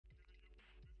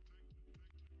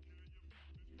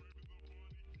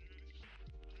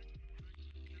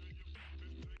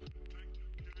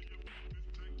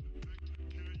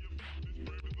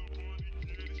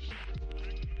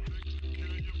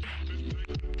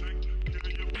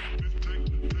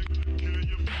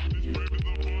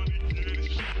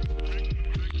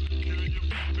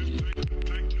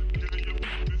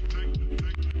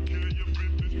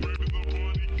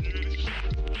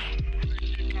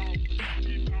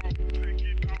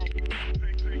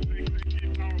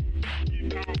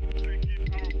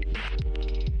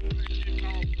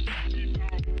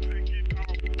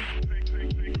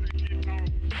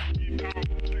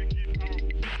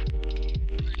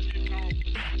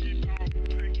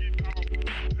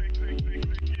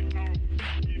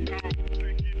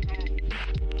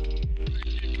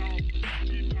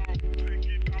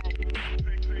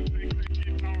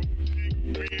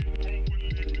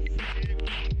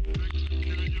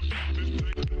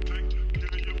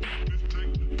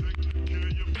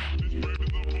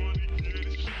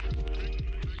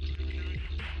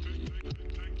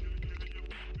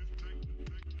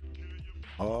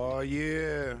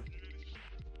yeah.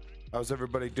 How's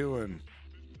everybody doing?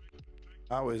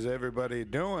 How is everybody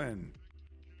doing?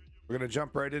 We're gonna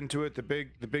jump right into it. The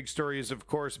big story is, of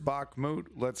course, Bakhmut.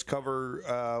 Let's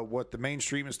cover what the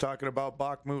mainstream is talking about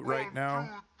Bakhmut right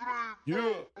now.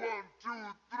 Yeah.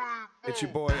 It's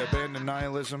your boy Abandoned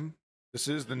Nihilism. This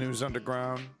is the News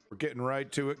Underground. We're getting right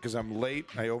to it because I'm late.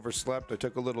 I overslept. I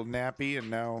took a little nappy, and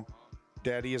now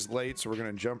Daddy is late, so we're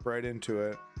gonna jump right into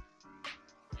it.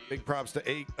 Big props to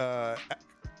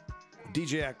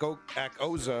DJ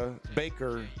Akoza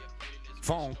Baker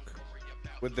Funk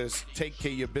with this Take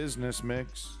Care of Your Business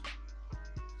mix.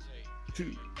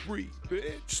 2, 3,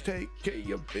 bitch, take care of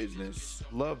your business.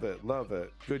 Love it, love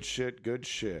it. Good shit, good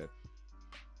shit.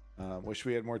 Wish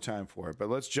we had more time for it, but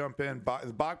let's jump in.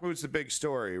 Bakhmut's the big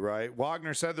story, right?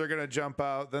 Wagner said they're going to jump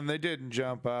out, then they didn't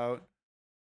jump out.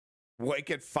 Wake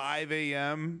at 5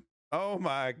 a.m. Oh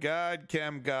my God,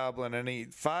 Chem Goblin,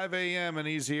 and 5 a.m. and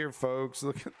he's here, folks.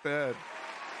 Look at that.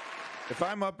 If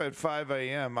I'm up at 5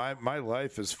 a.m., my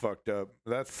life is fucked up.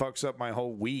 That fucks up my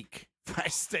whole week. If I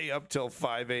stay up till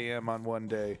 5 a.m. on one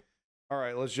day. All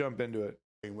right, let's jump into it.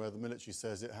 Where the military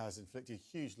says it has inflicted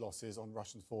huge losses on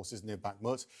Russian forces near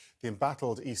Bakhmut, the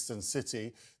embattled eastern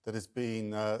city that has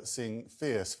been seeing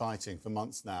fierce fighting for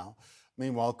months now.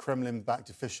 Meanwhile, Kremlin-backed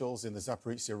officials in the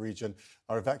Zaporizhzhia region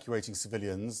are evacuating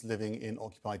civilians living in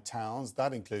occupied towns.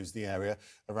 That includes the area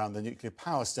around the nuclear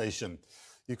power station.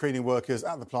 Ukrainian workers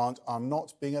at the plant are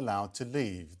not being allowed to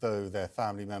leave, though their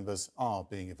family members are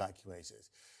being evacuated.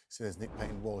 CNN's Nick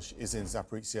Payton-Walsh is in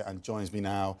Zaporizhzhia and joins me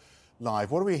now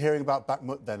live. What are we hearing about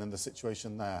Bakhmut then and the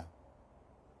situation there?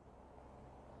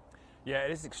 Yeah,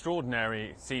 it is extraordinary,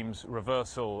 it seems,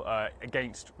 reversal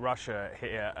against Russia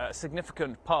here. A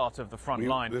significant part of the front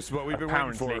line, this is what we've been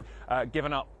apparently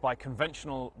given up by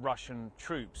conventional Russian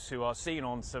troops who are seen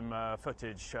on some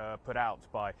footage put out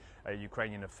by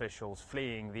Ukrainian officials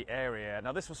fleeing the area.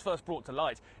 Now, this was first brought to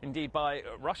light, indeed, by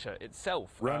Russia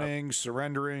itself. Running,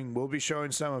 surrendering. We'll be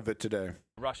showing some of it today.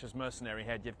 Russia's mercenary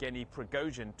head, Yevgeny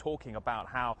Prigozhin, talking about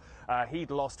how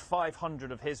he'd lost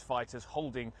 500 of his fighters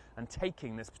holding and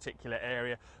taking this particular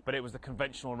area, but it was the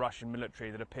conventional Russian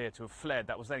military that appeared to have fled.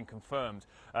 That was then confirmed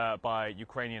by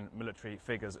Ukrainian military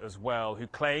figures as well, who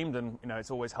claimed, and you know,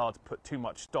 it's always hard to put too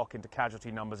much stock into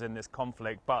casualty numbers in this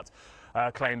conflict, but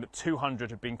claimed that 200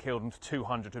 had been killed and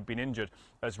 200 had been injured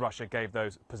as Russia gave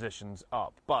those positions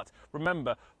up. But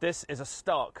remember, this is a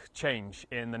stark change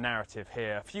in the narrative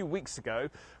here. A few weeks ago,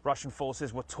 Russian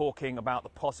forces were talking about the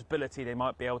possibility they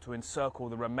might be able to encircle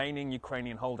the remaining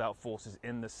Ukrainian holdout forces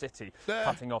in the city,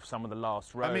 cutting off some of the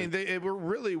last roads. I mean, it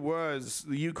really was,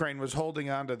 the Ukraine was holding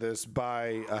on to this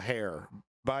by a hair,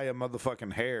 by a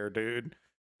motherfucking hair, dude.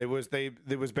 It was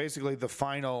basically the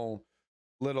final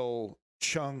little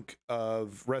chunk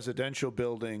of residential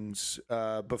buildings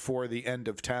before the end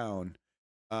of town,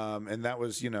 and that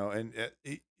was, you know, and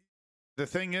the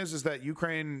thing is that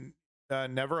Ukraine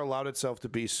never allowed itself to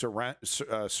be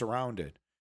surrounded.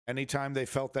 Anytime they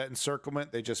felt that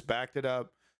encirclement, they just backed it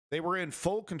up. They were in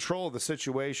full control of the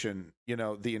situation, you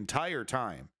know, the entire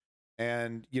time.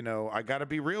 And, you know, I got to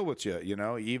be real with you, you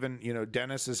know, even, you know,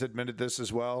 Dennis has admitted this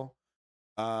as well.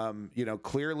 You know,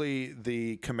 clearly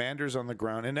the commanders on the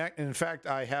ground, and in fact,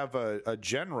 I have a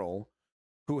general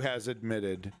who has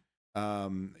admitted, you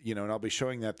know, and I'll be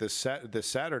showing that this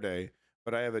Saturday,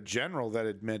 but I have a general that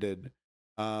admitted,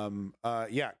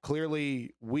 yeah,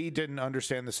 clearly we didn't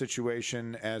understand the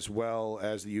situation as well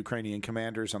as the Ukrainian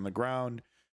commanders on the ground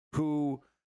who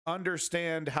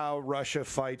understand how Russia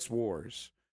fights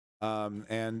wars.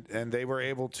 And they were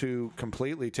able to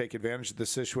completely take advantage of the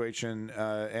situation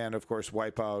and, of course,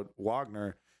 wipe out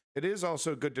Wagner. It is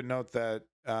also good to note that,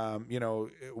 you know,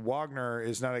 Wagner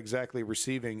is not exactly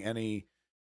receiving any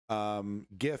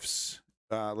gifts.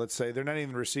 Let's say they're not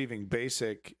even receiving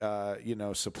basic, you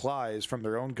know, supplies from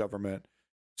their own government.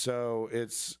 So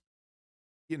it's,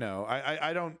 you know,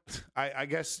 I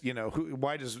guess, you know,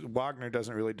 why does Wagner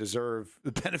doesn't really deserve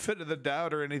the benefit of the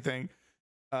doubt or anything.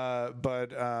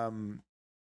 But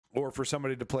or for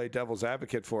somebody to play devil's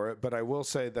advocate for it. But I will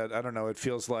say that, I don't know, it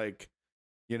feels like,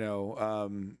 you know,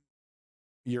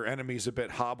 your enemy's a bit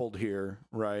hobbled here,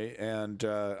 right? And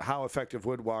how effective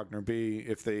would Wagner be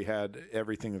if they had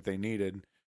everything that they needed,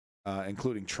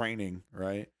 including training,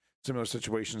 right? Similar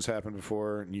situations happened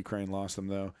before, and Ukraine lost them,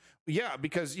 though. Yeah,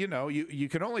 because, you know, you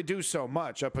can only do so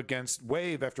much up against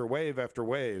wave after wave after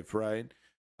wave, right?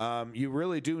 You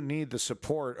really do need the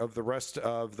support of the rest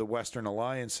of the Western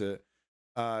alliance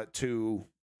to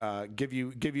give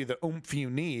you the oomph you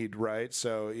need, right?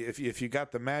 So if you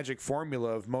got the magic formula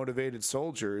of motivated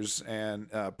soldiers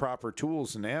and proper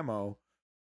tools and ammo,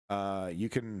 you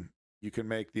can you can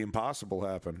make the impossible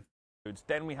happen.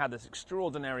 Then we had this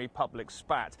extraordinary public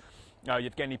spat.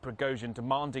 Yevgeny Prigozhin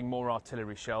demanding more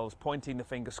artillery shells, pointing the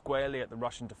finger squarely at the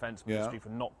Russian Defense Ministry for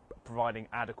not providing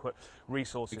adequate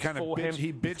resources for him.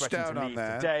 He bitched out on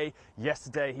that. Today.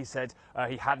 Yesterday he said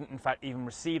he hadn't in fact even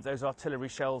received those artillery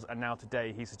shells, and now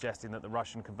today he's suggesting that the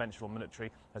Russian conventional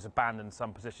military has abandoned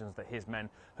some positions that his men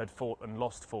had fought and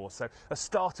lost for. So a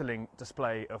startling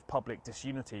display of public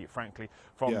disunity, frankly,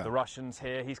 from the Russians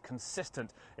here. He's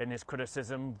consistent in his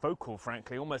criticism, vocal,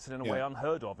 frankly, almost in a way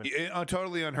unheard of.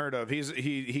 Totally unheard of.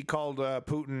 He called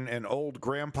Putin an old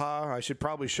grandpa. I should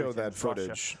probably show that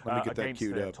footage. Let me get that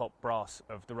queued up. Top brass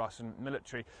of the Russian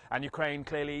military, and Ukraine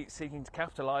clearly seeking to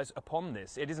capitalize upon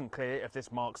this. It isn't clear if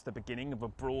this marks the beginning of a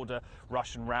broader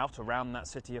Russian rout around that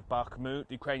city of Bakhmut.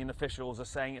 Ukrainian officials are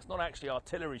saying it's not actually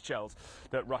artillery shells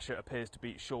that Russia appears to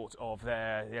be short of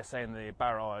there. They're saying the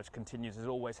barrage continues as it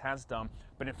always has done,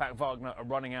 but in fact Wagner are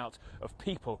running out of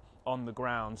people on the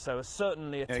ground. So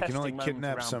certainly a testing moment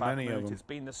around Bakhmut. It's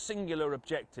been the singular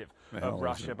objective of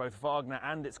Russia, both Wagner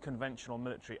and its conventional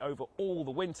military, over all the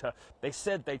winter. They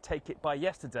said they'd take it by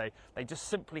yesterday. They just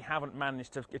simply haven't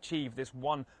managed to achieve this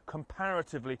one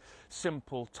comparatively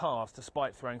simple task,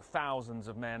 despite throwing thousands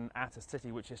of men at a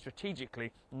city which is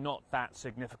strategically not that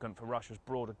significant for Russia's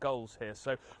broader goals here.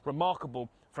 So remarkable,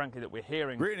 frankly, that we're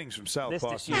hearing greetings from South this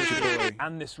Boston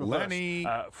and this reverse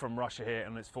from Russia here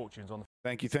and its fortunes on the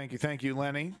Thank you,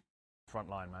 Lenny. Front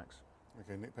line, Max.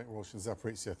 Okay, Nick Peck-Walsh in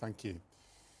Zaporizhzhia, thank you.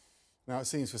 Now, it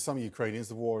seems for some Ukrainians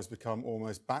the war has become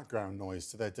almost background noise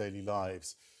to their daily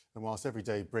lives. And whilst every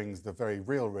day brings the very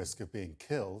real risk of being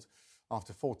killed,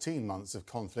 after 14 months of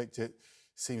conflict, it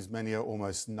seems many are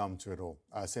almost numb to it all.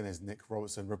 CNN's Nick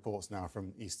Robertson reports now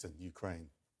from eastern Ukraine.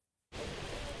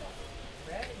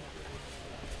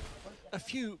 A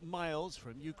few miles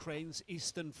from Ukraine's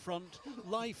eastern front,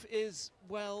 life is,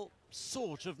 well,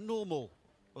 sort of normal,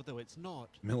 although it's not.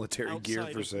 Military gear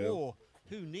for sale. War,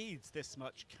 who needs this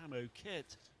much camo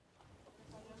kit?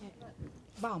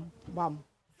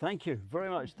 Thank you very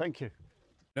much. Thank you.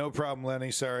 No problem,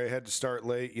 Lenny. Sorry, I had to start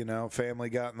late. You know, family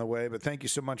got in the way. But thank you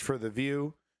so much for the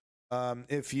view.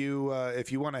 If you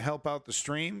want to help out the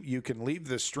stream, you can leave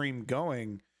the stream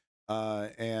going.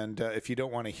 And if you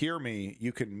don't want to hear me,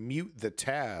 you can mute the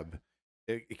tab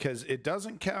because it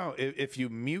doesn't count. If you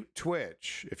mute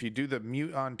Twitch, if you do the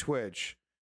mute on Twitch,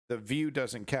 the view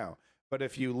doesn't count. But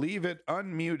if you leave it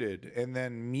unmuted and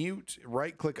then mute,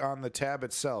 right click on the tab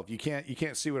itself, you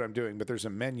can't see what I'm doing, but there's a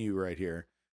menu right here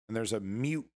and there's a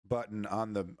mute button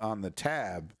on the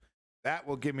tab. That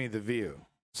will give me the view.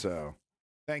 So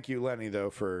thank you, Lenny,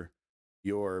 though, for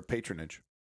your patronage.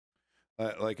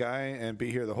 And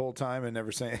be here the whole time and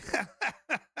never say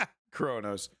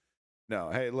Kronos.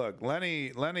 No, hey, look,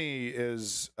 Lenny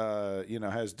is,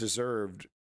 has deserved,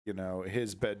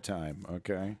 his bedtime.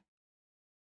 Okay.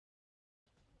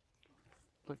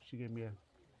 Look, she gave me a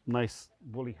nice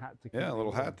woolly hat to. Yeah, a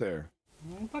little hat there.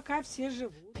 No.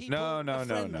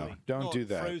 Don't do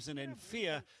that. Frozen in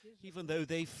fear, even though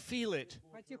they feel it.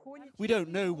 We don't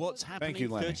know what's happening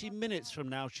 30 minutes from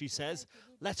now, she says,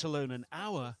 let alone an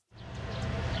hour.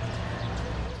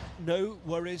 No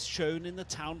worries shown in the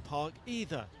town park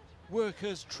either.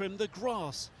 Workers trim the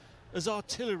grass as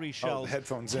artillery shells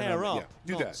tear up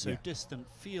not so distant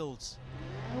fields.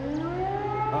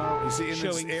 You see, in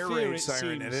this air raid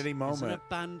siren at any moment. An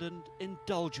abandoned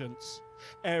indulgence.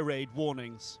 Air raid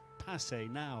warnings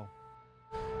passé now.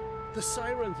 The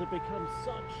sirens have become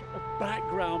such a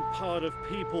background part of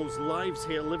people's lives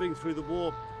here living through the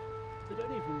war. They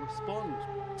don't even respond,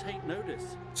 take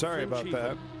notice. Sorry about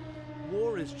that.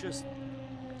 War is just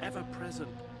ever present,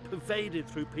 pervaded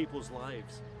through people's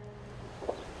lives.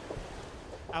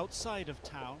 Outside of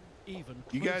town, even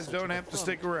you guys don't have to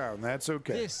stick around. That's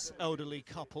okay. This elderly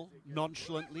couple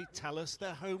nonchalantly tell us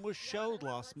their home was shelled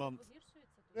last month.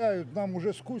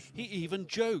 He even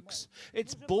jokes.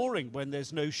 It's boring when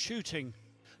there's no shooting.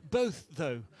 Both,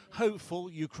 though,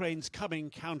 hopeful Ukraine's coming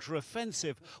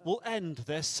counter-offensive will end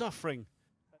their suffering.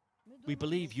 We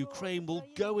believe Ukraine will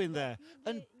go in there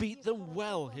and beat them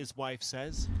well, his wife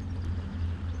says.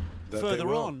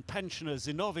 Further on, pensioner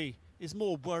Zinovy is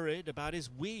more worried about his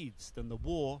weeds than the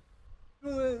war.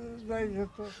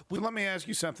 Let me ask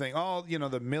you something. All,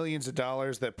 the millions of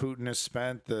dollars that Putin has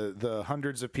spent, the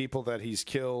hundreds of people that he's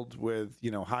killed with,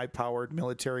 high-powered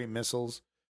military missiles,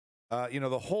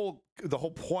 the whole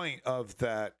point of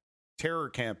that terror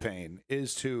campaign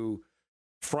is to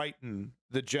frighten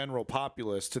the general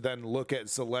populace to then look at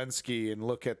Zelensky and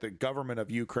look at the government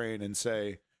of Ukraine and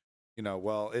say,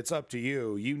 well, it's up to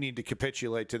you. You need to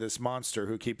capitulate to this monster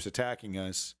who keeps attacking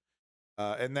us.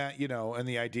 And that, you know, and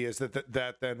the idea is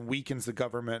that then weakens the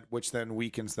government, which then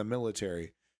weakens the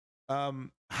military.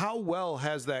 How well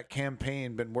has that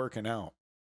campaign been working out,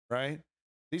 right?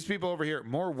 These people over here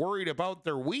more worried about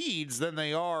their weeds than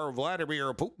they are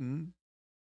Vladimir Putin.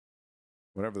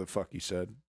 Whatever the fuck he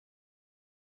said.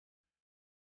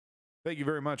 Thank you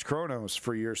very much, Kronos,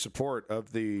 for your support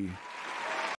of the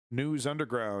news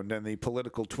underground and the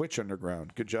political Twitch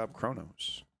underground. Good job,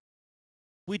 Kronos.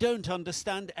 We don't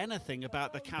understand anything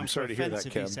about the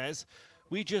counter-offensive, he says.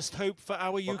 We just hope for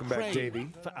our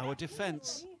Ukraine, for our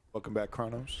defense. Welcome back,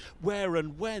 Kronos. Where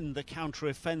and when the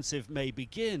counter-offensive may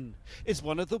begin is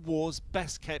one of the war's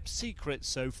best-kept secrets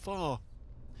so far.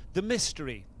 The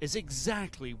mystery is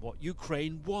exactly what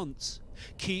Ukraine wants.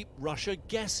 Keep Russia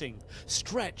guessing,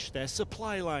 stretch their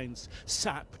supply lines,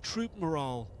 sap troop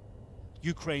morale.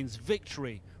 Ukraine's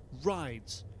victory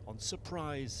rides on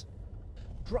surprise.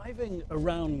 Driving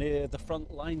around near the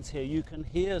front lines here, you can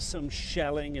hear some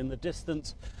shelling in the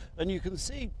distance, and you can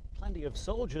see plenty of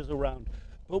soldiers around.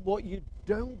 But what you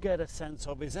don't get a sense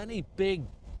of is any big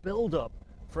build-up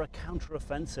for a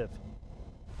counter-offensive.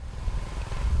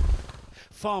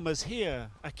 Farmers here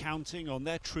are counting on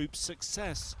their troops'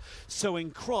 success,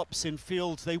 sowing crops in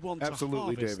fields they want to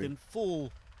harvest in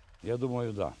fall. Я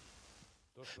думаю, да.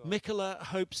 Mikola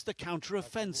hopes the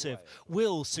counter-offensive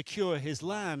will secure his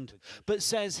land, but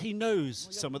says he knows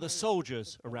some of the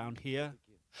soldiers around here,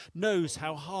 knows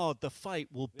how hard the fight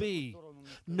will be,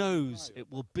 knows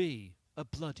it will be a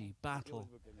bloody battle.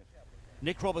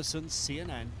 Nick Robertson,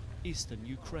 CNN, Eastern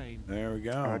Ukraine. There we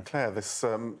go. Claire, this...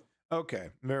 Okay,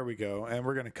 there we go. And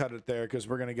we're going to cut it there because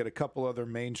we're going to get a couple other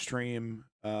mainstream...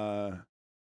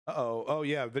 Oh,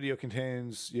 yeah, video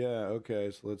contains... Yeah,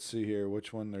 okay, so let's see here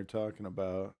which one they're talking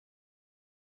about.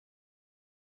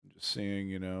 I'm just seeing,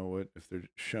 you know, what if they're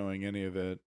showing any of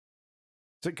it.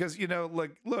 Because, you know,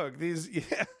 like, look, these...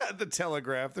 Yeah, the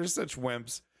Telegraph, they're such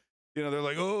wimps. You know, they're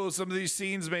like, oh, some of these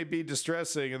scenes may be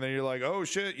distressing. And then you're like, oh,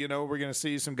 shit, you know, we're going to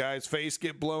see some guy's face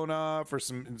get blown off or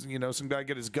some, you know, some guy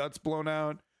get his guts blown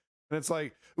out. And it's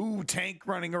like, ooh, tank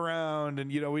running around.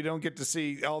 And, you know, we don't get to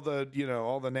see all the, you know,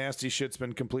 all the nasty shit's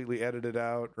been completely edited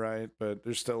out, right? But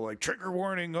there's still like, trigger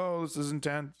warning. Oh, this is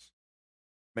intense.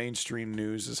 Mainstream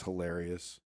news is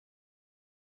hilarious.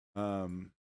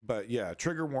 But yeah,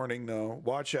 trigger warning, though.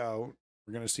 Watch out.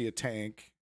 We're going to see a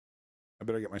tank. I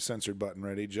better get my censored button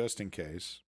ready just in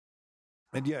case.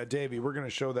 And yeah, Davey, we're going to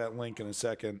show that link in a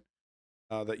second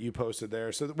that you posted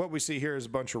there. So what we see here is a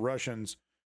bunch of Russians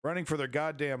running for their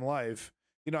goddamn life.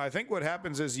 You know, I think what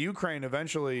happens is Ukraine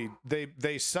eventually,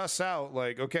 they suss out,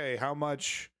 like, okay, how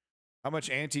much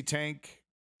anti-tank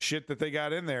shit that they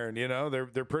got in there. And, you know,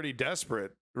 they're pretty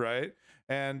desperate, right?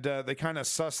 And they kind of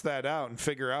suss that out and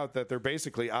figure out that they're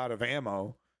basically out of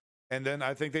ammo. And then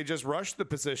I think they just rushed the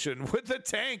position with the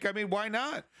tank. I mean, why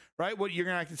not? Right? What, you're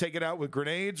going to have to take it out with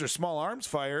grenades or small arms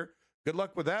fire. Good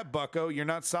luck with that, bucko. You're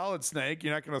not Solid Snake.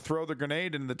 You're not going to throw the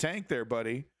grenade in the tank there,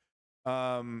 buddy.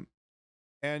 And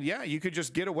yeah, you could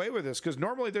just get away with this because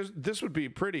normally this would be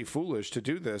pretty foolish to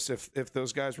do this if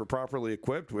those guys were properly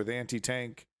equipped with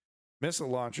anti-tank missile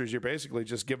launchers. You're basically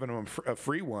just giving them a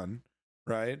free one,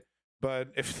 right?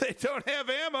 But if they don't have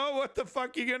ammo, what the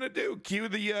fuck are you going to do? Cue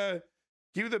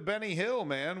the Benny Hill,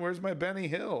 man. Where's my Benny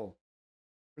Hill?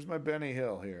 Where's my Benny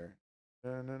Hill here?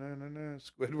 No.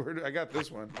 Squidward. I got this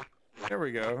one. There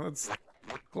we go. That's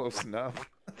close enough.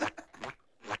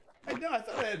 I know. I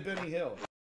thought I had Benny Hill.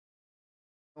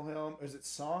 Is it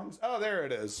songs? Oh, there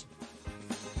it is.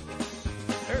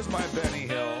 There's my Benny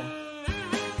Hill.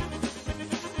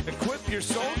 Equip your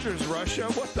soldiers, Russia.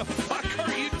 What the fuck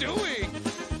are you doing?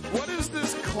 What is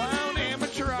this clown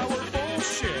amateur hour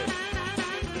bullshit?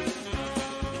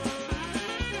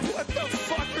 What the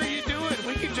fuck are you doing?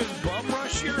 We can just bum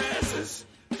rush your asses.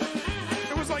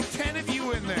 There was like 10 of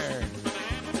you in there.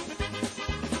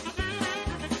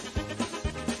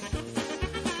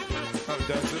 Oh,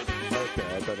 does it?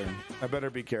 Okay, I better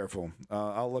be careful.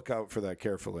 I'll look out for that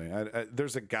carefully.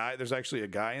 There's actually a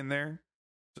guy in there.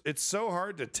 It's so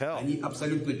hard to tell. Они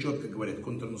абсолютно четко говорят,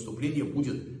 контрнаступление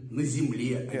будет на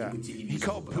земле, а не по телевизору. He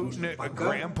called Putin a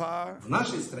grandpa.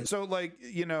 So, like,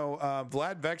 you know,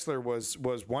 Vlad Vexler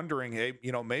was wondering, hey,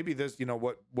 you know, maybe this, you know,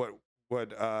 what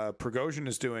Prigozhin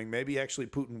is doing, maybe actually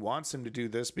Putin wants him to do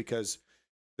this because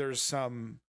there's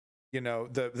some, you know,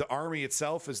 the army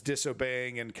itself is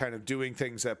disobeying and kind of doing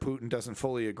things that Putin doesn't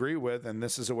fully agree with, and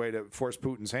this is a way to force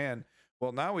Putin's hand.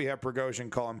 Well, now we have Prigozhin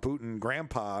calling Putin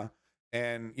grandpa.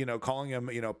 And, you know, calling him,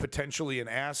 you know, potentially an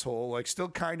asshole, like still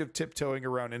kind of tiptoeing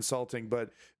around insulting, but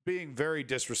being very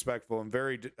disrespectful and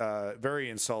very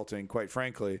insulting, quite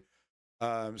frankly.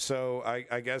 So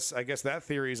I guess that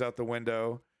theory's out the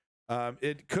window.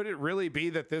 Could it really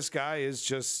be that this guy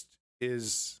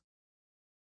is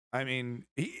I mean,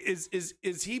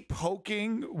 is he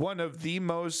poking one of the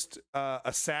most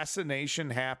assassination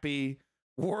happy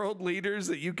world leaders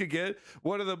that you could get?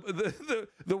 One of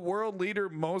the world leader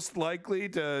most likely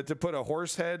to put a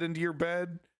horse head into your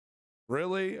bed?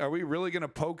 Really? Are we really going to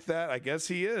poke that? I guess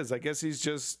he is. I guess he's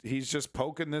just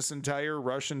poking this entire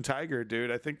Russian tiger,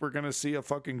 dude. I think we're going to see a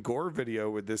fucking gore video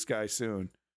with this guy soon.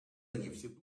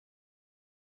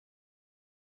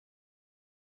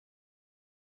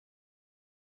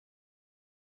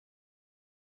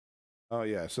 Oh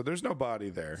yeah, so there's no body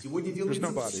there. There's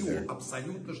no body there.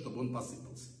 Абсолютно, чтобы он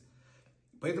посыпался.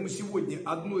 Поэтому сегодня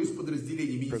одно из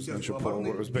подразделений Министерства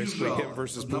обороны was basically him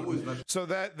versus Putin. So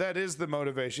that is the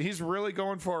motivation. He's really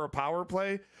going for a power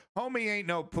play. Homie ain't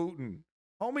no Putin.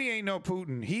 Homie ain't no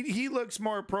Putin. He looks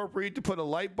more appropriate to put a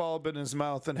light bulb in his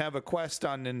mouth and have a quest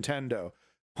on Nintendo.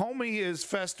 Homie is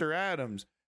Fester Adams.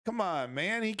 Come on,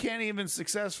 man. He can't even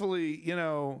successfully, you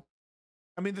know.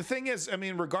 I mean, the thing is, I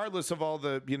mean, regardless of all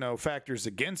the, you know, factors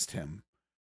against him,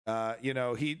 you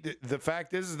know, the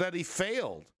fact is that he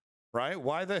failed. Right?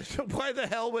 Why the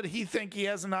hell would he think he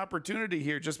has an opportunity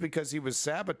here just because he was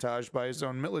sabotaged by his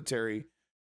own military,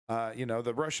 you know,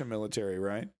 the Russian military,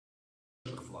 right?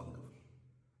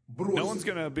 No one's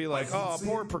going to be like, oh,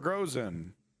 poor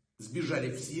Prigozhin.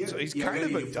 So he's kind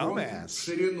of a dumbass.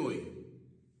 Шириной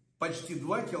почти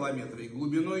 2 километра и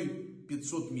глубиной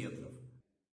 500 метров.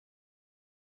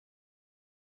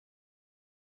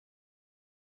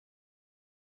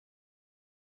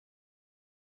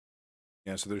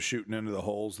 Yeah, so they're shooting into the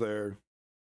holes there.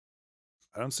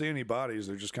 I don't see any bodies.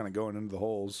 They're just kind of going into the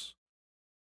holes.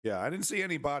 Yeah, I didn't see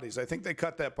any bodies. I think they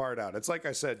cut that part out. It's like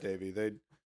I said, Davey.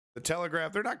 The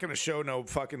Telegraph, they're not going to show no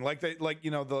fucking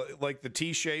you know, the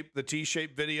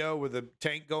T-shape video with the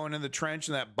tank going in the trench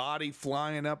and that body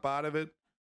flying up out of it.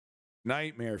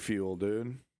 Nightmare fuel,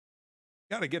 dude.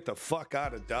 Got to get the fuck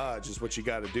out of Dodge is what you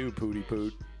got to do, Pooty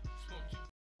Poot.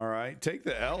 All right, take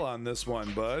the L on this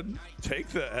one, bud. Take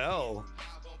the L.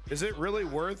 Is it really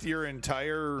worth your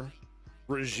entire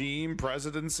regime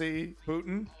presidency,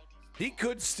 Putin? He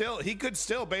could still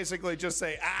basically just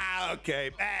say,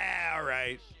 okay, all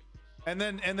right. And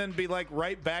then be like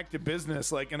right back to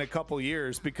business like in a couple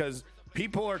years because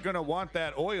people are going to want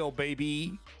that oil,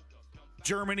 baby.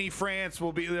 Germany, France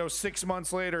will be, you know, 6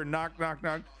 months later, knock, knock,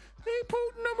 knock. Hey,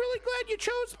 Putin, I'm really glad you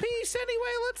chose peace.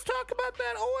 Anyway, let's talk about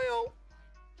that oil.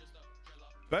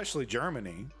 Especially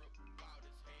Germany,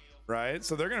 right?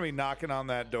 So they're going to be knocking on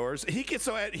that doors. He could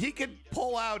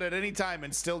pull out at any time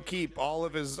and still keep all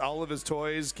of his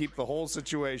toys, keep the whole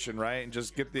situation, right, and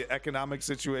just get the economic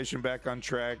situation back on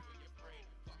track.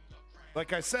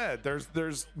 Like I said,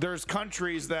 there's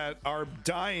countries that are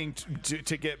dying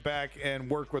to get back and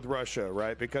work with Russia,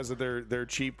 right, because of their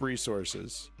cheap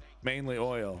resources, mainly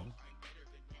oil,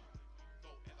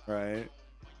 right?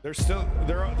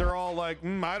 They're all like,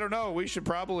 I don't know. We should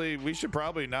probably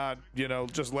not, you know,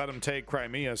 just let them take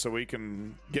Crimea so we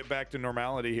can get back to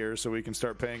normality here, so we can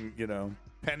start paying, you know,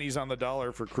 pennies on the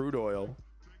dollar for crude oil.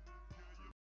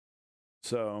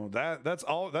 So that's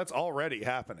already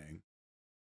happening.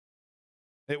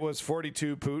 It was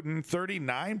 42 Putin,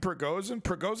 39 Prigozhin.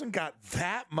 Prigozhin got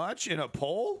that much in a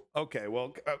poll? Okay,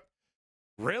 well,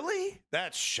 really?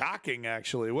 That's shocking,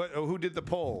 actually. Who did the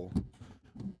poll?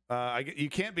 You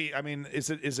can't be. I mean, is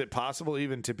it possible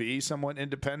even to be somewhat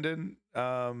independent?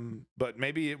 But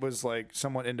maybe it was like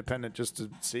somewhat independent just to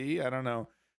see. I don't know.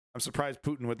 I'm surprised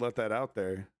Putin would let that out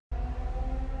there.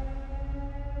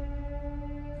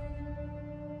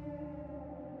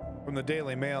 From the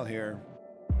Daily Mail here.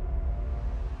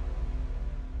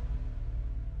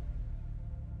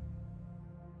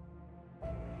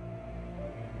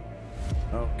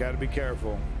 Oh, got to be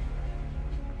careful.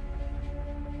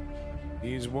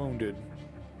 He's wounded.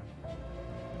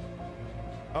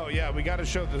 Oh, yeah, we got to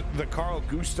show the Carl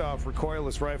Gustav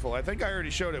recoilless rifle. I think I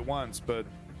already showed it once, but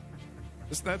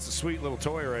that's a sweet little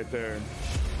toy right there.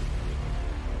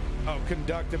 Oh,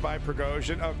 conducted by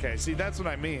Prigozhin. Okay, see, that's what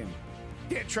I mean.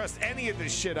 Can't trust any of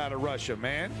this shit out of Russia,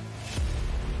 man.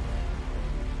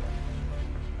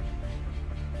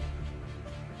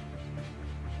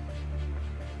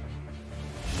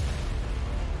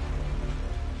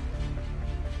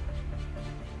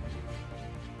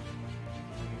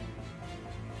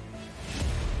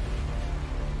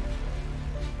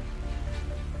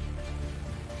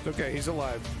 Okay, he's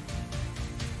alive.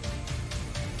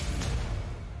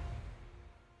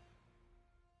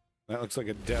 That looks like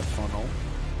a death funnel.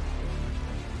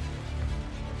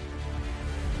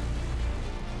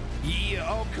 Yeah.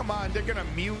 Oh, come on. They're gonna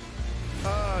mute.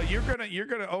 You're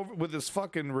gonna over with this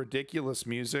fucking ridiculous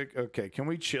music. Okay, can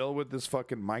we chill with this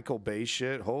fucking Michael Bay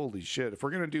shit? Holy shit! If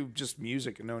we're gonna do just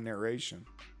music and no narration,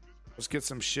 let's get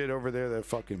some shit over there that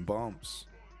fucking bumps.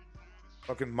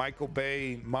 Fucking Michael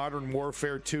Bay, Modern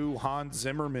Warfare 2, Hans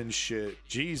Zimmerman shit.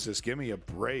 Jesus, give me a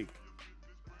break.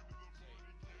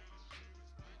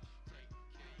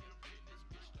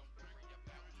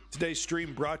 Today's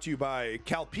stream brought to you by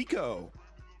Calpico.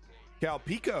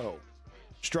 Calpico.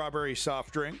 Strawberry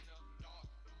soft drink.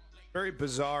 Very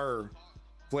bizarre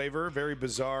flavor, very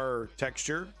bizarre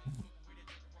texture.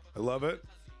 I love it.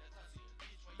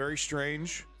 Very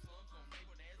strange.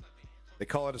 They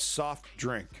call it a soft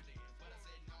drink.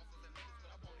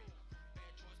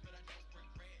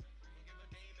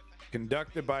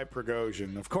 Conducted by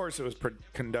Prigozhin. Of course it was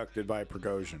conducted by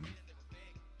Prigozhin.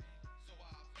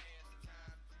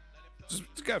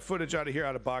 It's got footage out of here,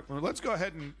 out of Bakhmut. Let's go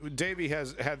ahead and Davey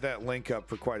has had that link up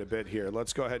for quite a bit here.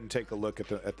 Let's go ahead and take a look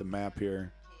at the map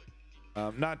here.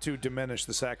 Not to diminish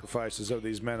the sacrifices of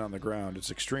these men on the ground.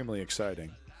 It's extremely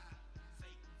exciting.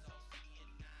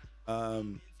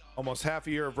 Almost half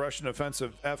a year of Russian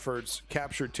offensive efforts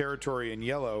captured territory in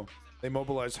yellow. They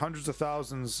mobilized hundreds of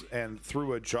thousands and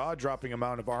threw a jaw-dropping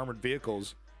amount of armored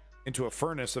vehicles into a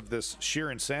furnace of this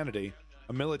sheer insanity.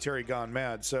 A military gone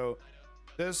mad. So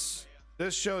this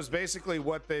shows basically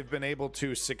what they've been able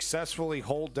to successfully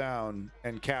hold down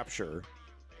and capture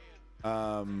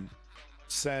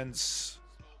since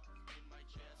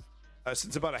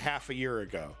about a half a year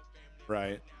ago,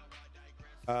 right?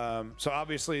 So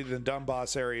obviously the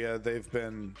Donbass area, they've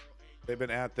been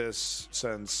at this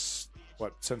since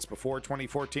before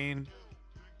 2014,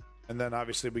 and then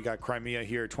obviously we got Crimea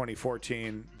here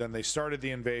 2014. Then they started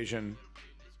the invasion.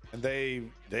 And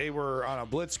they were on a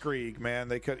blitzkrieg, man.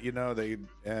 They could,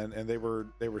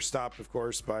 they were stopped, of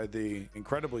course, by the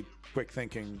incredibly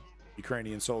quick-thinking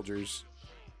Ukrainian soldiers.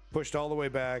 Pushed all the way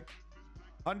back.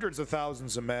 Hundreds of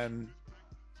thousands of men,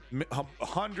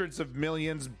 hundreds of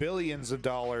millions, billions of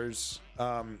dollars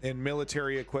in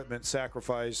military equipment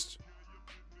sacrificed.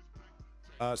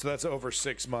 So that's over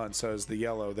 6 months as the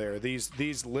yellow there.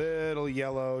 These little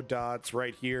yellow dots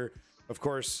right here, of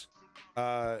course.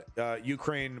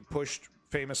 Ukraine pushed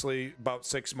famously about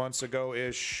 6 months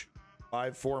ago-ish,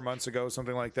 4 months ago,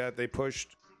 something like that. They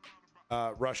pushed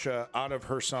Russia out of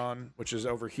Kherson, which is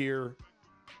over here,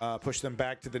 pushed them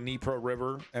back to the Dnipro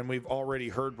River. And we've already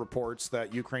heard reports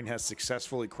that Ukraine has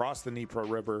successfully crossed the Dnipro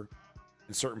River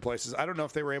in certain places. I don't know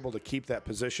if they were able to keep that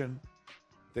position,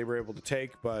 they were able to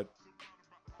take, but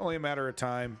only a matter of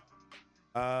time.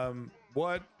 I'm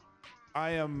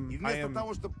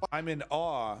in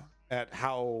awe at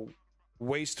how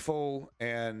wasteful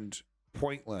and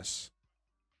pointless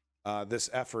this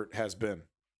effort has been.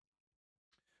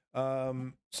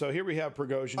 So here we have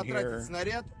Prigozhin here,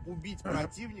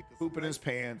 pooping his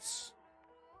pants,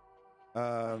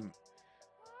 and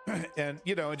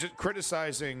just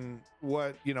criticizing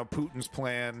what Putin's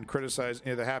plan,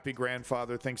 criticizing the happy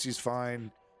grandfather thinks he's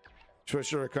fine. What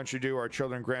should our country do? Our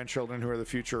children, grandchildren, who are the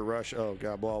future of Russia? Oh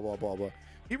God, blah blah blah blah.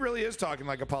 He really is talking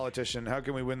like a politician. How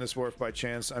can we win this war if by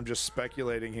chance? I'm just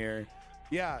speculating here.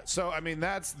 Yeah, so I mean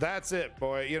that's it,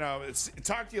 boy.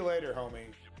 Talk to you later,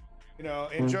 homie.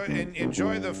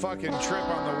 Enjoy the fucking trip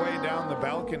on the way down the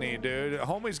balcony, dude.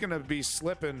 Homie's gonna be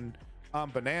slipping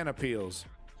on banana peels.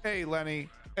 Hey, Lenny.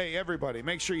 Hey, everybody.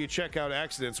 Make sure you check out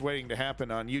Accidents Waiting to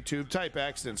Happen on YouTube. Type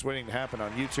Accidents Waiting to Happen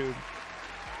on YouTube.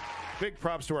 Big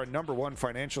props to our #1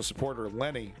 financial supporter,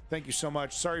 Lenny. Thank you so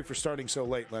much. Sorry for starting so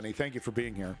late, Lenny. Thank you for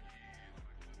being here.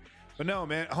 But no,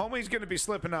 man, homie's going to be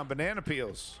slipping on banana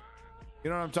peels.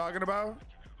 You know what I'm talking about?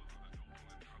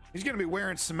 He's going to be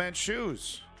wearing cement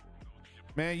shoes.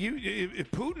 Man,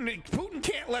 Putin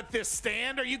can't let this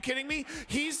stand. Are you kidding me?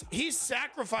 He's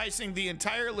sacrificing the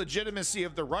entire legitimacy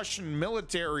of the Russian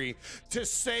military to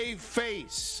save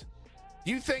face.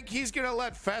 You think he's going to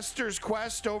let Fester's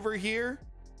Quest over here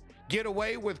get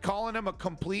away with calling him a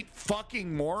complete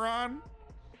fucking moron?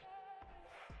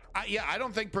 I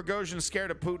don't think Prigozhin's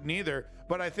scared of Putin either,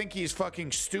 but I think he's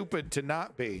fucking stupid to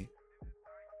not be.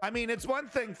 I mean, it's one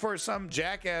thing for some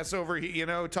jackass over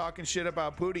here, talking shit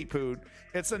about Pooty Poot.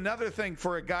 It's another thing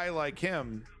for a guy like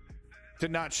him to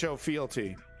not show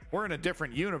fealty. We're in a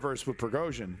different universe with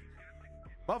Prigozhin.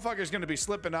 Motherfucker's gonna be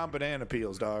slipping on banana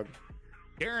peels, dog.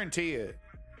 Guarantee it.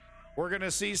 We're going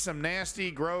to see some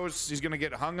nasty, gross. He's going to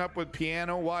get hung up with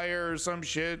piano wire or some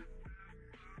shit.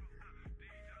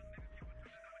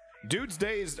 Dude's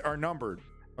days are numbered.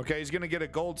 Okay, he's going to get a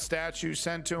gold statue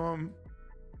sent to him.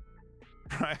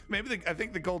 Right? I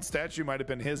think the gold statue might have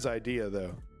been his idea,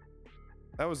 though.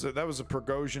 That was a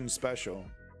Prigozhin special.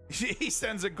 He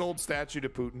sends a gold statue to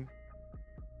Putin.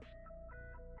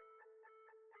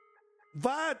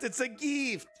 What? It's a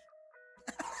gift.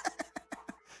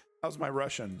 How's my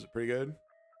Russian? Is it pretty good?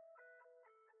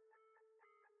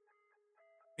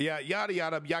 Yeah, yada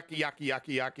yada, yaki yaki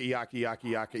yaki yaki yaki yaki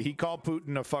yaki. He called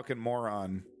Putin a fucking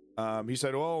moron. He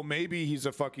said, "Oh, maybe he's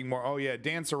a fucking moron." Oh yeah,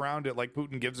 dance around it like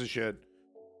Putin gives a shit.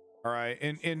 All right,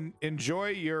 enjoy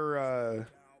your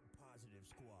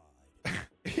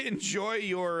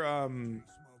enjoy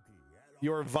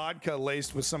your vodka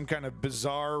laced with some kind of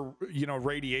bizarre, you know,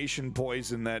 radiation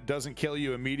poison that doesn't kill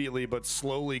you immediately but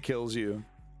slowly kills you.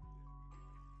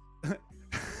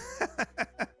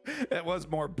 It was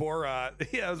more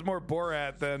Borat. Yeah, it was more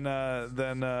Borat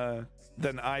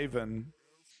than Ivan.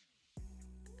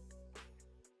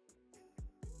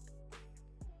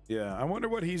 Yeah, I wonder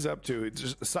what he's up to. It's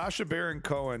just Sacha Baron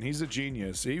Cohen. He's a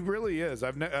genius. He really is.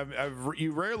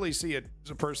 You rarely see a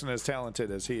person as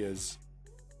talented as he is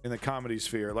in the comedy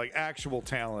sphere, like actual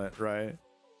talent, right?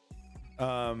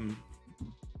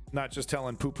 Not just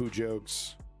telling poo-poo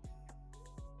jokes.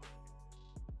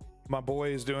 My boy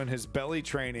is doing his belly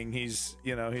training. He's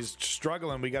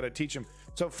struggling. We got to teach him.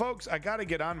 So folks, I got to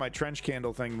get on my trench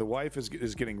candle thing. The wife is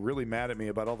getting really mad at me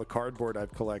about all the cardboard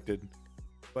I've collected.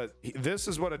 But this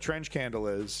is what a trench candle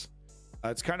is.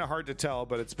 It's kind of hard to tell,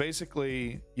 but it's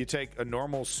basically you take a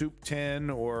normal soup tin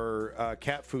or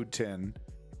cat food tin,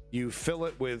 you fill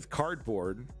it with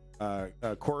cardboard,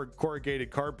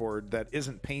 corrugated cardboard that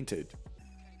isn't painted,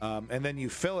 and then you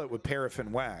fill it with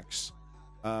paraffin wax.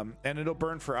 And it'll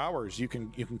burn for hours. You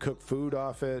can cook food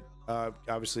off it.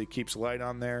 Obviously, it keeps light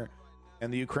on there.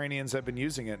 And the Ukrainians have been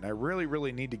using it. And I really,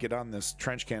 really need to get on this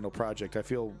trench candle project. I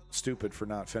feel stupid for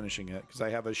not finishing it because I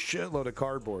have a shitload of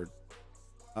cardboard.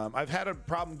 I've had a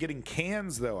problem getting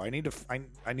cans though. I need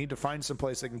to find some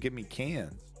place that can give me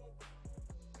cans.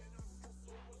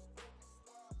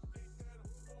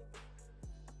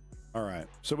 All right.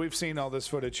 So we've seen all this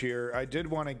footage here. I did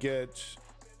want to get.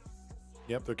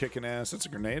 Yep, they're kicking ass. It's a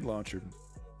grenade launcher.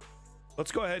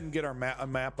 Let's go ahead and get our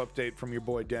map update from your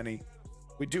boy Denny.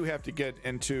 We do have to get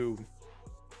into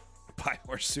pie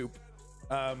horse soup.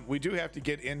 We do have to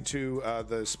get into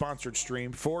the sponsored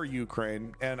stream for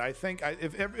Ukraine, and I think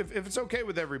if it's okay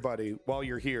with everybody while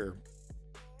you're here,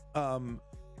 would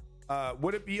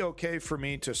it be okay for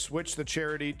me to switch the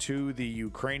charity to the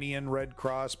Ukrainian Red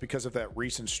Cross because of that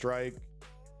recent strike?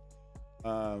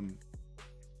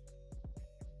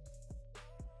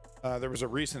 There was a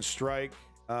recent strike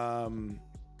on.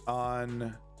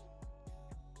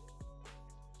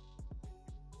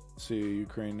 Let's see,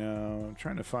 Ukraine now. I'm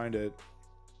trying to find it.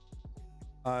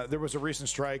 There was a recent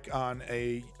strike on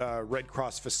a Red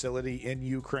Cross facility in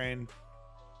Ukraine,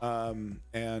 and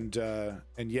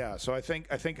yeah. So I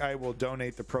think I will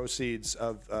donate the proceeds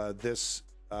of this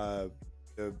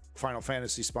Final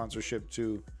Fantasy sponsorship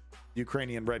to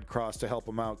Ukrainian Red Cross to help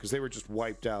them out because they were just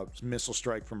wiped out. Missile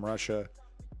strike from Russia.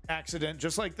 Accident,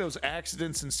 just like those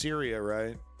accidents in Syria,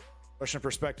 right? Russian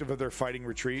perspective of their fighting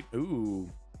retreat. Ooh,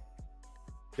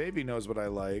 Davey knows what I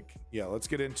like. Yeah, let's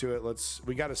get into it.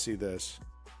 We got to see this.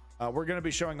 We're going to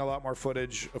be showing a lot more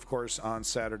footage, of course, on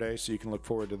Saturday, so you can look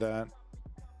forward to that.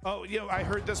 Oh, I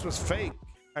heard this was fake.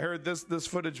 I heard this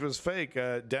footage was fake.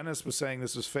 Dennis was saying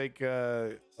this was fake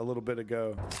a little bit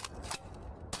ago.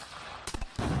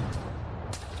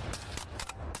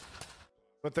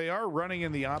 But they are running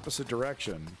in the opposite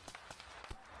direction.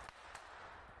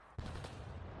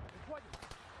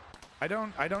 I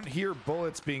don't hear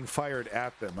bullets being fired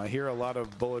at them. I hear a lot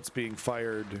of bullets being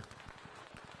fired,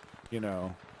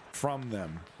 from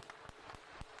them.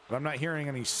 But I'm not hearing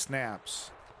any snaps.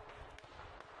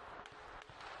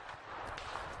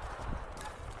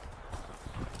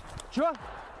 Sure.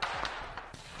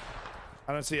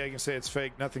 I don't see. I can say it's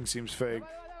fake. Nothing seems fake.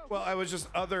 Well, I was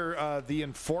just the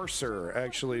Enforcer,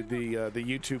 actually, the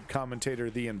YouTube commentator,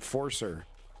 the Enforcer,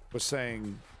 was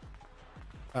saying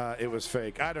it was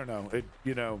fake. I don't know. I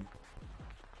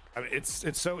mean,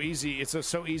 it's so easy. It's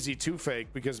so easy to fake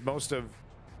because most of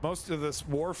this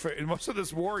war,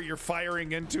 you're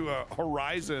firing into a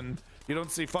horizon. You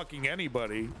don't see fucking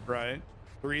anybody, right?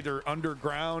 They're either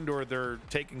underground or they're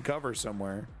taking cover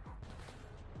somewhere.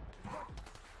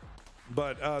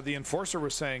 But the Enforcer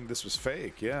was saying this was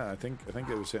fake. Yeah, I think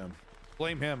it was him.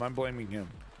 Blame him. I'm blaming him.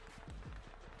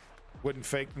 Wouldn't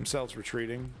fake themselves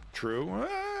retreating. True.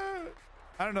 I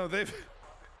don't know. They've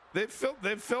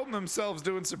filmed themselves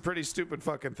doing some pretty stupid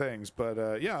fucking things.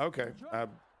 But yeah, okay.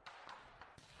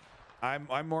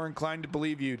 I'm more inclined to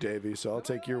believe you, Davey. So I'll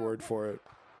take your word for it.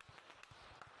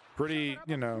 Pretty,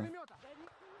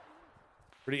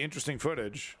 Pretty interesting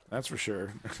footage, that's for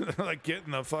sure. Like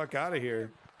getting the fuck out of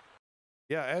here.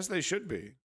 Yeah, as they should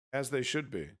be. As they should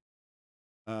be.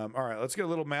 All right, let's get a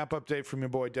little map update from your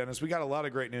boy Dennis. We got a lot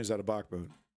of great news out of Bakhmut.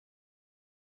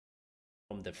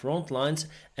 From the front lines,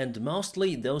 and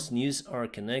mostly those news are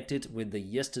connected with the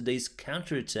yesterday's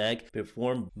counterattack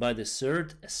performed by the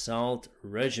 3rd Assault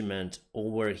Regiment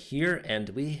over here, and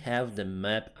we have the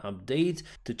map update.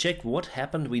 To check what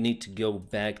happened, we need to go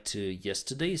back to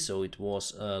yesterday, so it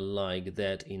was like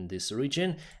that in this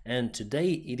region, and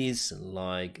today it is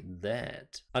like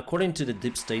that. According to the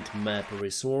Deep State map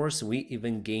resource, we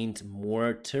even gained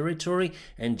more territory,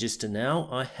 and just now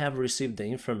I have received the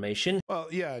information. Well,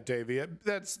 yeah, Davey,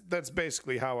 that's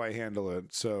basically how I handle it.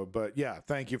 So, but yeah,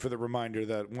 thank you for the reminder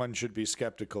that one should be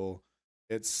skeptical.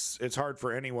 It's hard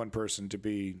for any one person to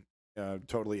be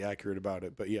totally accurate about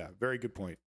it. But yeah, very good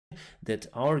point. That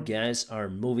our guys are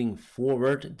moving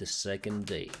forward the second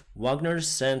day. Wagner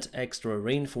sent extra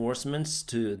reinforcements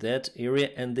to that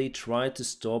area and they tried to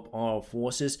stop our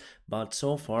forces, but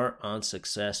so far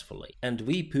unsuccessfully. And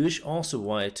we push also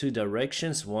via 2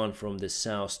 directions, one from the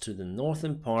south to the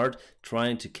northern part,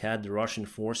 trying to cut the Russian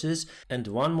forces, and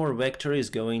one more vector is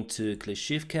going to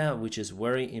Klishivka, which is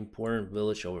very important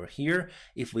village over here.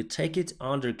 If we take it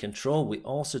under control, we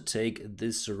also take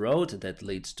this road that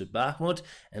leads to Bakhmut,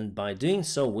 and by doing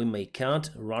so we may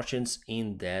count Russians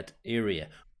in that area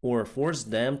or force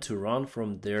them to run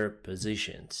from their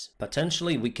positions.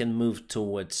 Potentially we can move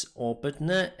towards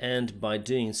Opetne, and by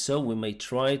doing so we may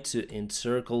try to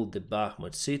encircle the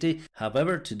Bakhmut city.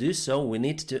 However, to do so we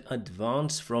need to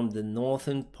advance from the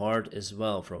northern part as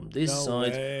well, from this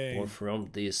side or from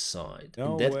this side.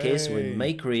 In that case we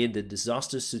may create the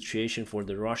disastrous situation for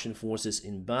the Russian forces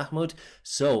in Bakhmut,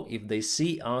 so if they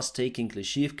see us taking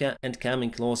Klishivka and coming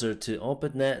closer to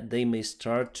Opetne, they may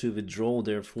start to withdraw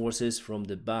their forces from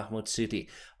the Bakhmut city.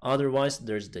 Otherwise,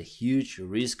 there's the huge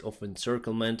risk of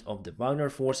encirclement of the Wagner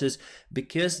forces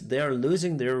because they are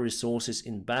losing their resources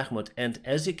in Bakhmut, and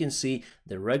as you can see,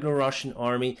 the regular Russian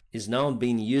army is now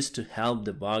being used to help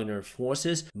the Wagner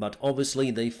forces, but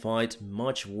obviously they fight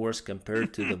much worse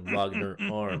compared to the Wagner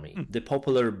army. The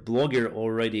popular blogger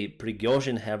already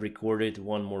Prigozhin have recorded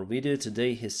one more video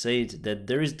today. He said that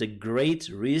there is the great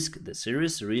risk, the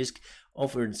serious risk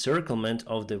of encirclement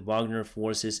of the Wagner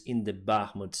forces in the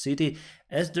Bakhmut city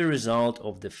as the result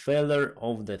of the failure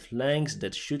of the flanks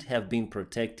that should have been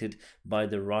protected by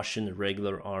the Russian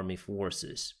regular army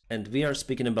forces. And we are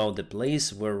speaking about the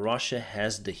place where Russia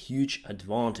has the huge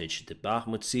advantage, the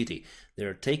Bakhmut city. They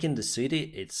are taking the city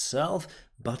itself,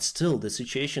 but still the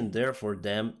situation there for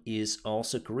them is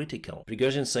also critical.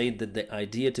 Prigozhin said that the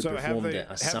idea to perform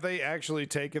have they actually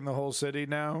taken the whole city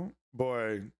now?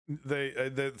 Boy,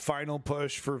 the final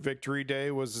push for Victory Day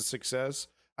was a success.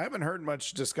 I haven't heard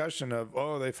much discussion of,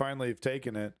 oh, they finally have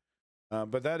taken it.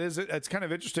 But that is, it's kind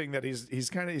of interesting that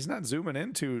he's not zooming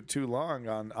in too long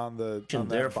on that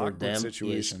therefore them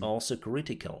situation. Is also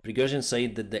critical. Prigozhin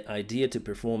said that the idea to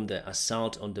perform the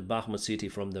assault on the Bakhmut city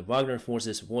from the Wagner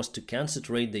forces was to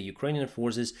concentrate the Ukrainian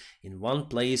forces in one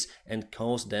place and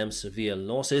cause them severe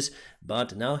losses,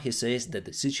 but now he says that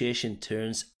the situation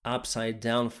turns upside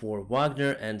down for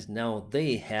Wagner and now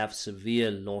they have severe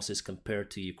losses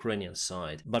compared to Ukrainian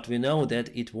side. But we know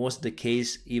that it was the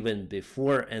case even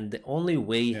before, and the only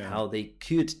way how they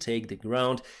could take the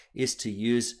ground is to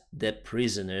use the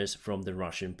prisoners from the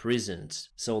Russian prisons.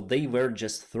 So they were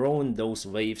just throwing those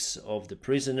waves of the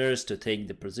prisoners to take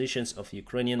the positions of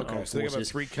Ukrainian armed so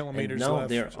forces, 3 kilometers and now left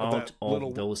they're out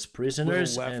of those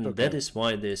prisoners, and that is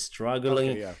why they're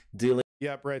struggling, dealing.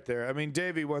 Yep, right there. I mean,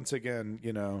 Davey, once again,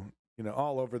 you know,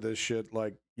 all over this shit,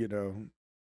 like,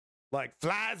 like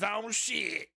flies on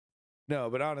shit. No,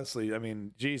 but honestly, I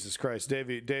mean, Jesus Christ,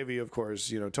 Davey, of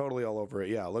course, totally all over it.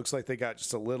 Yeah, looks like they got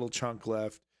just a little chunk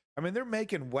left. I mean, they're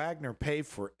making Wagner pay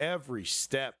for every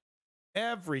step.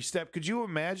 Every step. Could you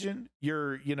imagine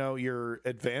you're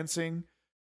advancing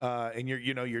and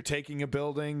you're taking a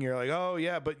building, you're like, oh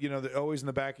yeah, but always in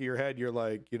the back of your head, you're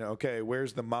like, okay,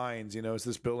 where's the mines? Is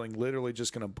this building literally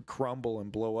just going to crumble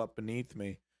and blow up beneath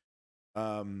me?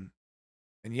 And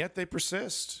yet they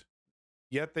persist.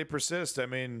 I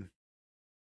mean,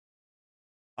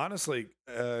 honestly,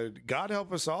 God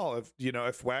help us all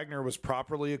if Wagner was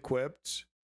properly equipped.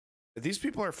 These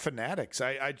people are fanatics.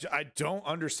 I don't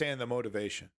understand the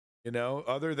motivation,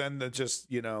 other than the just,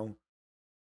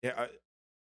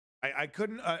 I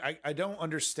don't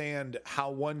understand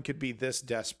how one could be this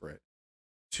desperate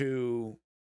to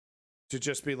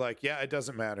just be like, yeah, it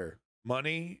doesn't matter.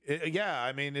 Money. Yeah.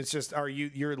 I mean, it's just,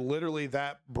 you're literally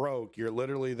that broke. You're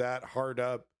literally that hard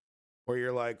up where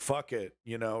you're like, fuck it,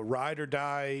 you know, ride or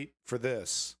die for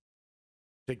this.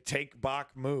 To take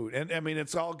Bakhmut. And I mean,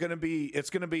 it's going to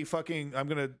be fucking,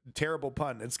 terrible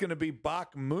pun. It's going to be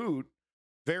Bakhmut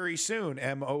very soon.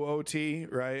 M-O-O-T,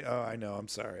 right? Oh, I know. I'm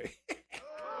sorry.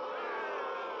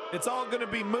 It's all going to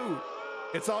be moot.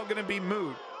 It's all going to be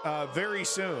moot very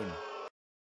soon.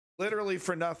 Literally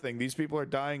for nothing. These people are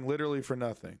dying literally for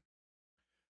nothing.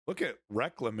 Look at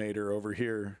Reclamator over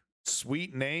here.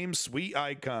 Sweet name, sweet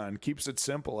icon. Keeps it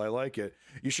simple. I like it.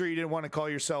 You sure you didn't want to call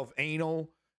yourself Anal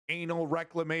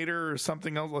Reclamator or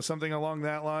something else, something along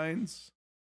that lines?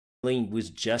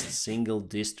 With just single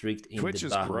district in Twitch the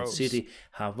is Bakhmut gross. city.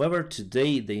 However,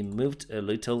 today they moved a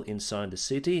little inside the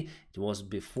city. It was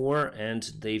before, and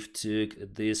they've took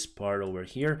this part over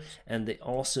here, and they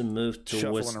also moved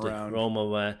towards the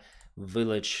Kromova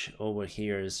village over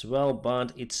here as well,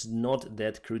 but it's not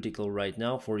that critical right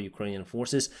now for Ukrainian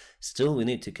forces. Still, we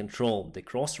need to control the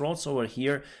crossroads over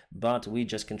here, but we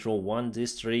just control one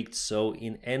district, so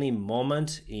in any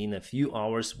moment, in a few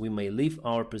hours, we may leave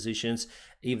our positions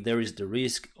if there is the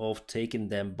risk of taking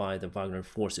them by the Wagner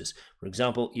forces. For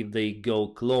example, if they go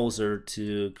closer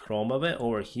to Kromove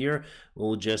over here,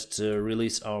 we'll just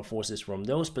release our forces from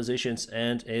those positions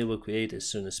and evacuate as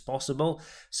soon as possible.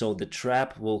 So the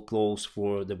trap will close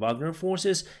for the Wagner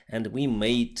forces and we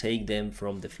may take them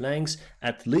from the flanks.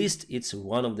 At least it's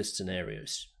one of the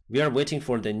scenarios. We are waiting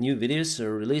for the new videos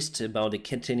released about the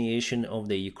continuation of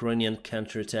the Ukrainian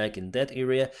counterattack in that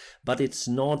area, but it's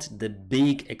not the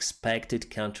big expected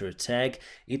counterattack.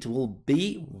 It will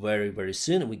be very, very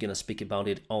soon. We're gonna speak about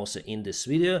it also in this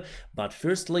video. But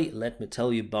firstly, let me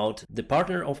tell you about the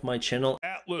partner of my channel,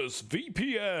 Atlas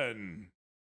VPN.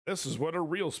 This is what a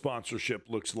real sponsorship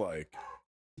looks like.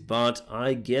 But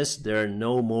I guess there are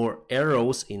no more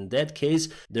arrows in that case.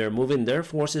 They're moving their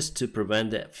forces to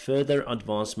prevent the further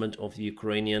advancement of the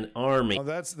Ukrainian army. Oh,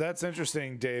 that's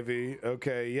interesting, Davey.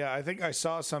 Okay, yeah, I think I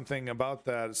saw something about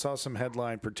that. I saw some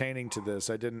headline pertaining to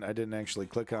this. I didn't actually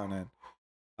click on it.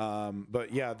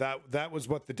 But yeah, that was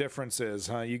what the difference is,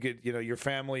 huh? You get, you know, your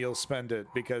family, you'll spend it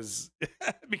because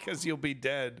because you'll be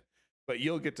dead, but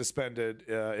you'll get to spend it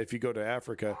if you go to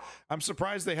Africa. I'm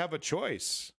surprised they have a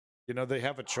choice. You know, they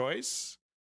have a choice.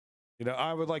 You know,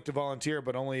 I would like to volunteer,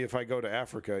 but only if I go to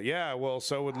Africa. Yeah, well,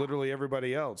 so would literally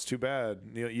everybody else. Too bad.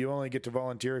 You only get to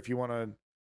volunteer if you want to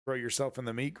throw yourself in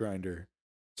the meat grinder.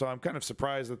 So I'm kind of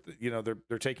surprised that, you know,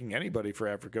 they're taking anybody for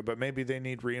Africa, but maybe they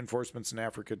need reinforcements in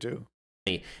Africa too.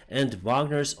 And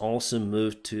Wagner's also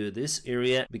moved to this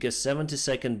area because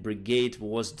 72nd Brigade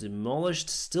was demolished.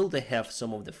 Still they have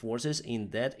some of the forces in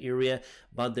that area,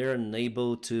 but they're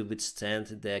unable to withstand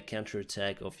the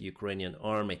counterattack of Ukrainian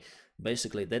army.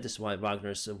 Basically, that is why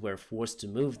Wagners were forced to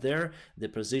move there. The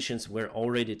positions were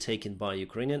already taken by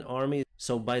Ukrainian army.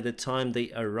 So by the time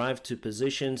they arrived to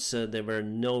positions, there were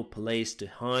no place to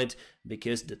hide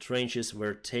because the trenches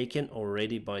were taken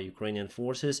already by Ukrainian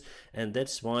forces. And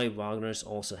that's why Wagners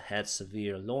also had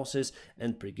severe losses.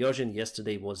 And Prigozhin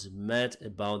yesterday was mad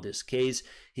about this case.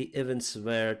 He even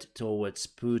swore towards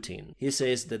Putin. He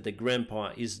says that the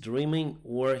grandpa is dreaming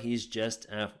or he's just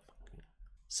a...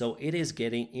 So it is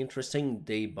getting interesting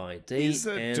day by day,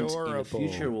 and in the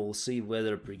future we'll see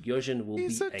whether Prigozhin will be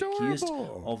accused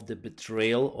of the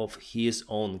betrayal of his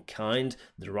own kind,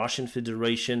 the Russian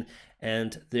Federation,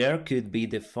 and there could be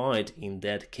the fight in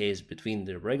that case between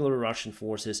the regular Russian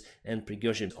forces and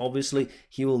Prigozhin. Obviously,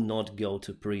 he will not go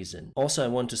to prison. Also, I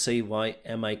want to say why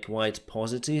am I quite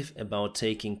positive about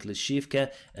taking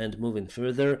Klishivka and moving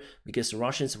further, because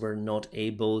Russians were not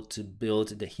able to build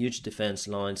the huge defense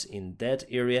lines in that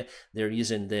area. They're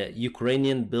using the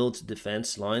Ukrainian-built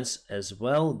defense lines as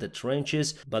well, the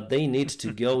trenches, but they need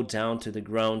to go down to the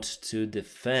ground to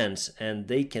defense, and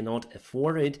they cannot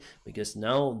afford it because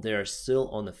now they're still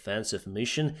on offensive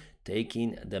mission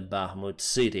taking the Bakhmut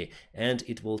city, and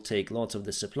it will take lots of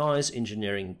the supplies,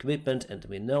 engineering equipment, and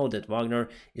we know that Wagner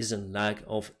is in lack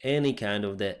of any kind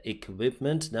of the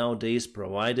equipment nowadays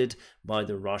provided by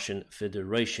the Russian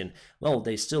Federation. Well,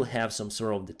 they still have some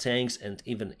sort of the tanks and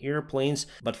even airplanes,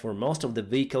 but for most of the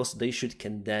vehicles they should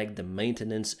conduct the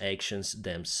maintenance actions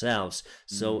themselves.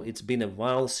 So it's been a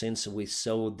while since we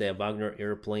saw the Wagner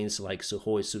airplanes like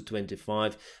Sukhoi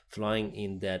Su-25 flying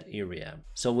in that area.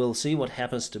 So we'll see what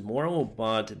happens tomorrow,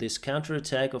 but this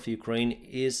counterattack of Ukraine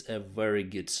is a very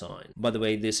good sign. By the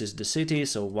way, this is the city,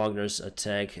 so Wagner's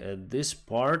attack this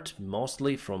part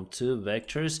mostly from two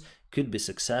vectors could be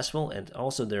successful, and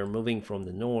also they're moving from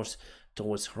the north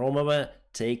towards Kromove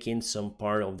taking some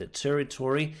part of the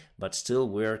territory, but still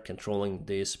we're controlling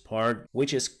this part,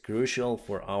 which is crucial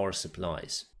for our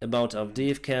supplies. About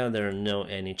Avdiivka, there are no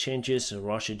any changes.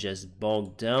 Russia just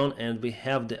bogged down, and we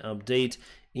have the update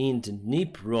in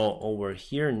Dnipro over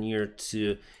here near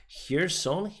to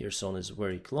Kherson. Kherson is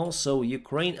very close. So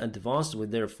Ukraine advanced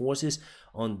with their forces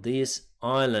on this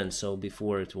island. So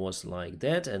before it was like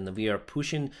that, and we are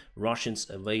pushing Russians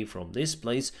away from this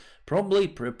place, probably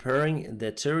preparing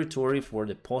the territory for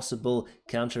the possible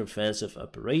counteroffensive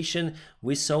operation.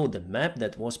 We saw the map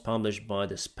that was published by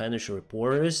the Spanish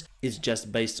reporters. It's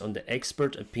just based on the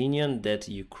expert opinion that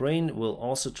Ukraine will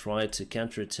also try to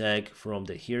counterattack from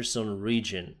the Kherson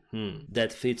region.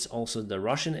 That fits also the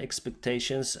Russian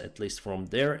expectations, at least from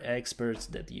their experts,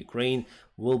 that Ukraine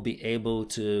will be able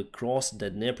to cross the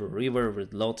Dnieper River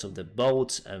with lots of the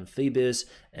boats, amphibious,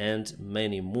 and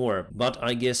many more. But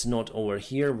I guess not over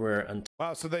here where...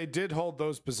 Wow, so they did hold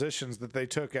those positions that they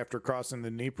took after crossing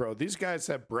the Dnipro. These guys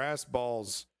have brass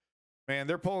balls. Man,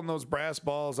 they're pulling those brass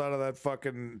balls out of that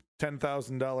fucking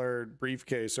 $10,000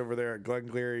 briefcase over there at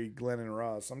Glengarry, Glen and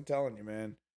Ross. I'm telling you,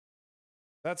 man.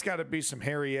 That's got to be some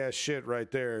hairy-ass shit right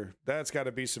there. That's got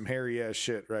to be some hairy-ass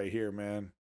shit right here,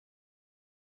 man.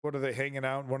 What are they hanging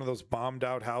out in one of those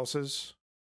bombed-out houses?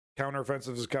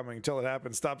 Counteroffensive is coming until it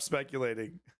happens. Stop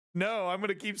speculating. No, I'm going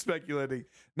to keep speculating.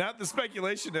 Now the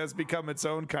speculation has become its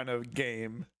own kind of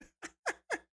game.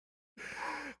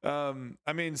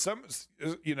 I mean, some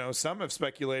have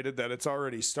speculated that it's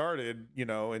already started,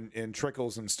 in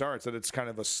trickles and starts, that it's kind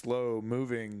of a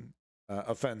slow-moving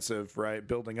offensive, right?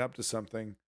 Building up to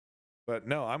something. But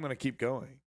no, I'm going to keep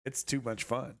going. It's too much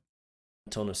fun.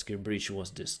 Antonovsky Bridge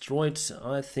was destroyed.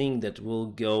 I think that will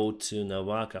go to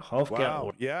Novakhovka.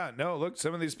 Wow. Yeah, no, look,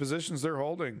 some of these positions they're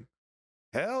holding.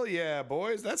 Hell yeah,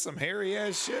 boys. That's some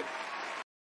hairy-ass shit.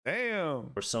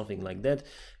 Damn. Or something like that,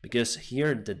 because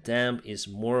here the dam is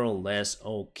more or less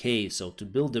okay. So to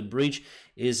build the bridge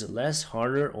is less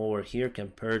harder over here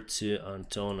compared to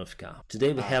Antonovka.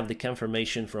 Today we have the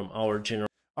confirmation from our general.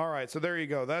 All right, so there you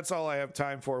go. That's all I have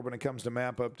time for when it comes to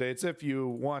map updates. If you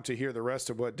want to hear the rest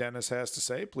of what Dennis has to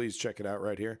say, please check it out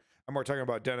right here. I'm more talking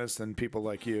about Dennis than people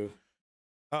like you.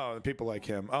 Oh, people like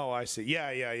him. Oh, I see.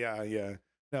 Yeah.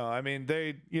 No, I mean,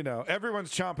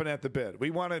 everyone's chomping at the bit. We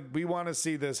want to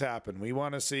see this happen. We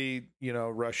want to see,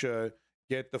 Russia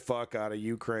get the fuck out of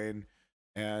Ukraine,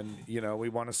 and, we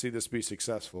want to see this be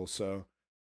successful. So,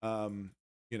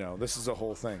 this is a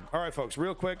whole thing. All right, folks,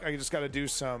 real quick, I just got to do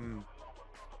some,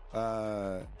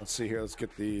 let's see here. Let's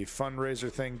get the fundraiser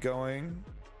thing going.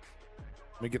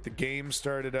 Let me get the game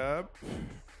started up.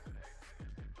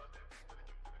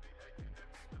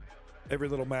 Every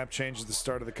little map change is the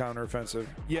start of the counteroffensive.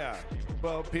 Yeah,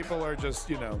 well, people are just,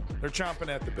 they're chomping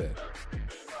at the bit.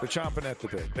 They're chomping at the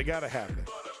bit. They gotta have it.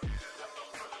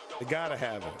 They gotta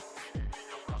have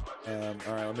it.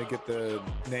 All right, let me get the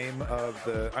name of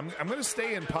the... I'm gonna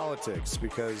stay in politics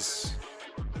because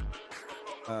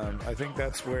I think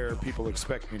that's where people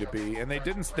expect me to be, and they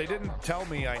didn't tell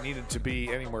me I needed to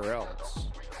be anywhere else.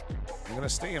 I'm gonna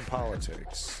stay in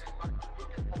politics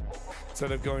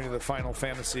instead of going to the Final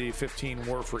Fantasy 15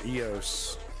 War for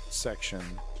Eos section.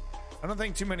 I don't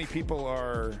think too many people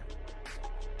are,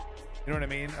 you know what I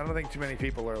mean? I don't think too many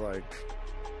people are like,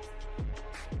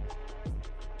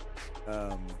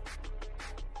 I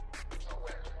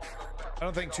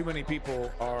don't think too many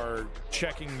people are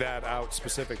checking that out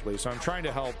specifically. So I'm trying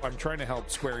to help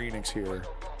Square Enix here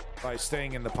by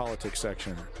staying in the politics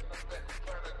section.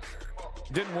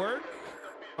 Didn't work?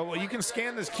 Oh, well, you can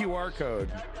scan this QR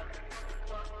code.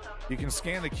 You can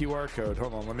scan the QR code.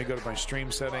 Hold on, let me go to my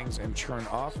stream settings and turn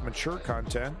off mature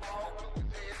content,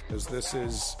 because this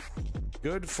is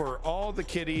good for all the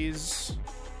kiddies,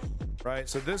 right?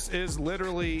 So this is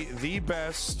literally the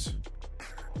best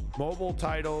mobile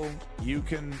title you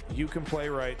can play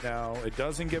right now. It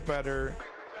doesn't get better.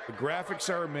 The graphics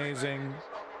are amazing.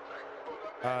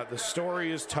 The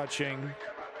story is touching.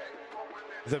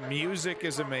 The music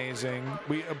is amazing.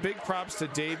 A big props to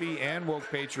Davey and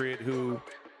Woke Patriot, who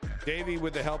Davey,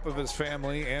 with the help of his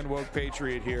family and Woke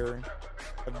Patriot here,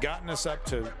 have gotten us up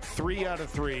to 3 out of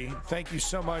 3. Thank you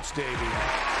so much, Davey.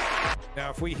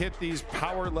 Now, if we hit these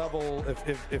power level,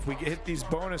 if we hit these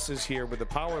bonuses here with the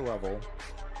power level,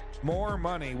 more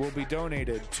money will be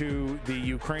donated to the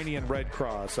Ukrainian Red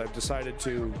Cross. I've decided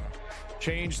to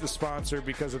change the sponsor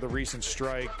because of the recent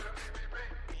strike.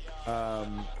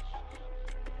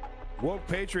 Woke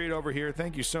Patriot over here,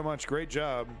 thank you so much. Great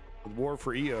job with War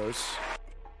for Eos.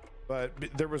 But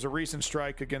there was a recent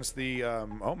strike against the,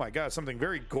 oh my God, something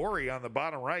very gory on the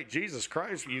bottom right. Jesus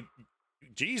Christ,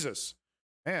 Jesus.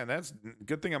 Man, that's a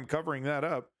good thing I'm covering that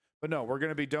up. But no, we're going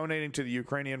to be donating to the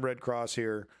Ukrainian Red Cross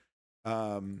here.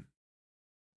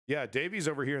 Yeah, Davey's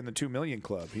over here in the 2 million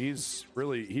club. He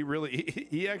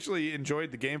actually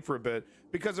enjoyed the game for a bit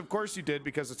because of course you did,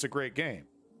 because it's a great game.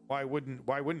 Why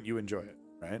wouldn't you enjoy it,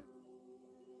 right?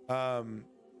 All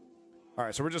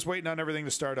right, so we're just waiting on everything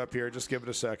to start up here. Just give it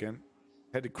a second.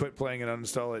 Had to quit playing and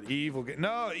uninstall it. Evil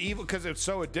because it's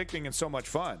so addicting and so much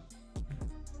fun.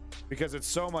 Because it's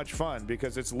so much fun,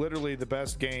 because it's literally the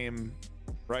best game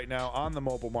right now on the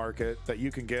mobile market that you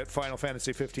can get. Final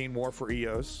Fantasy 15 War for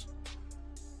EOS.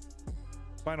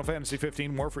 Final Fantasy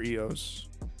 15 War for EOS.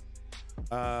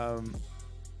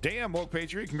 Damn, Woke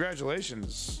Patriot,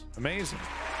 congratulations. Amazing.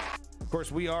 Of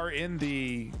course, we are in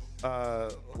the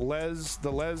Les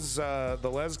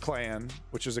clan,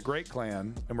 which is a great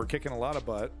clan, and we're kicking a lot of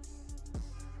butt.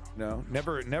 You know,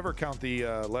 never count the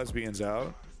lesbians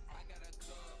out.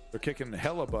 They're kicking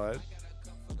hella butt.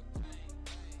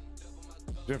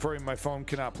 Before my phone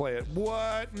cannot play it.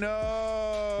 What?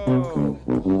 No.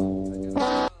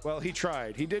 Well, he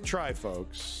tried. He did try,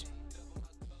 folks.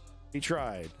 He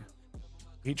tried.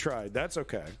 That's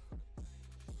okay.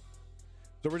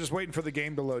 So we're just waiting for the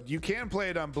game to load. You can play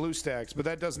it on BlueStacks, but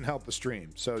that doesn't help the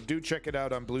stream. So do check it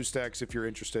out on BlueStacks if you're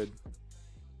interested.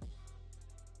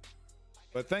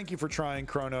 But thank you for trying,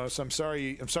 Kronos. I'm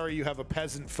sorry you have a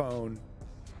peasant phone.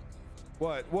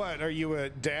 What? Are you a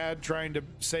dad trying to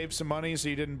save some money so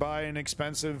you didn't buy an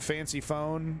expensive, fancy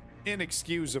phone?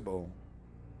 Inexcusable.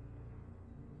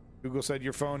 Google said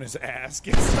your phone is ass.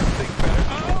 Get something better.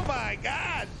 Oh my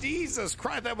God! Jesus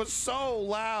Christ, that was so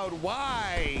loud.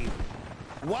 Why?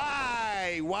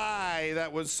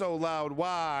 That was so loud.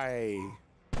 Why?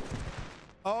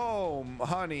 Oh,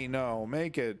 honey, no.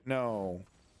 Make it. No.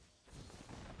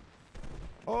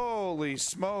 Holy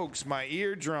smokes, my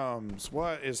eardrums.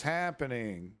 What is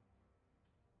happening?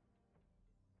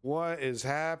 What is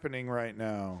happening right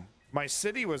now? My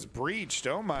city was breached.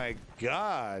 Oh my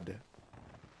God.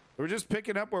 We're just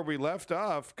picking up where we left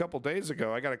off a couple days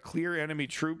ago. I got to clear enemy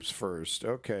troops first.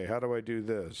 Okay, how do I do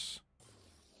this?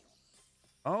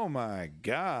 Oh my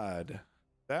God.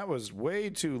 That was way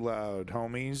too loud,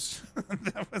 homies.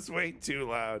 That was way too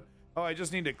loud. Oh, I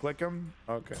just need to click them?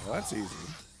 Okay, well, that's easy.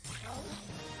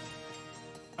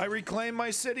 I reclaimed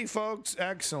my city, folks.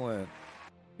 Excellent.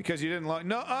 Because you didn't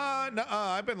log...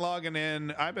 I've been logging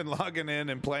in. I've been logging in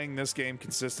and playing this game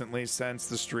consistently since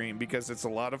the stream because it's a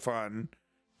lot of fun.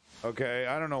 Okay,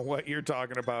 I don't know what you're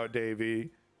talking about, Davey.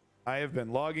 I have been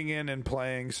logging in and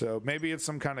playing, so maybe it's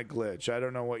some kind of glitch. I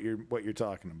don't know what you're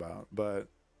talking about, but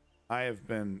I have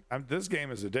been... this game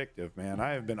is addictive, man.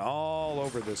 I have been all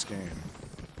over this game.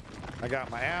 I got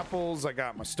my apples. I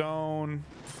got my stone.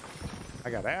 I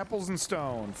got apples and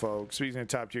stone, folks. Speaking of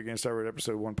top tier game, Star Wars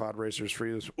Episode 1 Pod Racers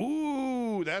free.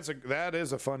 Ooh, that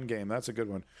is a fun game. That's a good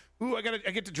one. Ooh, I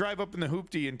get to drive up in the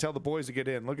hoopty and tell the boys to get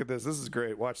in. Look at this. This is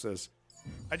great. Watch this.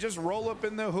 I just roll up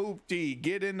in the hoopty,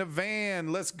 get in the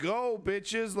van. Let's go,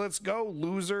 bitches. Let's go,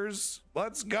 losers.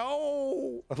 Let's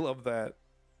go. I love that.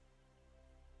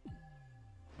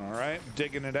 All right,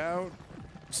 digging it out.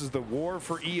 This is the War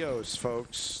for EOS,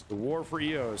 folks. The War for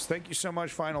EOS. Thank you so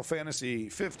much, Final Fantasy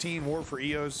 15 War for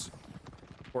EOS,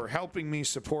 for helping me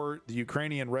support the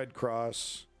Ukrainian Red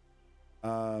Cross.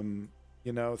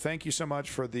 You know, thank you so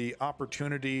much for the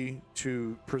opportunity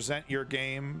to present your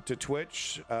game to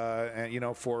Twitch. And, you know,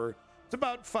 it's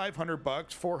about $500,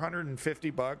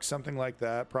 $450, something like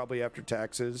that, probably after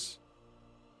taxes.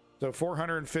 So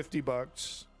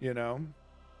 $450, you know.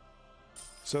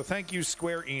 So thank you,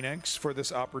 Square Enix, for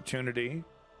this opportunity.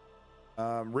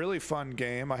 Really fun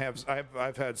game.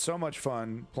 I've had so much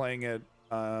fun playing it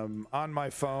on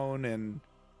my phone and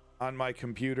on my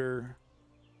computer.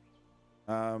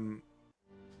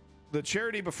 The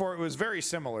charity before, it was very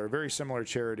similar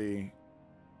charity.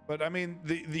 But I mean,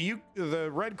 the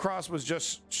Red Cross was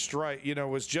just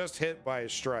was just hit by a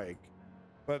strike.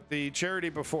 But the charity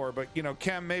before, you know,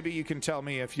 Kem, maybe you can tell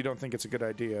me if you don't think it's a good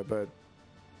idea, but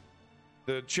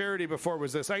the charity before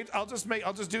was this. I'll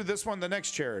just do this one the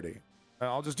next charity.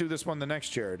 I'll just do this one the next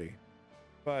charity.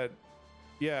 But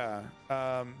yeah,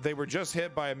 they were just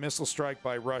hit by a missile strike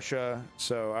by Russia,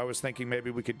 so I was thinking maybe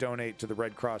we could donate to the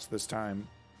Red Cross this time.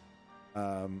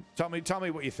 Tell me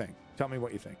what you think. Tell me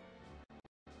what you think.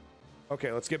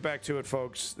 Okay, let's get back to it,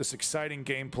 folks. This exciting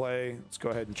gameplay. Let's go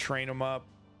ahead and train them up.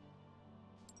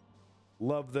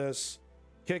 Love this.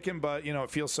 Kicking butt, you know, it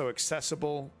feels so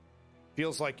accessible.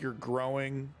 Feels like you're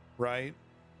growing, right?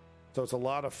 So it's a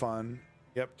lot of fun.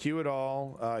 Yep, cue it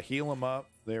all. Heal them up.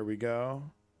 There we go.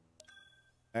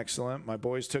 Excellent. My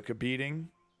boys took a beating.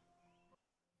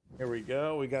 Here we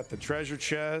go. We got the treasure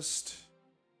chest.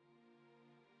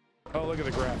 Oh, look at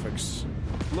the graphics.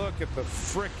 Look at the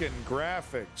frickin'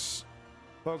 graphics.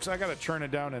 Folks, I gotta turn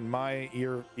it down in my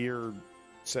ear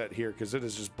set here because it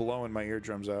is just blowing my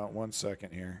eardrums out. 1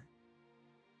 second here.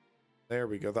 There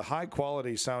we go. The high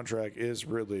quality soundtrack is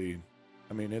really,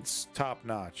 I mean, it's top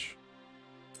notch.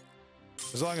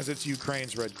 As long as it's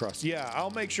Ukraine's Red Cross. Yeah,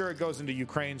 I'll make sure it goes into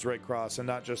Ukraine's Red Cross and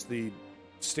not just the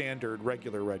standard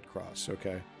regular Red Cross,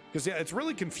 okay? Because, yeah, it's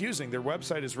really confusing. Their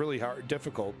website is really hard,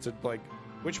 difficult to, like,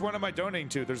 which one am I donating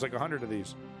to? There's like 100 of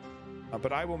these.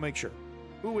 But I will make sure.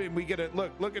 Ooh, and we get it.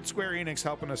 Look at Square Enix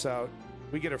helping us out.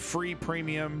 We get a free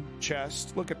premium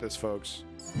chest. Look at this, folks.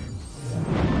 You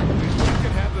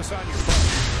can have this on your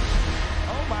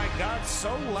phone. Oh my God, so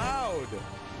loud.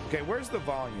 Okay, where's the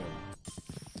volume?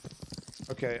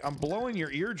 Okay, I'm blowing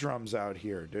your eardrums out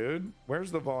here, dude.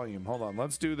 Where's the volume? Hold on,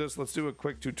 let's do this. Let's do a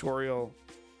quick tutorial.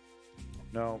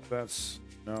 No,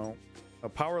 no. The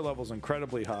power level's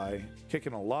incredibly high,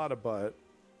 kicking a lot of butt.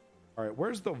 All right,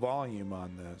 where's the volume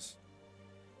on this?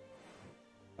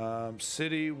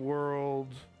 City,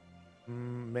 world,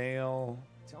 mail.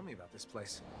 Tell me about this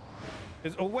place.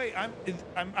 Oh wait,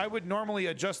 I would normally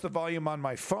adjust the volume on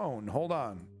my phone. Hold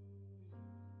on.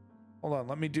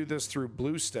 Let me do this through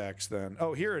BlueStacks then.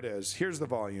 Oh, here it is. Here's the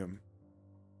volume.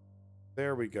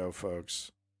 There we go,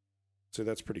 folks. So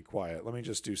that's pretty quiet. Let me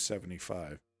just do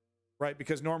 75. Right,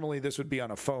 because normally this would be on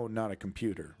a phone, not a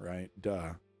computer, right?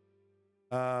 Duh.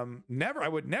 I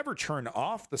would never turn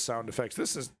off the sound effects.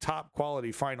 This is top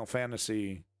quality Final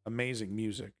Fantasy, amazing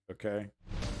music, okay?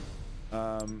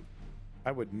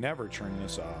 I would never turn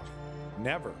this off.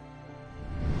 Never.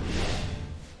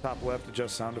 Top left,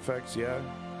 adjust sound effects, yeah.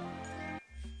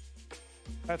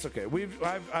 That's okay.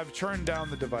 I've turned down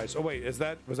the device. Oh wait, was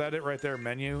that it right there?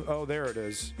 Menu? Oh, there it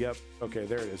is. Yep. Okay,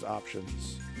 there it is.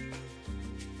 Options.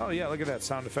 Oh yeah, look at that.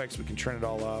 Sound effects. We can turn it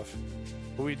all off.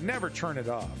 But we'd never turn it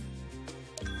off.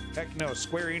 Heck no.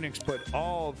 Square Enix put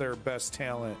all their best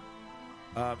talent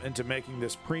into making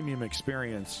this premium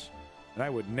experience, and I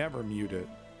would never mute it.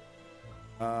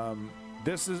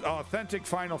 This is authentic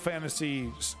Final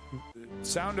Fantasy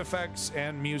sound effects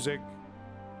and music.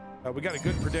 We got a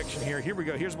good prediction here. Here we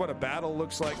go. Here's what a battle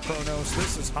looks like, Chronos.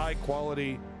 This is high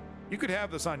quality. You could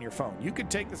have this on your phone. You could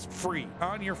take this free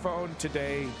on your phone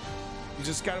today. You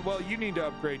just got to, well, you need to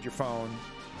upgrade your phone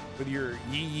with your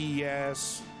yee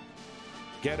ass,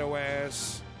 ghetto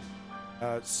ass,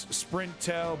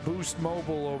 Sprintel, Boost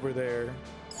Mobile over there.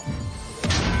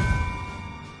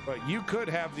 But you could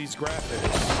have these graphics.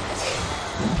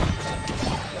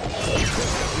 You could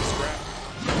have these graphics.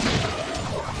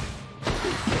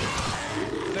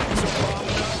 Thanks,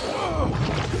 Obama.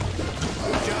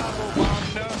 Good job,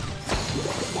 Obama.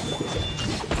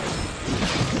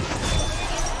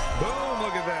 Boom,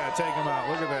 look at that. Take them out.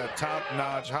 Look at that.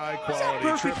 Top-notch, high-quality,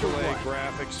 AAA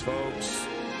graphics, folks.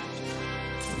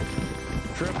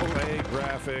 AAA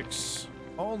graphics.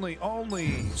 Only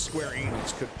Square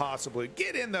Enix could possibly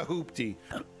get in the hoopty.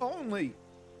 Only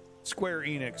Square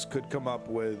Enix could come up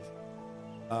with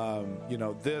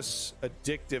this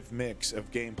addictive mix of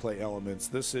gameplay elements.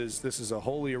 This is a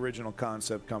wholly original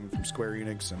concept coming from Square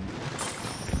Enix, and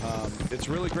it's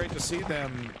really great to see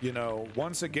them,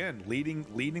 once again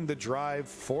leading the drive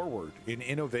forward in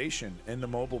innovation in the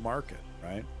mobile market,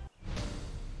 right?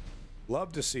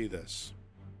 Love to see this.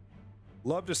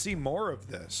 Love to see more of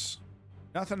this.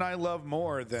 Nothing I love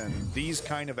more than these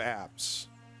kind of apps.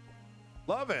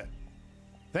 Love it.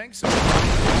 Thanks.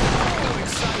 Oh,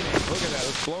 exciting. Look at that.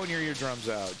 It's blowing your eardrums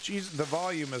out. Jeez, the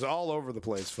volume is all over the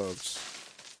place, folks.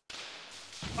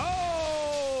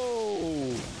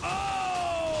 Oh!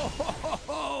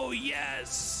 Oh,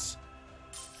 yes!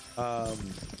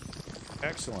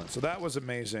 Excellent. So that was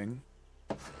amazing.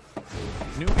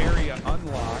 New area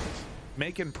unlocked.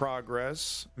 Making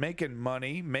progress. Making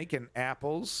money. Making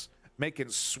apples. Making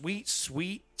sweet,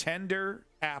 sweet, tender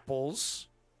apples.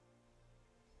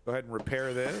 Go ahead and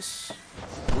repair this.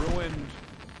 Ruined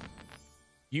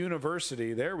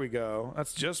university. There we go.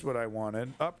 That's just what I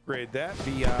wanted. Upgrade that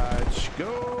biatch.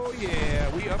 Go,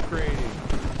 yeah, we upgrading.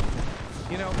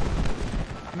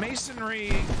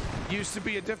 Masonry used to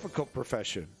be a difficult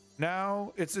profession.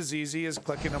 Now it's as easy as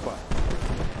clicking a button.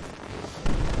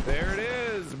 There it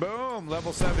is. Boom.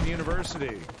 Level 7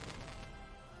 university.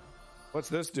 What's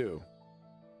this do?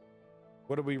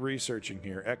 What are we researching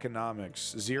here?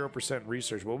 Economics. 0%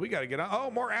 research. Well, we got to get on.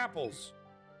 Oh, more apples.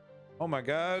 Oh, my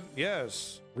God.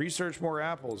 Yes. Research more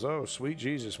apples. Oh, sweet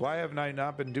Jesus. Why haven't I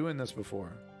not been doing this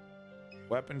before?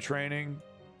 Weapon training.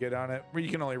 Get on it. You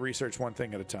can only research one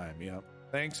thing at a time. Yep.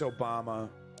 Thanks, Obama.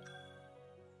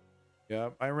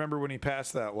 Yep. I remember when he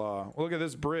passed that law. Look at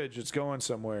this bridge. It's going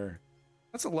somewhere.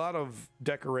 That's a lot of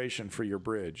decoration for your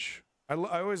bridge. I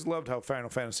always loved how Final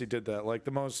Fantasy did that. Like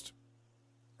the most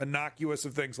innocuous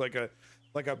of things, like a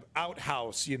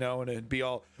outhouse, you know, and it'd be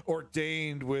all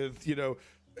ordained with, you know,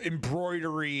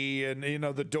 embroidery, and you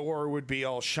know the door would be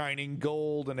all shining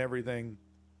gold and everything.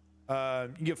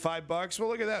 You get $5. Well,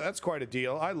 look at that. That's quite a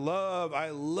deal. I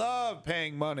love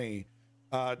paying money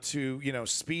to, you know,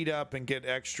 speed up and get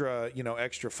extra, you know,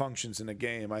 extra functions in a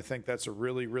game. I think that's a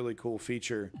really, really cool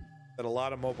feature that a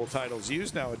lot of mobile titles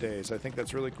use nowadays. I think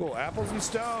that's really cool. Apples and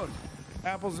stone,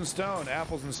 apples and stone,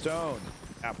 apples and stone,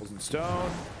 apples and stone,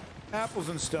 apples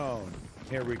and stone.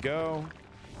 Here we go.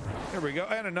 There we go.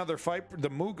 And another fight. The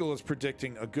Moogle is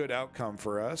predicting a good outcome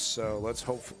for us, so let's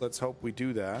hope we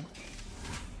do that.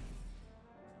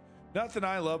 Nothing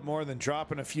I love more than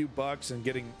dropping a few bucks and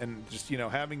getting, and just, you know,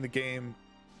 having the game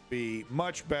be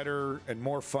much better and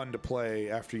more fun to play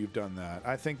after you've done that.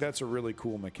 I think that's a really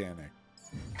cool mechanic.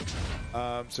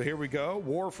 So here we go.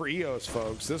 War for Eos,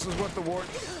 folks. This is what the war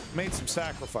made some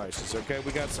sacrifices. Okay,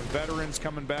 we got some veterans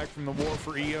coming back from the War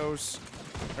for Eos.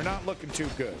 They're not looking too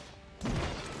good,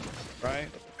 right?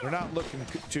 They're not looking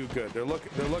too good. They're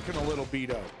looking a little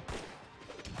beat up.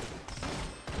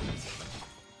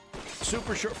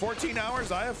 Super short, 14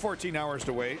 hours. I have 14 hours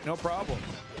to wait. No problem.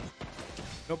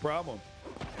 No problem.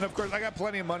 And of course, I got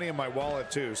plenty of money in my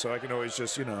wallet too, so I can always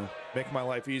just, you know, make my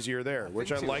life easier there,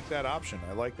 which I like that option.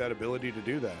 I like that ability to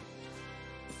do that.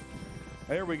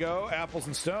 There we go. Apples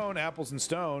and stone. Apples and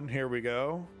stone. Here we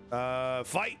go.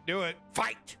 Fight. Do it.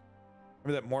 Fight.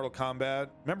 Remember that Mortal Kombat?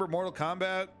 Remember Mortal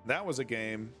Kombat? That was a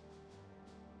game.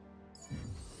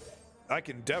 I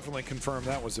can definitely confirm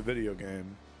that was a video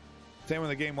game. Same when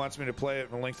the game wants me to play it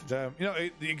in a length of time. You know,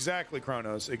 exactly,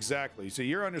 Kronos. Exactly. So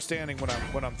you're understanding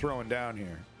what I'm throwing down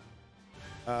here.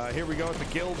 Here we go at the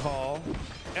Guild Hall.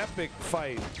 Epic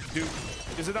fight. Dude,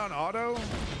 is it on auto?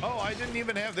 Oh, I didn't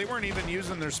even have... They weren't even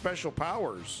using their special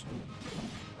powers.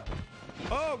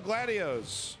 Oh,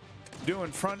 Gladios.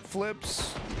 Doing front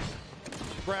flips.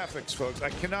 Graphics, folks.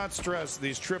 I cannot stress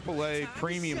these AAA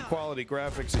premium quality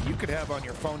graphics that you could have on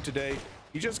your phone today.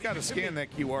 You just got to scan that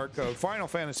QR code. Final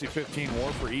Fantasy 15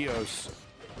 War for Eos.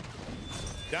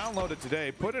 Download it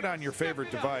today. Put it on your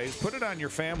favorite device. Put it on your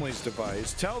family's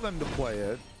device. Tell them to play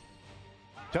it.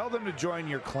 Tell them to join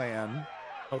your clan.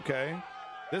 Okay?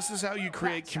 This is how you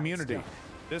create community.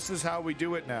 This is how we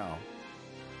do it now.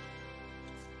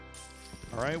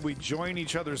 All right? We join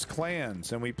each other's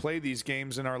clans and we play these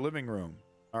games in our living room.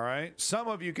 All right? Some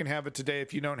of you can have it today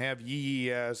if you don't have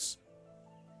YES,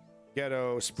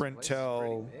 Ghetto,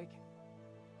 Sprintel,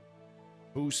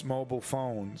 Boost mobile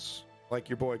phones, like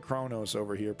your boy Kronos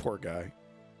over here. Poor guy.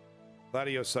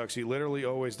 Gladios sucks. He literally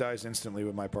always dies instantly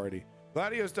with my party.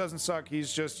 Gladios doesn't suck.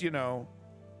 He's just, you know,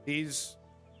 he's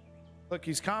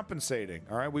compensating.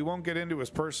 All right, we won't get into his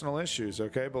personal issues,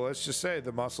 okay? But let's just say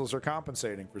the muscles are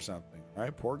compensating for something. All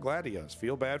right, poor Gladios.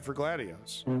 Feel bad for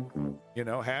Gladios. You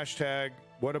know, hashtag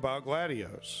what about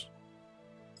Gladios?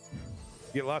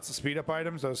 Get lots of speed up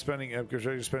items. I was spending, because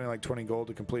you're spending like 20 gold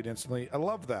to complete instantly. I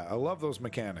love that. I love those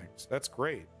mechanics. That's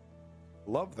great.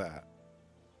 Love that.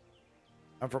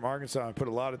 I'm from Arkansas. I put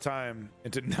a lot of time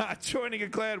into not joining a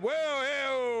clan. Whoa,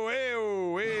 whoa,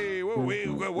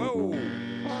 whoa, whoa,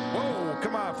 whoa.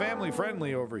 Come on, family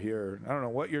friendly over here. I don't know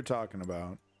what you're talking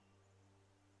about.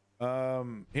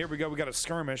 Here we go. We got a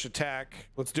skirmish attack.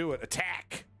 Let's do it.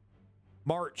 Attack.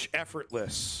 March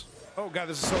effortless. Oh god,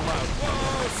 this is so loud.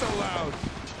 Whoa, so loud.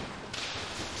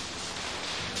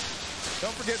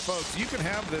 Don't forget, folks, you can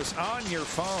have this on your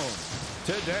phone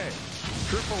today.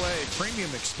 AAA premium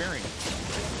experience.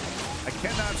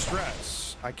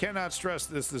 I cannot stress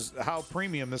this is how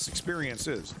premium this experience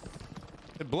is.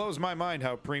 It blows my mind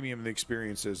how premium the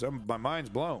experience is. My mind's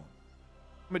blown.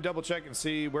 Let me double check and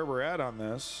see where we're at on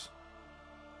this.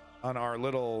 On our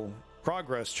little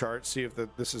progress chart, see if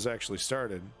this has actually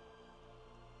started.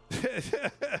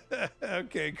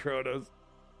 Okay, Kronos.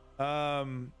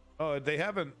 Oh, they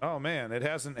haven't. Oh man, it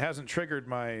hasn't triggered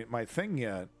my thing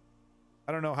yet.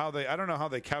 I don't know how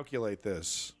they calculate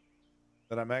this.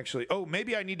 That I'm actually. Oh,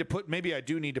 maybe I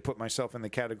do need to put myself in the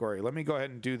category. Let me go ahead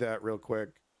and do that real quick,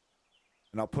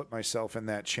 and I'll put myself in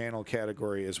that channel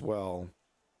category as well.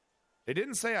 They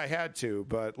didn't say I had to,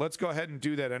 but let's go ahead and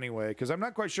do that anyway, because I'm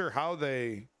not quite sure how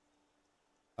they.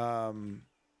 I'm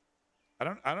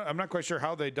not quite sure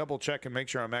how they double check and make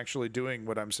sure I'm actually doing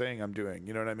what I'm saying I'm doing.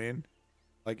 You know what I mean?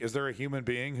 Like, is there a human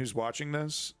being who's watching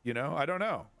this? You know, I don't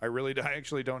know. I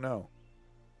actually don't know.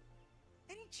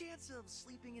 Any chance of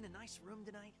sleeping in a nice room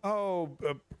tonight? Oh,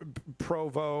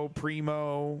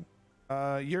 Primo,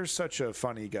 you're such a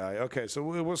funny guy. Okay, so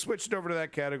we'll switch it over to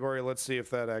that category. Let's see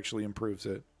if that actually improves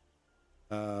it.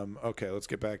 Okay, let's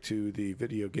get back to the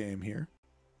video game here.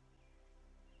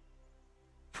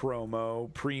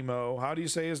 Primo. How do you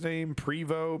say his name?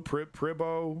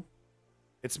 Pribo?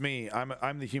 It's me.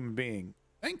 I'm the human being.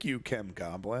 Thank you, Chem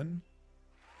Goblin.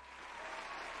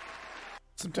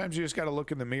 Sometimes you just got to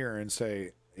look in the mirror and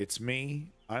say, it's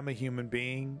me. I'm a human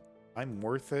being. I'm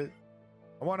worth it.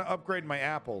 I want to upgrade my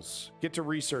apples. Get to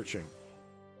researching.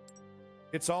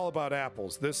 It's all about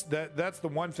apples. That's the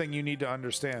one thing you need to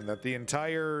understand, that the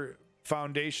entire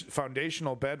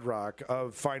foundational bedrock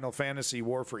of Final Fantasy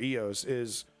War for Eos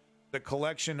is the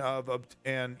collection of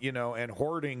and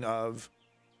hoarding of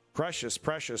precious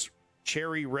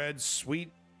cherry red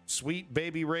sweet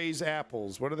baby Ray's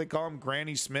apples. What do they call them?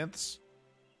 Granny Smiths.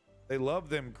 They love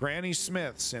them Granny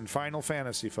Smiths in Final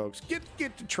Fantasy, folks.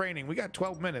 Get to training. We got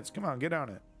 12 minutes. Come on, get on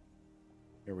it.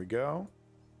 Here we go.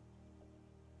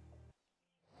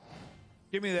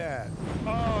 Give me that. Oh,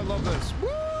 I love this. Woo!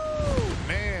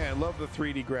 Man, I love the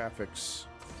 3D graphics.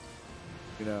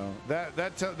 You know,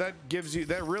 that gives you,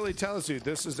 that really tells you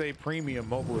this is a premium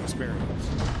mobile experience.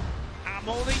 I'm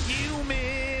only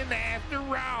human after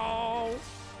all.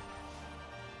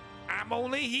 I'm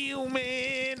only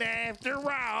human after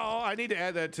all. I need to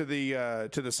add that to the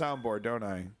soundboard, don't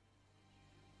I?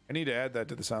 I need to add that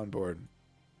to the soundboard.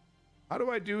 How do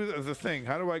I do the thing?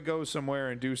 How do I go somewhere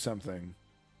and do something?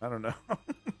 I don't know.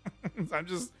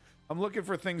 I'm looking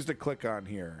for things to click on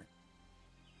here.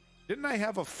 Didn't I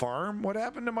have a farm? What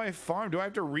happened to my farm? Do I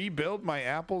have to rebuild my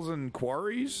apples and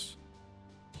quarries?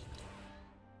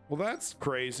 Well, that's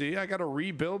crazy. I got to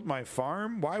rebuild my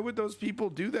farm? Why would those people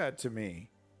do that to me?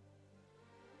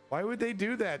 Why would they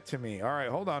do that to me? All right,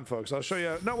 hold on, folks. I'll show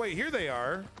you. No, wait, here they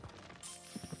are.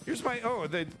 Here's my, oh,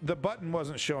 the button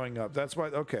wasn't showing up. That's why,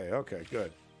 okay,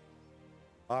 good.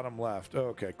 Bottom left.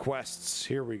 Okay, quests.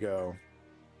 Here we go.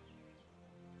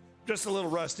 Just a little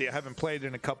rusty. I haven't played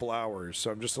in a couple hours,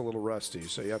 so I'm just a little rusty,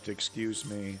 so you have to excuse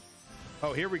me.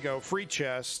 Oh, here we go. Free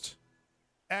chest.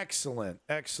 Excellent.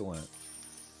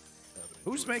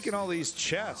 Who's making all these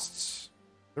chests?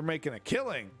 They're making a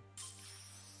killing.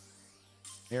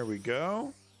 Here we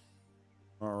go.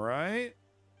 All right.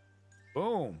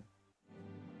 Boom.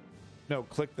 No,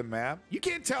 click the map. You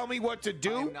can't tell me what to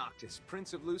do. I am Noctis,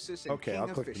 Prince of Lucis and okay, King I'll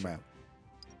of click Fishing. the map.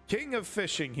 King of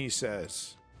Fishing, he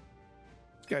says.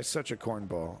 This guy's such a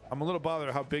cornball. I'm a little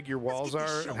bothered how big your walls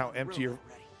are and how empty your...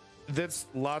 That's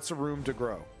lots of room to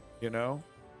grow, you know?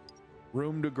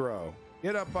 Room to grow.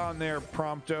 Get up on there,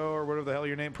 Prompto, or whatever the hell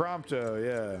your name... Prompto,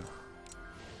 yeah.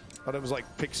 Thought it was like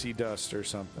pixie dust or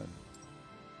something.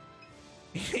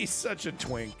 He's such a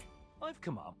twink. I've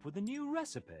come up with a new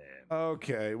recipe.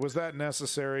 Okay, was that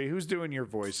necessary? Who's doing your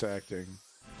voice acting?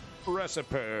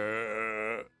 Recipe.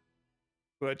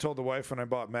 What I told the wife when I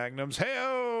bought Magnums.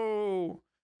 Hey-oh!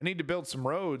 I need to build some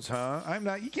roads, huh?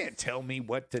 You can't tell me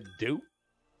what to do.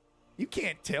 You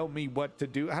can't tell me what to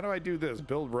do. How do I do this?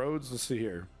 Build roads? Let's see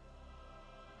here.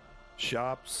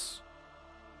 Shops.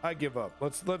 I give up.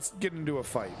 Let's get into a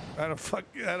fight. I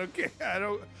don't care.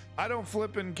 I don't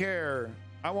flippin' care.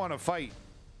 I want to fight.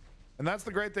 And that's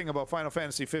the great thing about Final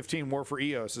Fantasy 15 War for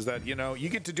Eos is that, you know, you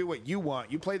get to do what you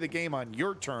want. You play the game on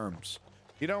your terms.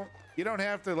 You don't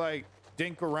have to like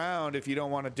dink around if you don't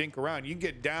want to dink around. You can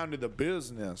get down to the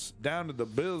business. Down to the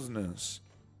business.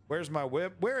 Where's my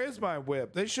whip? Where is my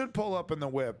whip? They should pull up in the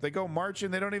whip. They go marching.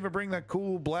 They don't even bring that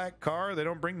cool black car. They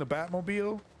don't bring the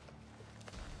Batmobile.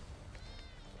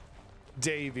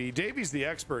 Davy's the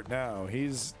expert now.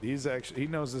 He's actually, he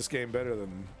knows this game better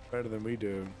than we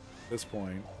do at this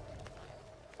point.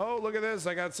 Oh, look at this.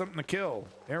 I got something to kill.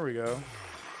 There we go.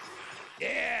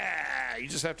 Yeah, you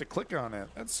just have to click on it.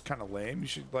 That's kind of lame. You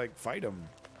should like fight him.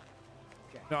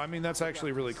 No, I mean that's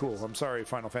actually really cool. I'm sorry,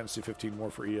 Final Fantasy 15 War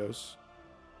for Eos.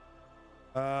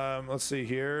 Let's see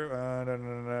here.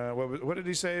 What did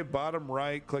he say? Bottom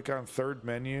right, click on third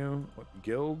menu. What,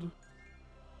 guild?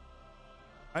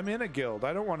 I'm in a guild.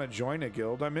 I don't want to join a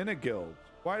guild. I'm in a guild.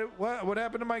 Why? What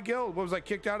happened to my guild? What, was I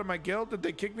kicked out of my guild? Did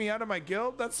they kick me out of my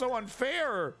guild? That's so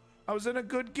unfair. I was in a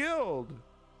good guild.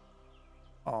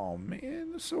 Oh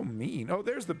man, that's so mean. Oh,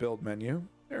 there's the build menu.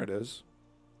 There it is.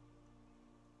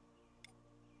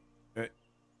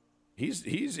 He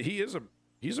is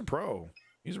a pro.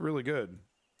 He's really good.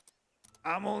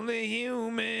 I'm only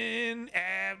human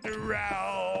after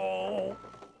all.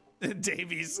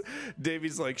 Davy's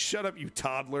like, shut up, you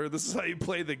toddler. This is how you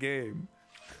play the game.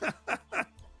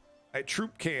 At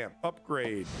troop camp,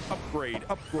 upgrade. Upgrade.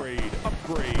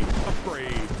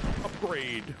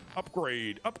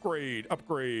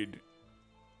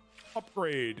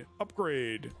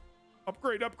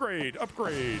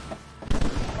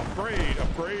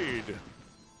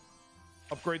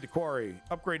 Upgrade the quarry.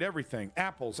 Upgrade everything.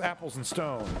 Apples, apples and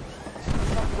stone.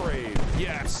 Upgrade.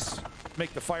 Yes.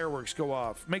 Make the fireworks go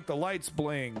off. Make the lights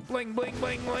bling. Bling, bling,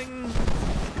 bling, bling.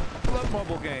 I love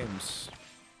mobile games.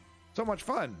 So much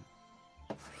fun.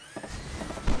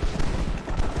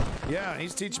 Yeah,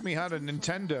 he's teaching me how to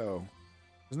Nintendo.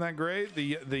 Isn't that great?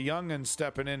 The young'un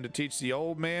stepping in to teach the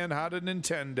old man how to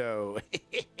Nintendo.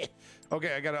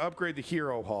 Okay, I got to upgrade the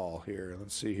hero hall here.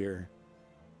 Let's see here.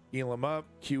 Heal him up,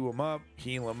 queue him up,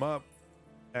 heal him up.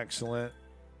 Excellent.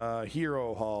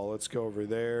 Hero hall. Let's go over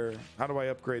there. How do I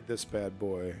upgrade this bad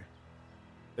boy?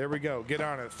 There we go. Get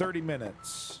on it. 30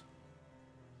 minutes.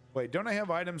 Wait, don't I have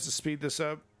items to speed this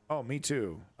up? Oh, me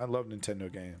too. I love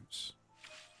Nintendo games.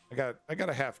 I got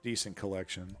a half decent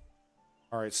collection.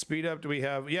 All right, speed up. Do we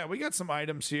have? Yeah, we got some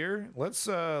items here. Let's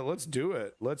do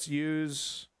it. Let's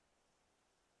use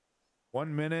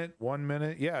 1 minute, 1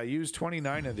 minute. Yeah, use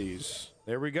 29 of these.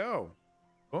 There we go.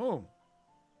 Boom.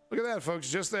 Look at that, folks.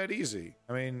 Just that easy.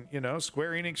 I mean, you know,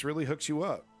 Square Enix really hooks you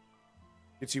up.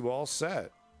 Gets you all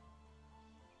set.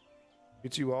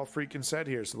 Gets you all freaking set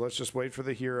here. So let's just wait for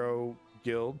the hero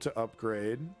guild to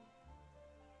upgrade.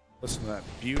 Listen to that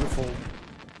beautiful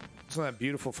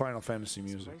Final Fantasy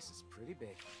music. This place is pretty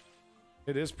big.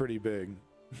 It is pretty big.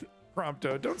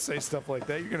 Prompto, don't say stuff like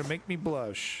that. You're going to make me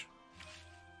blush.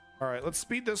 All right, let's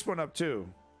speed this one up too.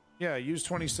 Yeah, use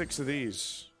 26 of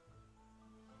these.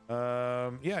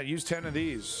 Yeah, use 10 of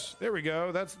these. There we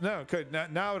go. That's no good.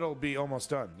 Now it'll be almost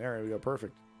done. There we go.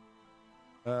 Perfect.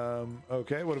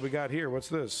 Okay, what do we got here? What's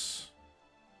this?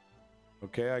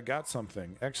 Okay, I got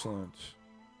something. Excellent.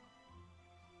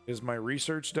 Is my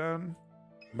research done?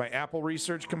 My Apple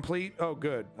research complete? Oh,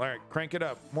 good. All right, crank it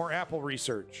up. More Apple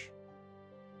research.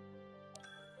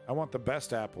 I want the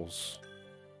best apples.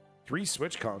 3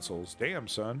 Switch consoles. Damn,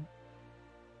 son.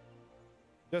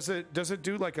 Does it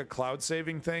do like a cloud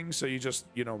saving thing? So you just,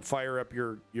 you know, fire up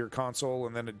your console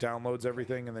and then it downloads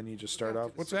everything and then you just start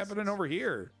off? What's happening over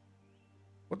here?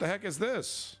 What the heck is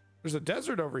this? There's a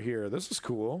desert over here. This is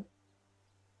cool.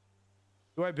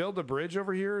 Do I build a bridge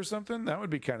over here or something? That would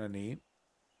be kind of neat.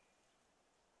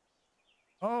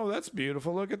 Oh, that's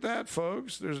beautiful. Look at that,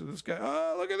 folks. There's this guy.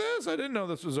 Oh, look at this. I didn't know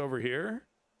this was over here.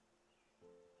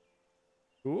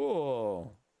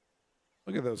 Cool.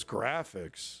 Look at those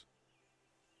graphics.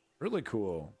 Really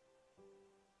cool.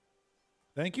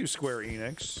 Thank you, Square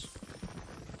Enix.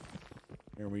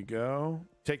 Here we go.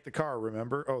 Take the car,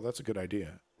 remember? Oh, that's a good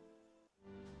idea.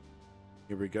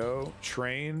 Here we go.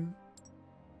 Train.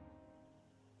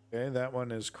 Okay, that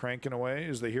one is cranking away.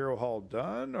 Is the hero hall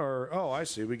done? Or, oh, I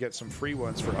see. We get some free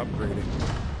ones for upgrading.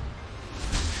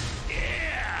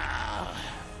 Yeah!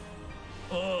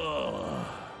 Oh.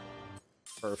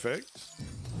 Perfect.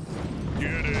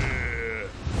 Get it!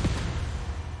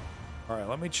 All right,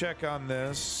 let me check on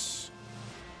this.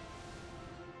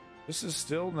 This is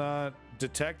still not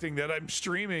detecting that I'm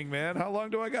streaming, man. How long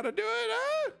do I gotta do it?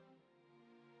 Ah!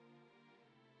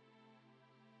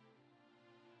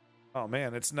 Oh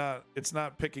man, it's not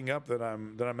picking up that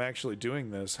I'm actually doing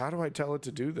this. How do I tell it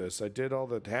to do this? I did all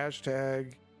the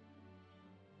hashtag.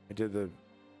 I did the.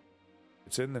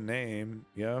 It's in the name.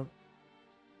 Yep.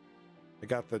 I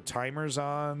got the timers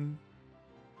on.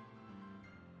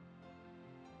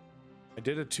 I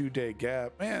did a 2-day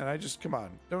gap. Man, I just come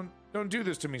on. Don't do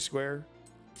this to me, Square.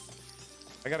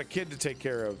 I got a kid to take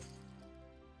care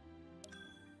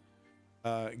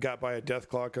of. Got by a death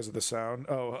claw because of the sound.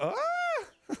 Oh, ah!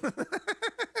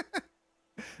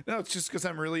 No, it's just because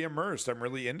I'm really immersed. I'm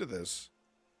really into this.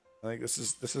 I think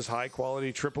this is high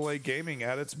quality AAA gaming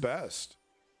at its best.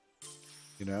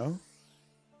 You know?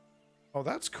 Oh,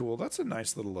 that's cool. That's a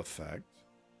nice little effect.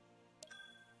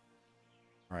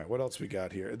 All right, what else we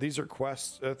got here? These are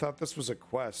quests. I thought this was a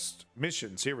quest.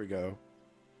 Missions. Here we go.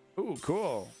 Ooh,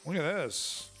 cool. Look at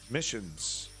this.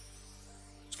 Missions.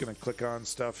 Just gonna click on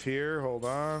stuff here. Hold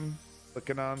on.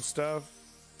 Clicking on stuff.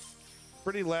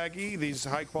 Pretty laggy. These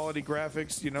high quality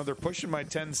graphics, you know, they're pushing my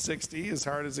 1060 as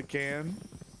hard as it can.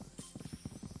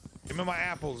 Give me my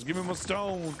apples. Give me my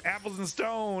stone. Apples and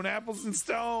stone. Apples and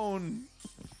stone.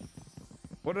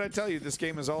 What did I tell you? This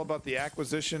game is all about the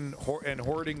acquisition and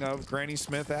hoarding of Granny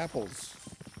Smith apples.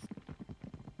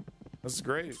 This is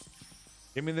great.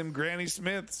 Give me them Granny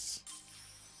Smiths.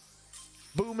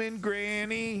 Boomin'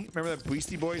 Granny. Remember that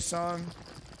Beastie Boys song?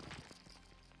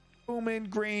 Boomin'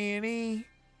 Granny.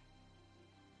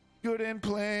 Good and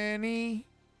plenty.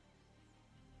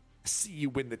 I see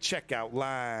you in the checkout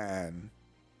line.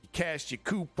 You cashed your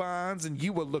coupons and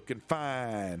you were looking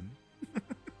fine.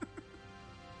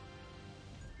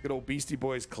 Good old Beastie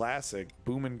Boys classic.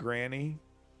 Boomin' Granny.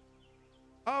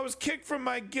 Oh, I was kicked from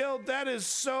my guild. That is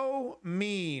so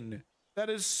mean. That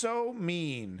is so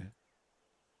mean.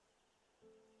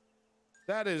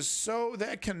 That is so...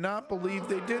 I cannot believe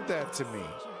they did that to me.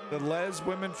 The Les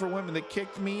Women for Women, they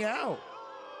kicked me out.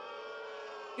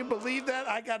 You believe that?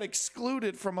 I got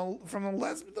excluded from a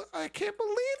Les... I can't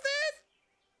believe that.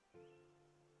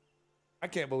 I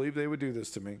can't believe they would do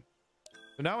this to me.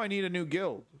 So now I need a new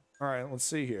guild. All right, let's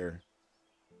see here.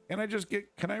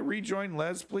 Can I rejoin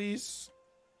Les, please?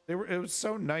 It was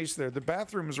so nice there. The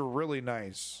bathrooms were really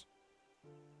nice.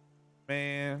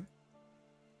 Man.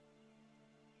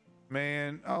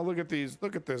 Oh, look at these.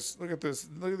 Look at this. Look at this.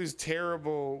 Look at these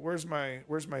terrible. Where's my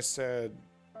sad?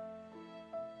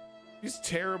 These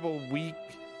terrible weak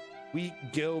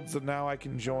guilds that now I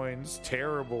can join. It's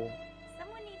terrible.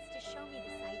 Someone needs to show me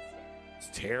the sights here. It's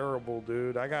terrible,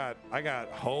 dude. I got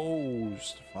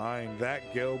hosed. Fine.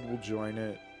 That guild will join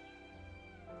it.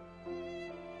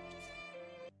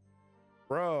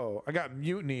 Bro, I got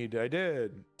mutinied. I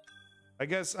did. I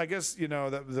guess you know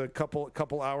that the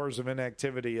couple hours of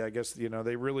inactivity, I guess, you know,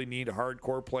 they really need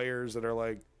hardcore players that are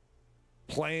like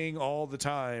playing all the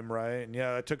time, right? And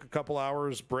yeah, I took a couple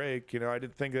hours break, you know. I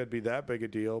didn't think that'd be that big a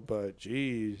deal, but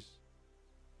geez,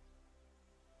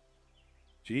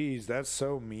 that's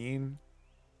so mean.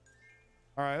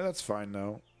 All right, that's fine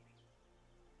though.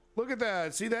 Look at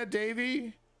that. See that,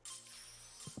 Davey?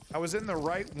 I was in the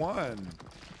right one.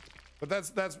 But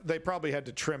that's they probably had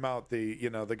to trim out the,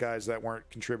 you know, the guys that weren't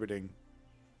contributing.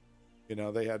 You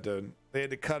know, they had to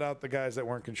cut out the guys that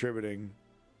weren't contributing.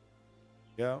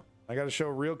 Yeah, I got to show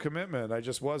real commitment. I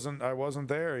wasn't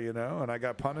there, you know, and I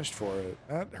got punished for it.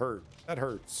 That hurt. That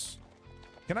hurts.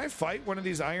 Can I fight one of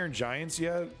these Iron Giants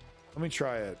yet? Let me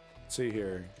try it. Let's see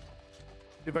here.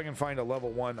 See if I can find a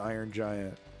level 1 Iron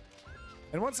Giant.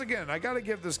 And once again, I got to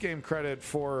give this game credit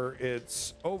for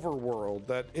its overworld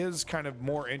that is kind of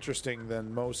more interesting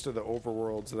than most of the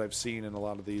overworlds that I've seen in a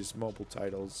lot of these mobile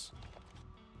titles.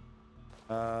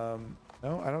 No,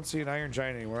 I don't see an Iron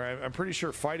Giant anywhere. I'm pretty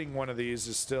sure fighting one of these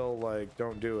is still like,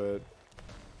 don't do it.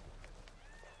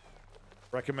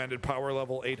 Recommended power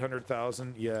level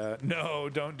 800,000. Yeah, no,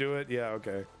 don't do it. Yeah,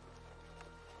 okay.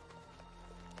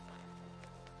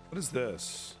 What is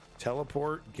this?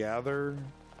 Teleport, gather...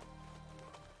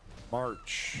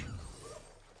 March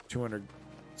 200. It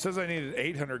says I needed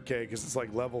 800k because it's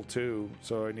like level 2,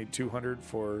 so I need 200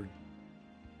 for...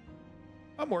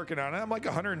 I'm working on it. I'm like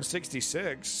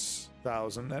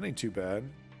 166,000. That ain't too bad.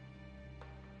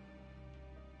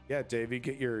 Yeah, Davey,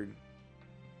 get your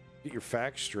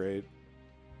facts straight.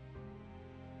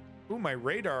 Ooh, my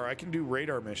radar. I can do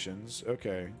radar missions.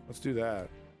 Okay, let's do that.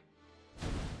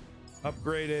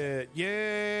 Upgrade it.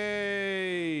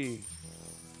 Yay!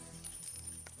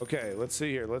 Okay, let's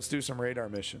see here. Let's do some radar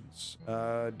missions.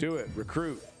 Do it.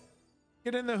 Recruit.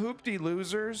 Get in the hoopty,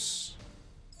 losers.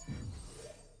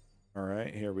 All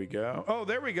right, here we go. Oh,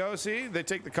 there we go. See, they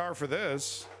take the car for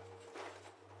this.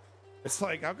 It's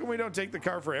like, how come we don't take the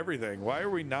car for everything? Why are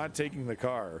we not taking the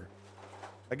car?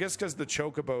 I guess because the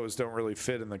chocobos don't really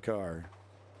fit in the car.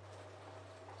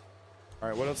 All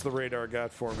right, what else the radar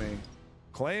got for me?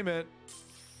 Claim it.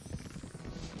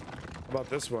 How about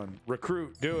this one?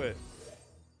 Recruit. Do it.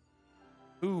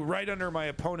 Ooh, right under my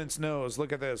opponent's nose.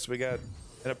 Look at this. We got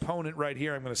an opponent right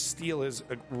here. I'm going to steal his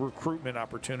recruitment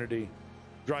opportunity.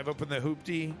 Drive up in the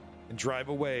hoopty and drive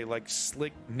away like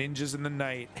slick ninjas in the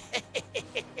night.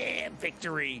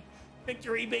 Victory.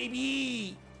 Victory,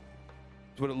 baby.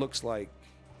 That's what it looks like.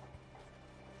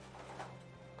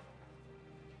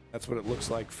 That's what it looks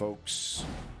like, folks.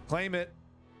 Claim it.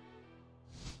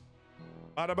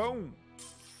 Bada boom.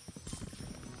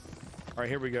 All right,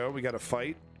 here we go. We got a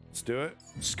fight. Let's do it.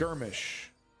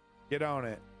 Skirmish. Get on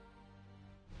it.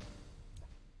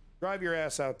 Drive your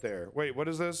ass out there. Wait, what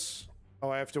is this? Oh,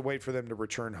 I have to wait for them to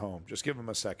return home. Just give them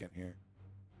a second here.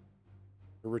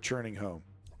 They're returning home.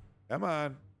 Come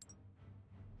on.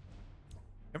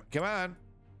 Come on.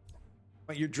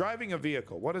 You're driving a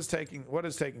vehicle. What is taking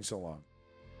so long?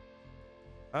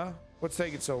 Huh? What's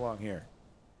taking so long here?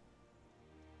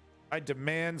 I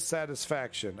demand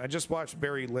satisfaction. I just watched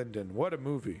Barry Lyndon. What a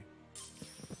movie.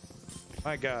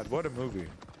 My God, what a movie.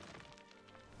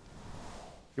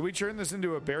 Can we turn this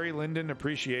into a Barry Lyndon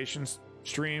appreciation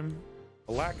stream?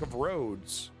 A lack of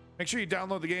roads. Make sure you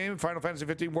download the game, Final Fantasy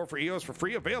 15 War for EOS, for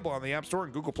free, available on the App Store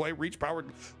and Google Play. Reach power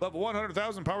level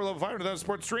 100,000, power level 500,000,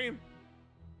 support the stream.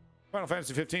 Final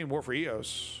Fantasy 15 War for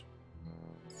EOS.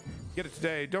 Get it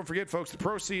today. Don't forget, folks, the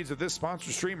proceeds of this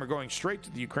sponsored stream are going straight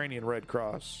to the Ukrainian Red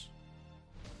Cross.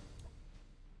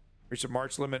 Reach a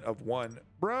March limit of 1.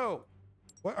 Bro,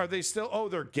 what are they still? Oh,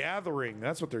 they're gathering.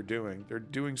 That's what they're doing. They're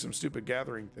doing some stupid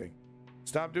gathering thing.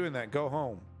 Stop doing that. Go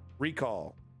home.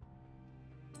 Recall.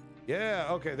 Yeah,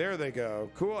 okay, there they go.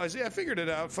 Cool. I see. I figured it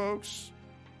out, folks.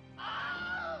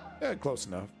 Yeah, close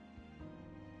enough.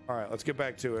 All right, let's get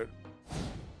back to it.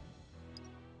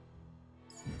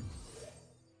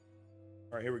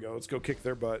 All right, here we go. Let's go kick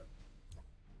their butt.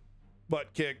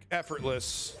 Butt kick,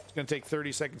 effortless. It's going to take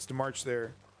 30 seconds to march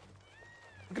there.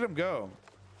 Look at them go.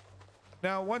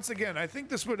 Now, once again, I think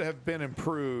this would have been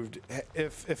improved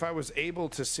if I was able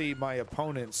to see my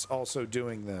opponents also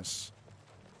doing this.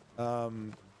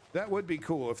 That would be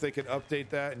cool if they could update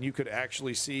that and you could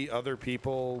actually see other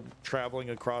people traveling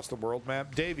across the world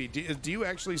map. Davey, do you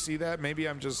actually see that? Maybe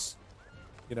I'm just,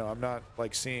 you know, I'm not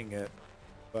like seeing it,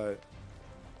 but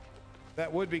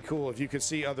that would be cool if you could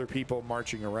see other people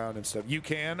marching around and stuff. You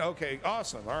can? Okay,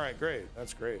 awesome. All right, great.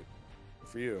 That's great. Good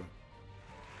for you.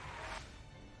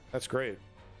 That's great.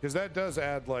 Because that does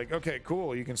add like, okay,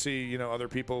 cool. You can see, you know, other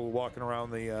people walking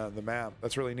around the map.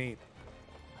 That's really neat.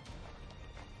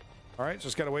 All right,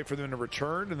 just got to wait for them to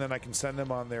return, and then I can send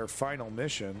them on their final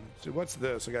mission. So what's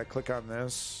this? I got to click on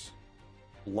this.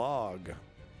 Log.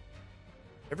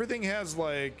 Everything has,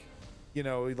 like, you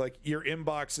know, like your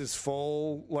inbox is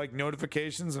full, like,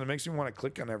 notifications, and it makes me want to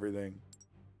click on everything.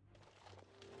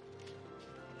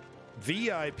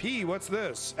 VIP, what's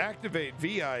this? Activate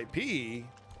VIP.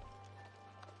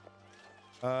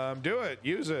 Do it.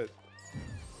 Use it.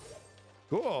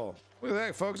 Cool. Look at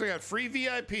that, folks. I got free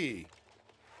VIP.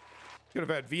 Could have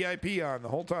had VIP on the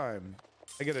whole time.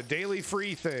 I get a daily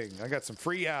free thing. I got some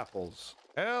free apples.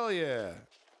 Hell yeah.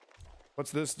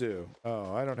 What's this do?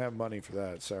 Oh, I don't have money for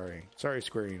that. Sorry. Sorry,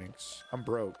 Square Enix. I'm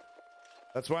broke.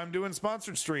 That's why I'm doing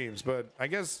sponsored streams, but I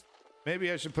guess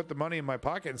maybe I should put the money in my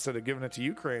pocket instead of giving it to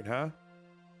Ukraine, huh?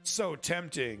 So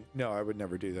tempting. No, I would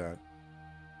never do that.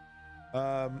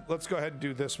 Let's go ahead and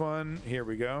do this one. Here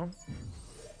we go.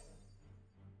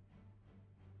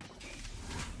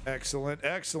 Excellent,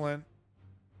 excellent.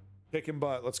 Kicking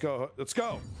butt. Let's go. Let's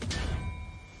go.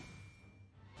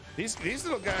 These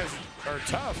little guys are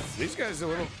tough. These guys are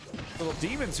little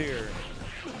demons here.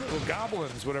 Little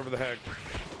goblins, whatever the heck.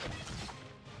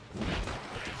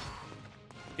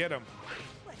 Get them.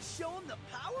 Let's show them the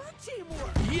power of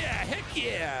teamwork. Yeah, heck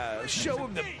yeah. Show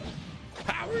them the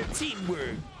power of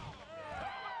teamwork.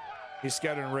 He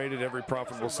scouted and raided every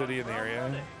profitable city in the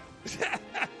area.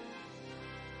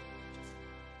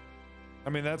 I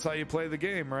mean, that's how you play the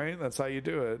game, right? That's how you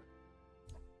do it.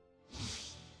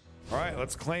 All right,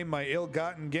 let's claim my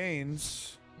ill-gotten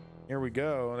gains. Here we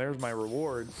go. There's my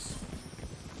rewards.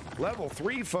 Level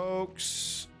 3,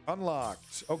 folks.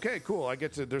 Unlocked. Okay, cool. I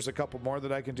get to, there's a couple more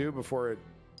that I can do before it,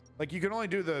 like, you can only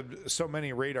do so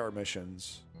many radar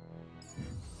missions.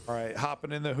 All right,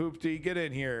 hopping in the hoopty. Get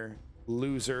in here,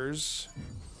 losers.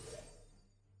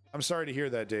 I'm sorry to hear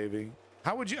that, Davey.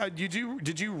 How would you, did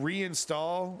you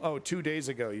reinstall? Oh, 2 days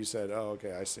ago, you said. Oh,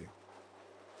 okay, I see.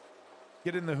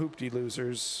 Get in the hoopty,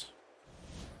 losers.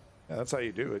 Yeah, that's how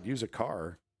you do it. Use a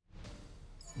car.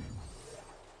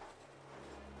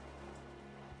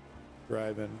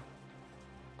 Driving.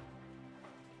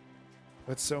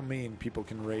 That's so mean. People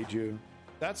can raid you.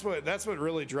 That's what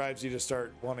really drives you to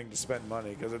start wanting to spend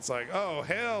money, because it's like, oh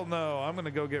hell no, I'm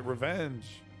gonna go get revenge.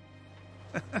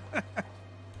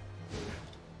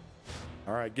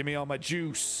 All right, give me all my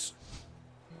juice.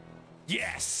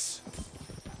 Yes!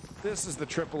 This is the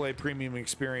AAA premium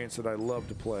experience that I love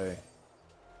to play.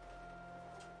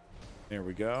 There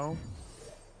we go.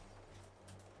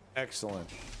 Excellent.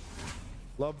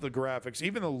 Love the graphics.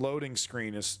 Even the loading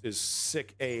screen is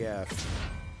sick AF.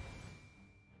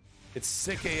 It's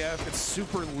sick AF. It's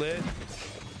super lit.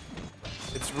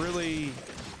 It's really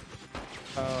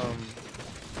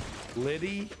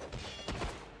litty.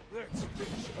 What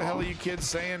the hell are you kids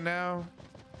saying now?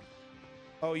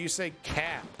 Oh, you say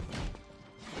cap.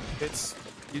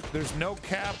 There's no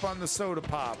cap on the soda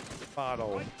pop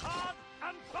bottle.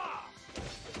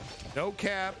 No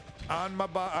cap on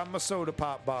my soda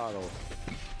pop bottle.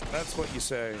 That's what you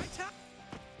say.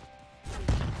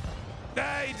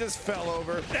 Ah, he just fell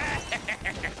over.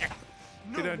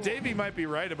 You know, Davey might be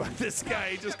right about this guy.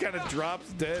 He just kind of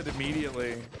drops dead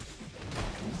immediately.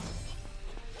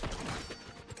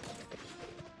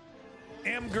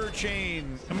 Amgur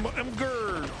chain.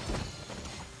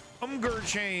 Umgur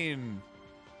chain.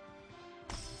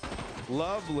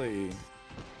 Lovely.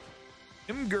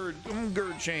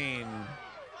 Umgur chain.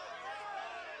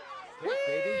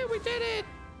 Whee, we did it.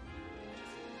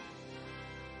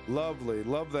 Lovely.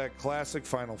 Love that classic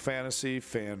Final Fantasy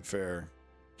fanfare.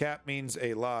 Cap means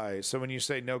a lie. So when you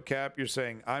say no cap, you're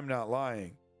saying I'm not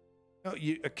lying. No,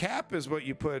 a cap is what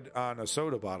you put on a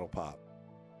soda bottle pop.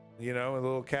 You know, a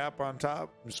little cap on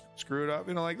top, screw it up,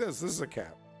 you know, like this. This is a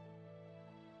cap.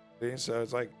 See? So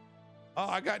it's like, Oh,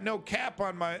 I got no cap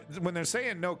on my, when they're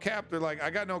saying no cap, they're like, I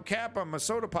got no cap on my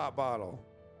soda pop bottle.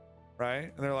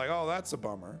 Right? And they're like, oh, that's a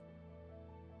bummer.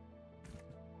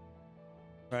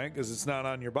 Right? Because it's not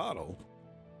on your bottle.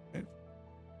 Right?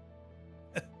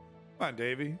 Come on,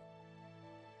 Davey.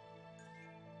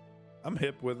 I'm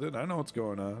hip with it. I know what's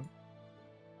going on.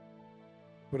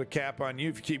 Put a cap on you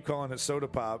if you keep calling it soda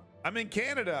pop. I'm in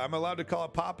Canada. I'm allowed to call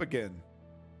it pop again.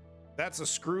 That's a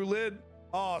screw lid?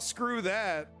 Oh, screw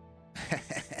that.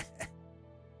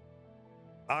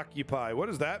 Occupy. What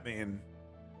does that mean?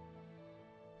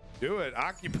 Do it.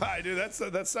 Occupy, dude.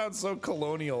 That sounds so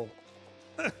colonial.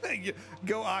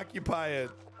 Go occupy it.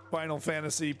 Final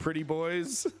Fantasy pretty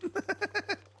boys.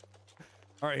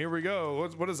 All right, here we go.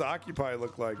 What does occupy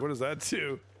look like? What does that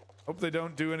do? Hope they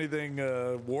don't do anything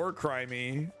war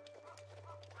crimey.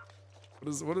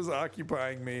 What does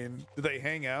occupying mean? Do they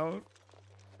hang out?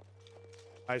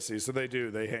 I see. So they do.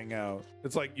 They hang out.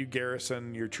 It's like you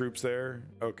garrison your troops there.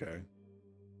 Okay.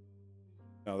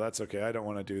 No, that's okay. I don't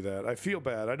want to do that. I feel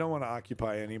bad. I don't want to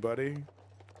occupy anybody.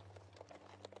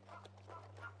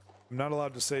 I'm not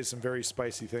allowed to say some very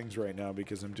spicy things right now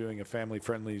because I'm doing a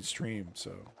family-friendly stream,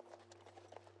 so.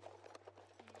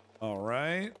 All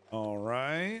right. All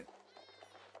right.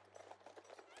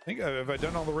 Have I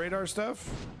done all the radar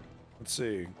stuff? Let's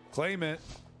see. Claim it.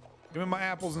 Give me my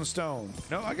apples and stone.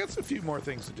 No, I got a few more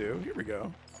things to do. Here we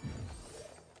go.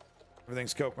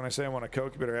 Everything's Coke. When I say I want a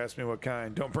Coke, you better ask me what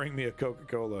kind. Don't bring me a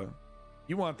Coca-Cola.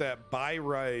 You want that buy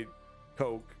right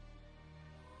Coke.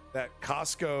 That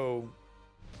Costco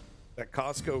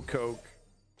Coke.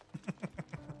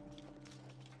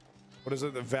 What is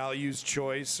it? The values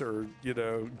choice, or, you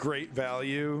know, great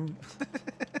value.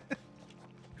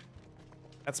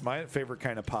 That's my favorite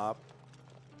kind of pop.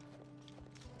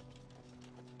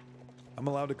 I'm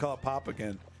allowed to call it pop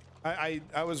again. I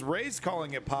was raised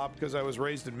calling it pop because I was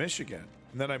raised in Michigan.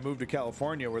 And then I moved to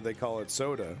California where they call it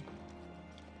soda.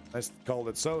 I called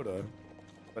it soda.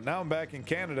 But now I'm back in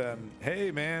Canada and hey,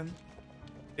 man,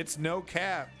 it's no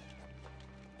cap.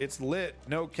 It's lit,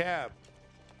 no cap.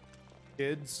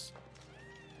 Kids.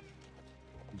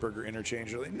 Burger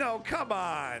interchangeably. No, come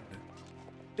on.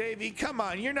 Davey, come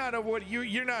on. You're not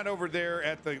you're not over there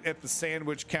at the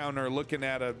sandwich counter looking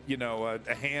at a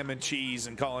ham and cheese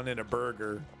and calling it a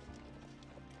burger.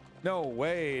 No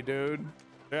way, dude.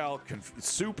 They're all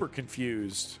super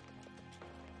confused.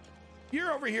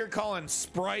 You're over here calling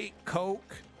Sprite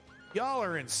Coke. Y'all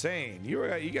are insane.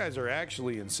 You guys are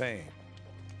actually insane.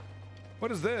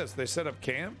 What is this? They set up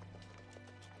camp?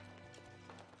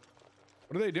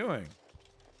 What are they doing?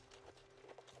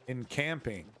 In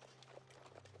camping.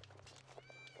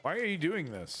 Why are you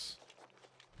doing this?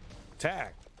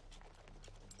 Attack.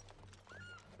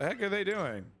 The heck are they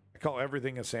doing? I call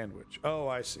everything a sandwich. Oh,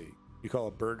 I see. You call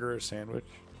a burger a sandwich?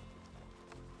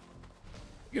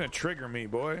 You're gonna trigger me,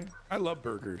 boy. I love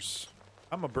burgers.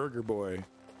 I'm a burger boy.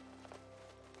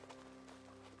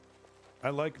 I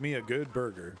like me a good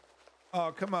burger.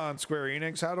 Oh, come on, Square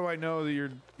Enix. How do I know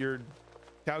that you're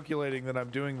calculating that I'm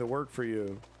doing the work for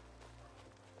you?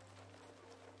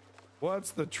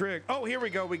 What's the trick? Oh, here we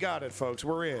go. We got it, folks.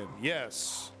 We're in.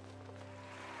 Yes.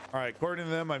 All right. According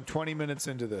to them, I'm 20 minutes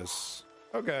into this.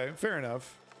 Okay. Fair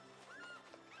enough.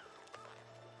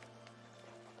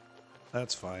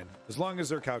 That's fine. As long as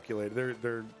they're calculated.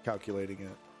 They're calculating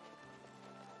it.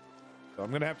 So I'm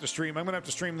going to have to stream. I'm going to have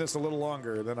to stream this a little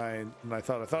longer than I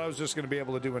thought. I thought I was just going to be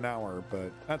able to do an hour,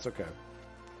 but that's okay.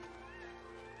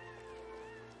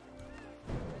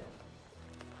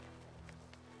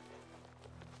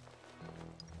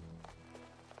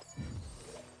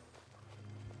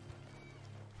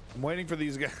 I'm waiting for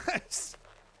these guys.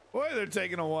 Boy, they're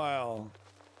taking a while.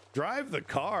 Drive the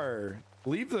car.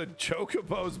 Leave the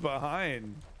chocobos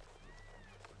behind.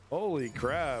 Holy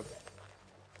crap.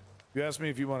 You ask me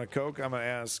if you want a Coke, I'm going to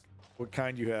ask what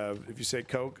kind you have. If you say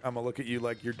Coke, I'm going to look at you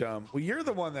like you're dumb. Well, you're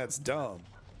the one that's dumb.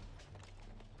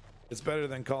 It's better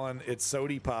than calling it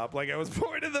Sody Pop like I was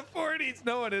born in the 40s.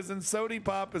 No, it isn't. Sody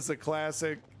Pop is a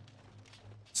classic.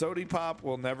 Sody Pop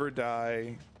will never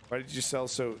die. Why did you sell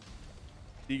so...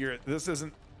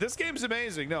 This game's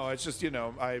amazing. No, it's just,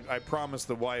 I promised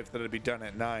the wife that it'd be done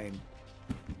at 9.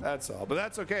 That's all. But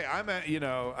that's okay.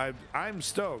 I'm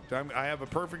stoked. I have a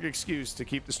perfect excuse to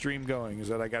keep the stream going, is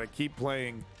that I got to keep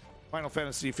playing Final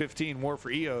Fantasy 15 War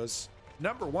for Eos.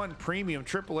 #1 premium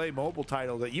AAA mobile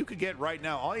title that you could get right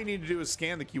now. All you need to do is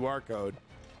scan the QR code.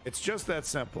 It's just that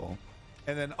simple.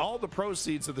 And then all the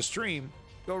proceeds of the stream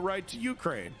go right to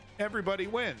Ukraine. Everybody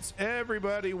wins.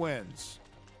 Everybody wins.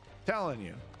 Telling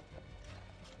you.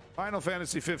 Final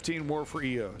Fantasy 15 War for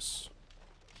Eos.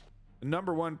 The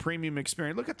 #1 premium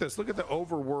experience. Look at this. Look at the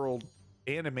overworld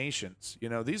animations. You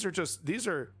know, these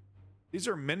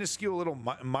are minuscule little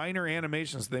minor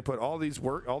animations. They put all this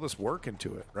work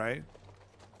into it, right?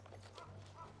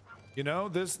 You know,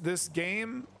 this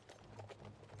game.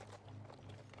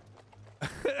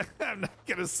 I'm not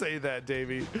gonna say that,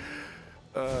 Davey.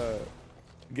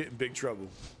 Get in big trouble.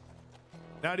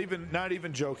 Not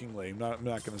even jokingly. I'm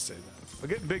not gonna say that. I'll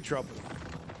get in big trouble.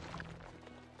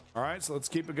 All right, so let's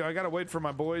keep it going. I gotta wait for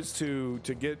my boys to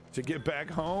get back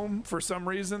home. For some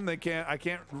reason, I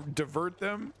can't divert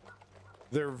them.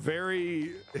 They're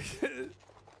very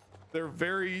they're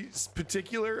very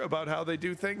particular about how they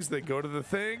do things. They go to the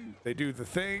thing, they do the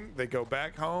thing, they go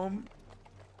back home.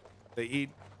 They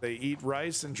eat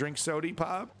rice and drink soda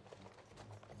pop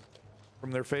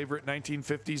from their favorite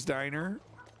 1950s diner.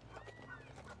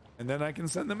 And then I can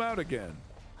send them out again.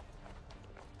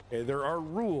 Okay, there are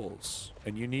rules,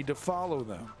 and you need to follow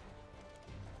them.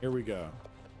 Here we go.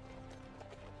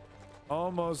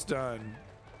 Almost done.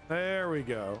 There we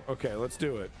go. Okay, let's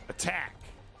do it. Attack.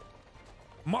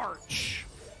 March.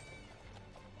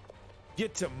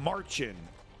 Get to marching.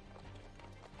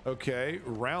 Okay,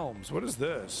 realms. What is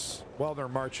this? While they're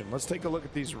marching, let's take a look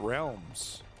at these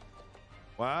realms.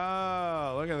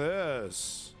 Wow, look at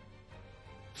this.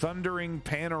 Thundering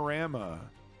panorama.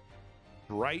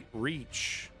 Bright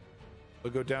reach.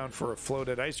 We'll go down for a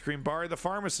floated ice cream bar. The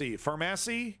pharmacy.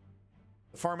 Pharmacy?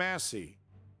 The pharmacy.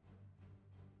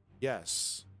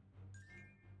 Yes.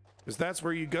 Because that's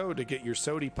where you go to get your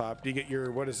soda pop. You get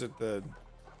your, what is it?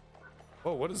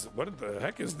 Oh, what the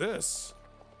heck is this?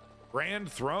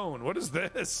 Grand Throne. What is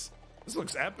this? This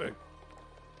looks epic.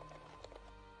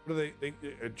 What do they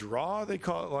a draw? They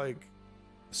call it like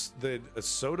a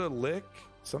soda lick?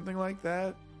 Something like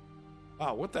that?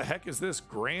 Wow, what the heck is this?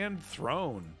 Grand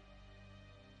Throne.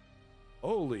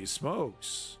 Holy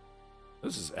smokes.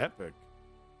 This is epic.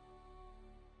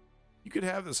 You could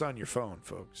have this on your phone,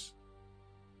 folks.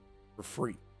 For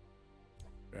free.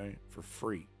 Right? For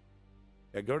free.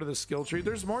 Yeah, go to the skill tree.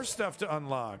 There's more stuff to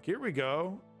unlock. Here we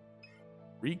go.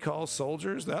 Recall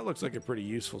soldiers. That looks like a pretty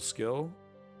useful skill.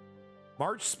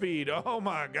 March speed. Oh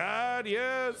my god,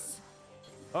 yes.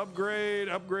 Upgrade,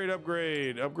 upgrade,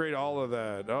 upgrade. Upgrade all of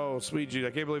that. Oh, sweet G.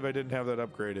 I can't believe I didn't have that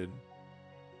upgraded.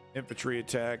 Infantry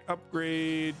attack.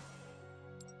 Upgrade.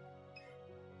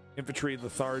 Infantry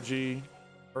lethargy.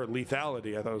 Or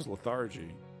lethality. I thought it was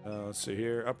lethargy. Let's see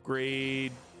here.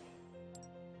 Upgrade.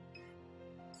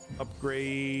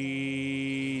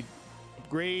 Upgrade.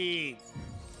 Upgrade.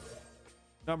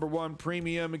 #1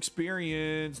 premium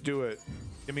experience. Do it.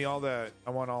 Give me all that.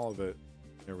 I want all of it.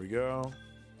 There we go.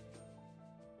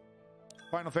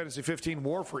 Final Fantasy 15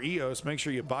 War for EOS. Make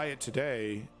sure you buy it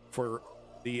today for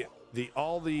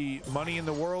all the money in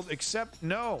the world, except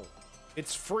no,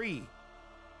 it's free.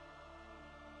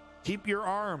 Keep your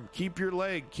arm, keep your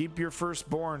leg, keep your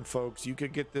firstborn, folks. You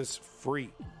could get this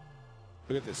free.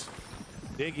 Look at this.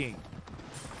 Digging,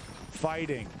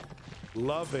 fighting,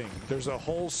 loving. There's a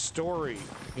whole story.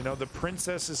 You know, the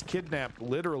princess is kidnapped,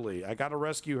 literally. I gotta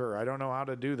rescue her. I don't know how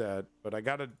to do that, but I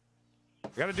gotta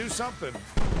do something.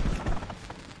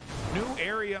 New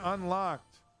area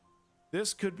unlocked.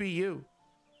 This could be you.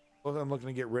 Well, I'm looking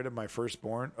to get rid of my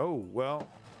firstborn. Oh, well,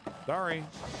 sorry.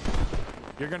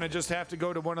 You're going to just have to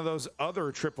go to one of those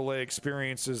other AAA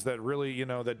experiences that really, you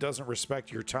know, that doesn't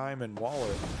respect your time and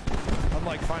wallet.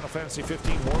 Unlike Final Fantasy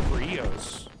 15 War for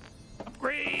EOS.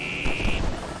 Upgrade!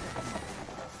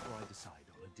 Before I decide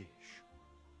on a dish.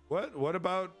 What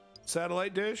about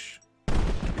satellite dish?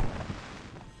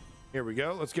 Here we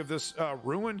go. Let's give this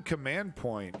ruined command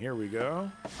point. Here we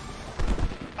go.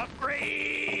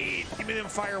 Upgrade! Give me them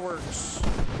fireworks.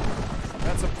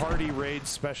 That's a party raid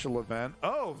special event.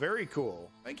 Oh, very cool.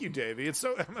 Thank you, Davey.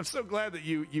 I'm so glad that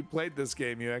you played this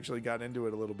game. You actually got into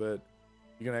it a little bit.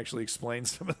 You can actually explain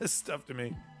some of this stuff to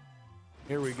me.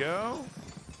 Here we go.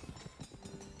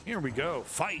 Here we go.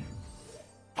 Fight.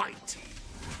 Fight.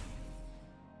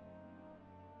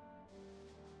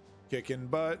 Kicking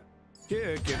butt.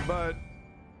 Kicking butt.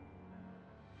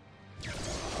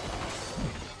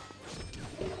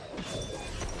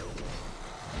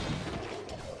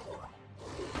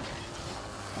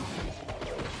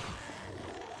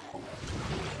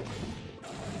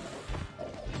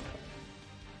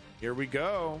 Here we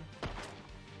go.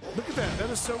 Look at that. That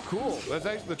is so cool. That's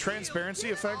actually, the transparency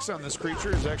effects on this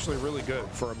creature is actually really good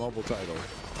for a mobile title.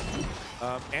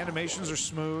 Animations are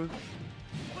smooth.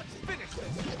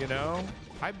 You know?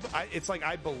 It's like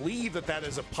I believe that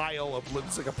is a pile of,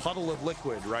 it's like a puddle of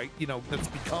liquid, right? You know, that's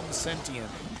become sentient.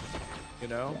 You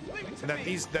know? And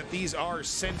that these are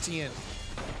sentient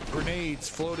grenades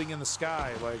floating in the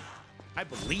sky. Like, I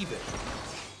believe it.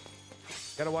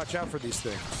 Gotta watch out for these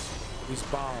things. These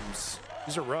bombs.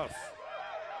 These are rough.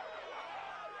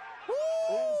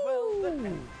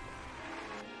 Woo!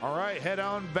 All right, head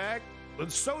on back.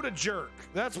 Let's soda jerk.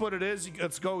 That's what it is.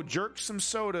 Let's go jerk some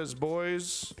sodas,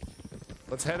 boys.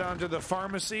 Let's head on to the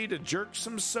pharmacy to jerk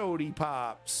some sody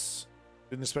pops.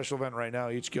 In the special event right now,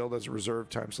 each guild has a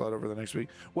reserved time slot over the next week.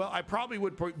 Well, I probably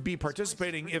would be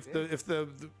participating if the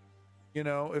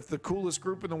coolest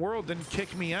group in the world didn't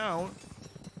kick me out.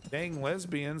 Dang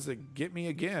lesbians that get me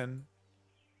again.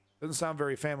 Doesn't sound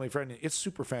very family friendly. It's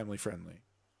super family friendly.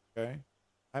 Okay,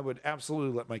 I would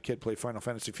absolutely let my kid play Final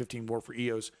Fantasy 15 War for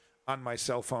EOS on my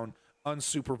cell phone,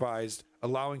 unsupervised,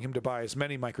 allowing him to buy as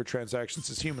many microtransactions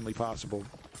as humanly possible.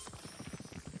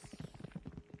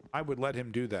 I would let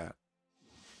him do that.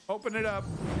 Open it up.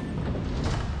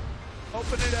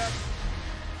 Open it up.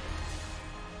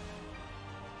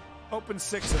 Open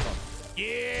 6 of them.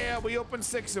 Yeah, we opened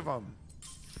 6 of them.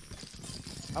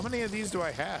 How many of these do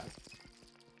I have?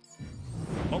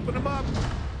 Open them up.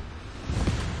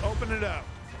 Open it up.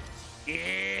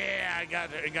 Yeah, I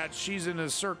got she's in a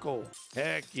circle.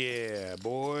 Heck yeah,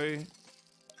 boy.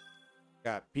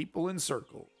 Got people in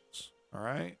circles. All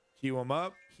right. Heal them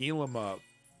up. Heal them up.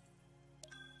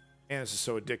 Man, this is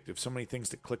so addictive. So many things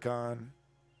to click on.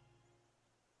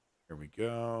 Here we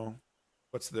go.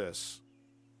 What's this?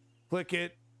 Click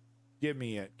it. Give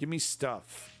me it. Give me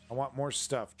stuff. I want more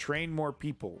stuff. Train more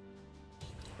people.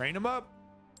 Train them up.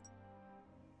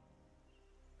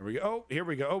 Here we go. Oh, here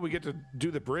we go. Oh, we get to do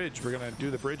the bridge. We're going to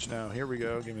do the bridge now. Here we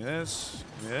go. Give me this.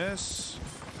 Give me this.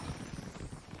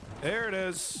 There it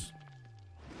is.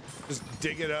 Just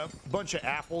dig it up. Bunch of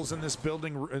apples in this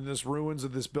building, in this ruins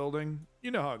of this building. You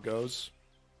know how it goes.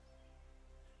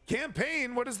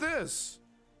 Campaign, what is this?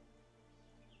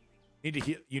 You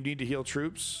need to heal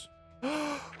troops.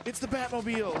 It's the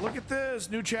Batmobile. Look at this.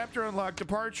 New chapter unlocked.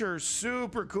 Departure.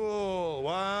 Super cool.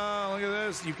 Wow, look at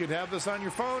this. You could have this on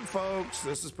your phone, folks.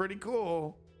 This is pretty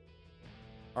cool.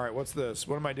 All right, what's this?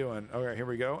 What am I doing? Okay, here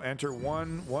we go. Enter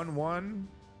 111.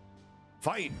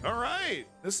 Fight. All right.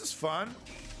 This is fun.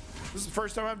 This is the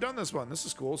first time I've done this one. This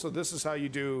is cool. So this is how you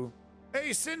do...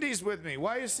 Hey, Cindy's with me.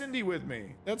 Why is Cindy with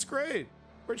me? That's great.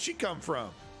 Where'd she come from?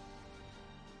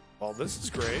 Well, this is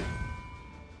great.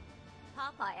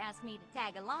 Popeye asked me to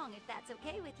tag along if that's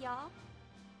okay with y'all.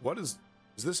 What is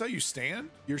this how you stand?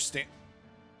 You're stand...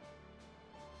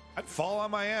 I'd fall on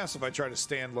my ass if I try to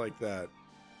stand like that.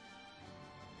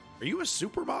 Are you a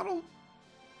supermodel?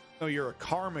 No, you're a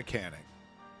car mechanic.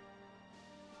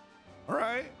 All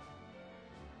right.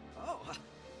 Oh,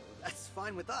 that's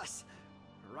fine with us.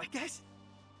 Right, guys?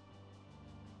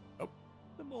 Oh.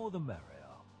 The more the merrier.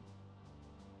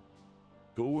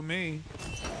 Cool with me.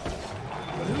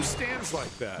 But who stands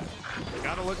like that?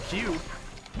 Gotta look cute.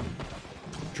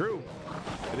 True.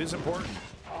 It is important.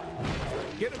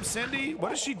 Get him, Cindy.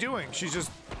 What is she doing? She's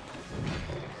just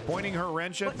pointing her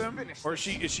wrench at them? Or is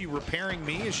she repairing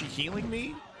me? Is she healing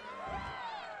me?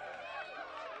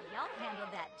 Y'all handled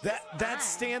that just That fine.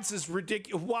 stance is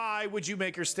ridiculous. Why would you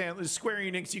make her stand? Square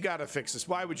Enix, you gotta fix this.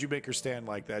 Why would you make her stand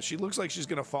like that? She looks like she's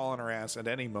gonna fall on her ass at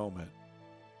any moment.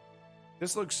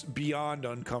 This looks beyond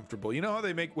uncomfortable. You know how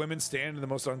they make women stand in the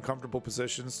most uncomfortable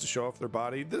positions to show off their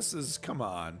body? This is, come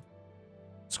on.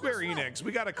 Square Enix,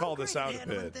 we gotta call this out a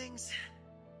bit.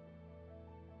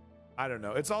 I don't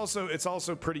know. It's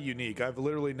also pretty unique. I've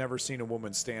literally never seen a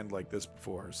woman stand like this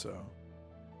before, so.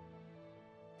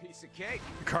 Piece of cake.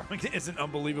 Carmen isn't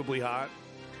unbelievably hot.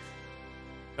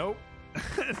 Nope.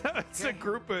 It's a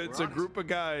group of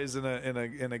guys in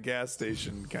a gas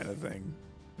station kind of thing.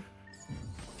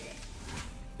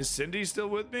 Is Cindy still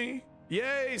with me?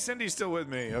 Yay, Cindy's still with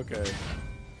me. Okay.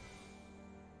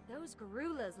 Those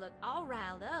gorillas look all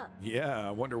riled up. Yeah, I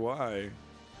wonder why.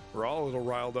 We're all a little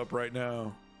riled up right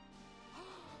now.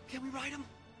 Can we ride them?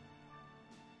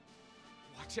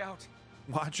 Watch out.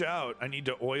 Watch out. I need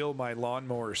to oil my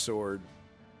lawnmower sword.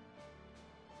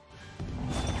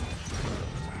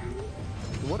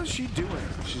 What is she doing?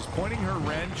 She's pointing her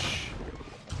wrench.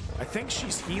 I think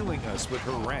she's healing us with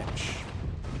her wrench.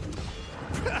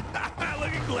 Look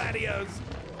at Gladios.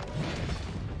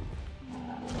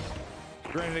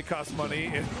 Granted, it costs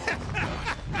money.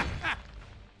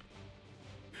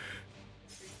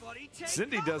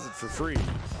 Cindy does it for free.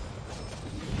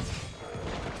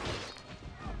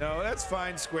 No, that's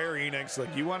fine, Square Enix.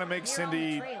 Like, you want to make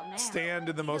Cindy stand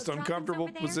in the most uncomfortable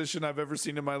position I've ever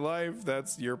seen in my life?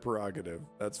 That's your prerogative.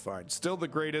 That's fine. Still the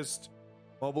greatest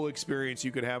mobile experience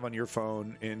you could have on your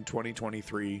phone in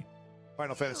 2023.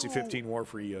 Final Fantasy 15 War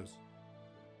for EOS.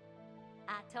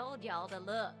 I told y'all to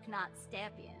look, not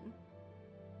step in.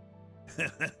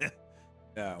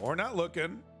 Yeah, we're not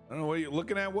looking. I don't know what you're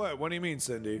looking at. What do you mean,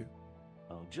 Cindy?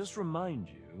 I'll just remind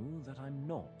you that I'm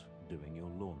not doing your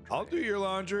laundry. I'll do your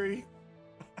laundry.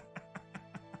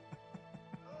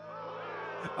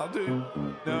 I'll do.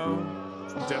 No,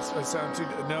 I sound too.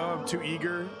 No, I'm too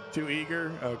eager. Too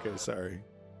eager. Okay, sorry.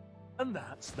 And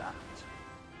that's that.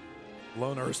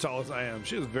 Lona, as tall as I am,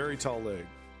 she has very tall legs.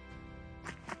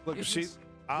 Look,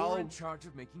 You're in charge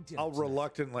of making dinner. I'll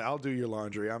reluctantly. I'll do your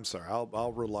laundry. I'm sorry.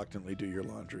 I'll reluctantly do your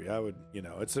laundry. I would. You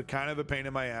know, it's a kind of a pain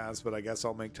in my ass, but I guess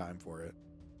I'll make time for it.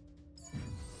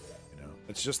 You know,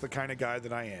 it's just the kind of guy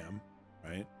that I am,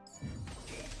 right?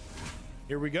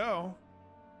 Here we go.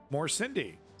 More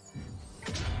Cindy.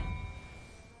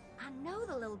 I know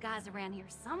the little guy's around here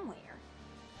somewhere.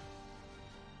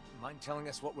 Mind telling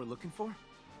us what we're looking for?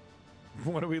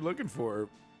 What are we looking for?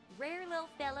 Rare little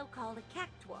fellow called a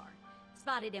cactuar.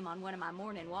 Spotted him on one of my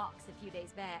morning walks a few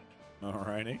days back.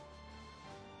 Alrighty.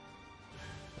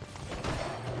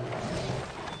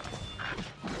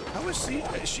 How is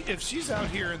she? If she's out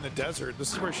here in the desert,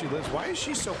 this is where she lives. Why is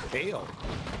she so pale?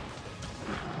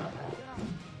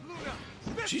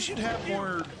 She should have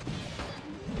more.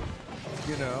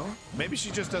 You know, maybe she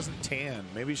just doesn't tan.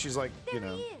 Maybe she's like, there you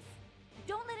know. He is.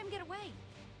 Don't let him get away.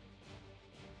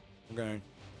 Okay.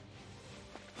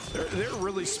 They're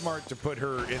really smart to put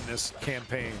her in this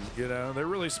campaign, you know? They're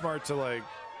really smart to, like,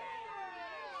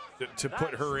 to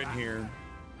put her in here.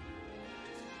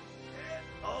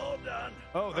 All done.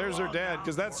 Oh, there's her dad,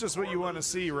 because that's just what you want to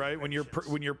see, right? When you're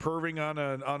perving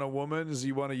on a woman, is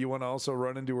you want to also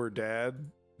run into her dad.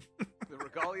 The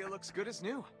regalia looks good as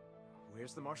new.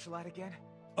 Where's the martial art again?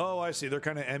 Oh, I see. They're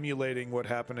kind of emulating what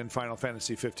happened in Final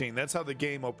Fantasy 15. That's how the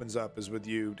game opens up, is with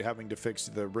you having to fix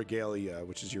the regalia,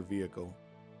 which is your vehicle.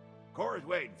 Cora's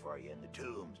waiting for you in the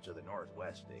tombs to the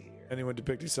northwest of here. Anyone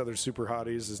depicting Southern super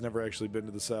hotties has never actually been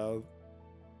to the South.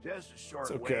 Just a short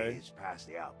It's okay. ways past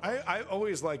the outpost. I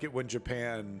always like it when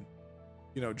Japan,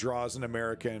 you know, draws an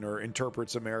American or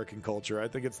interprets American culture. I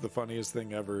think it's the funniest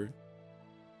thing ever.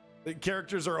 The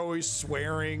characters are always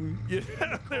swearing. You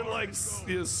know, they're like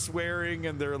swearing,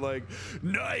 and they're like,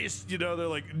 nice. You know, they're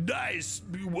like, nice,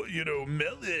 you know,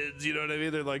 melons. You know what I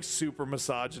mean? They're like super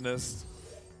misogynist.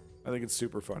 I think it's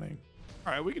super funny.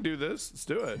 All right, we can do this. Let's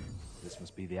do it. This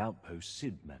must be the outpost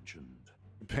Sid mentioned.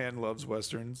 Japan loves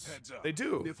Westerns. Heads up. They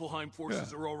do. Niflheim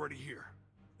forces are already here.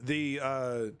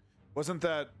 The wasn't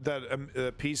that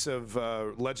a piece of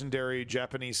legendary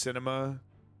Japanese cinema?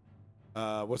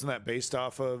 Wasn't that based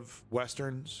off of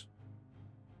Westerns?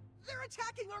 They're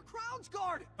attacking our Crown's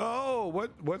Guard! Oh,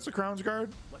 what's the Crown's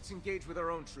Guard? Let's engage with our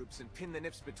own troops and pin the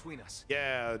Nifs between us.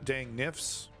 Yeah, dang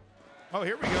Nifs. Oh,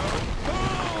 here we go.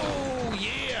 Oh,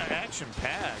 yeah,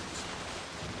 action-packed.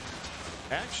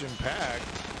 Action-packed.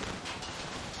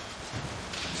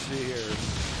 Let's see here.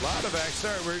 A lot of action.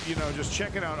 Sorry, we're, just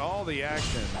checking out all the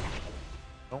action.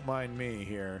 Don't mind me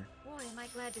here. Boy, am I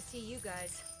glad to see you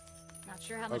guys. Not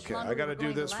sure how much Okay, longer I got to we're do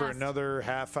going to this for last. another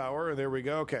half hour. There we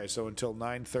go. Okay, so until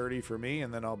 9:30 for me,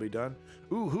 and then I'll be done.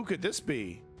 Ooh, who could this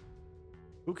be?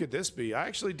 Who could this be? I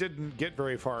actually didn't get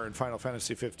very far in Final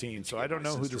Fantasy 15, so I don't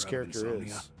know who this character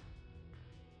is.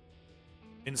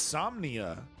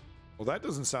 Insomnia. Well, that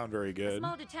doesn't sound very A good.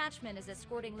 small detachment is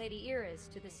escorting Lady Iris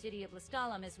to the city of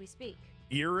Lestalem as we speak.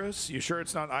 Iris? You sure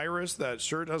it's not Iris? That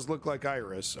sure does look like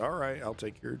Iris. All right, I'll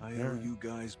take your... I owe you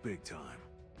guys big time.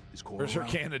 Is Cora Where's her around?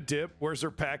 can of dip? Where's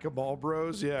her pack of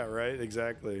Marlboros? Yeah, right,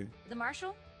 exactly. The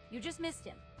Marshal? You just missed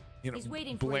him. You know, He's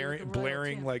waiting for you with the royal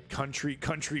blaring tune. like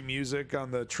country music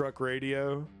on the truck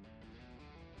radio.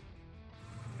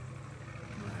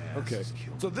 Okay,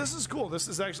 so this is cool. This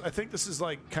is actually, I think this is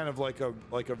like kind of like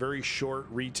a very short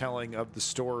retelling of the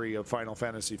story of Final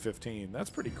Fantasy 15.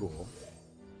 That's pretty cool.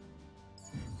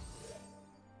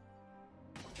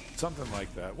 Something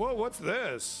like that. Whoa, what's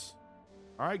this?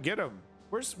 All right, get him.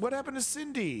 What happened to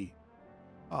Cindy?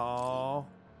 Oh.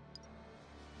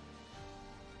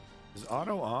 Is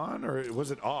auto on or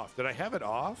was it off? Did I have it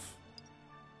off?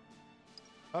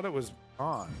 Thought it was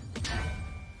on.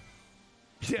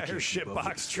 Yeah, her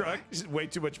shitbox truck. She's way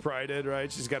too much pride in,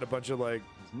 right? She's got a bunch of like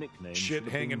shit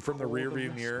hanging from the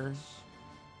rearview mirror.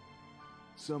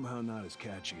 Somehow not as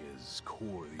catchy as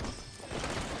Core.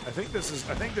 I think this is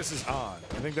on.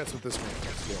 I think that's what this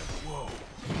means. Yeah. Whoa.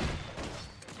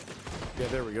 Yeah,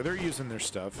 there we go. They're using their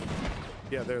stuff.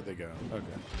 Yeah, there they go. Okay.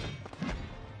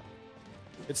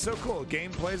 It's so cool. Game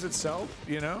plays itself,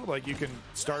 you know? Like you can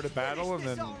start a battle and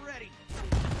then,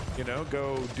 you know,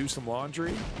 go do some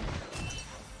laundry.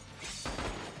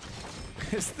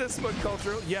 Is this what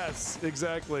cultural? Yes,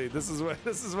 exactly. This is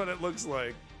what it looks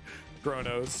like.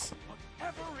 Kronos.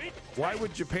 Why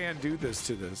would Japan do this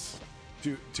to this?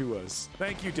 to us.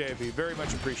 Thank you, Davey. Very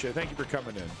much appreciated. Thank you for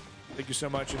coming in. Thank you so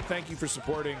much, and thank you for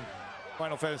supporting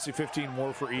Final Fantasy 15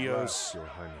 War for EOS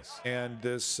and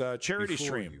this charity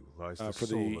stream for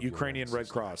the Ukrainian Red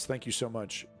Cross. Thank you so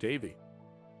much, Davey.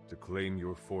 To claim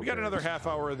your we got another half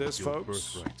hour of this,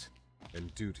 folks. Birthright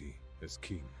and duty as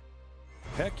king.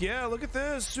 Heck yeah! Look at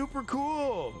this. Super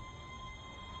cool.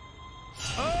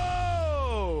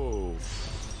 Oh!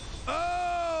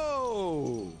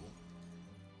 Oh!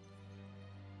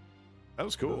 That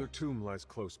was cool. Another tomb lies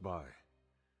close by.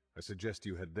 I suggest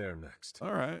you head there next.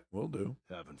 All right, we'll do.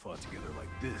 Haven't fought together like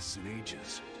this in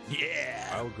ages.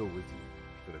 Yeah! I'll go with you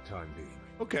for the time being.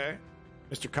 Okay.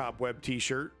 Mr. Cobweb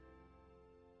t-shirt.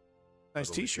 Nice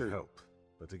t-shirt. Help,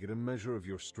 but to get a measure of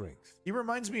your strength. He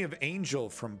reminds me of Angel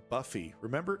from Buffy.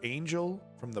 Remember Angel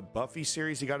from the Buffy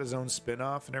series? He got his own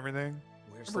spin-off and everything.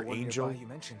 Where's Remember the one Angel? you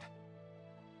mentioned?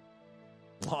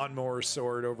 Lawnmower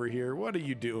sword over here. What are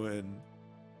you doing?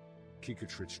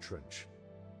 Kikatrich Trench.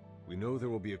 We know there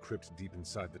will be a crypt deep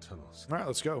inside the tunnels. All right,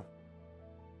 let's go.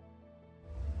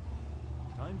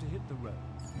 Time to hit the road.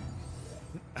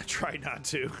 I try not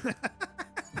to.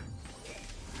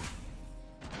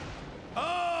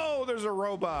 Oh, there's a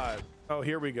robot. Oh,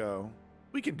 here we go.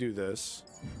 We can do this.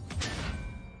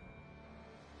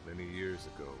 Many years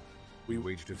ago, we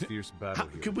waged a fierce battle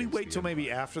here. Could we wait till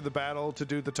maybe after the battle to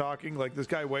do the talking? Like, this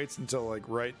guy waits until, like,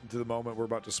 right to the moment we're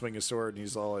about to swing a sword, and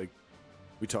he's all like,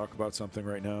 we talk about something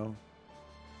right now.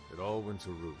 It all went to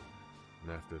ruin.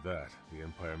 And after that, the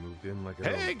Empire moved in like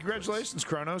a... Hey, congratulations,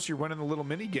 Kronos. You're winning the little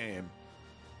mini game.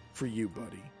 For you,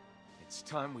 buddy. It's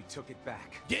time we took it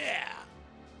back. Yeah!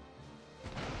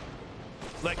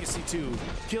 Legacy 2.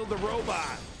 Kill the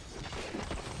robot.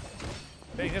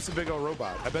 Dang, that's a big old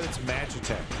robot. I bet it's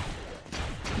Magitech.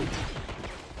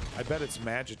 I bet it's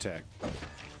Magitech.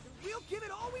 We'll give it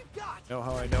all we've got. Know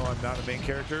how I know I'm not a main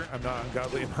character? I'm not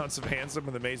ungodly amounts of handsome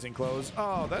with amazing clothes.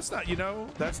 Oh, that's not, you know,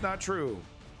 that's not true.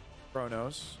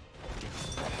 Kronos.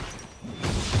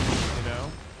 You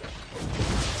know?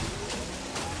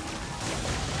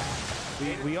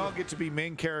 We all get to be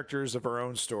main characters of our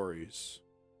own stories.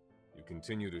 You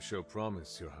continue to show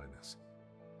promise, Your Highness.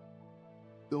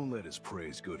 Don't let his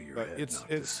praise go to your head.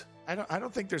 It's I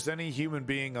don't think there's any human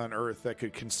being on Earth that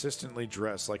could consistently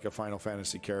dress like a Final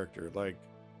Fantasy character. Like,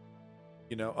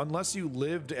 you know, unless you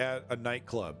lived at a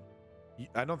nightclub,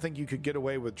 I don't think you could get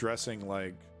away with dressing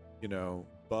like, you know,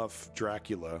 buff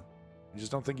Dracula. I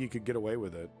just don't think you could get away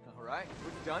with it. All right,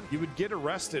 we're done. You would get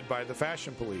arrested by the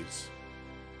fashion police.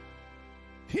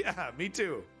 Yeah, me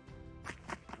too.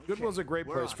 Goodwill's a great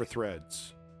place for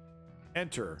threads.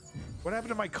 Enter. What happened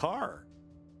to my car?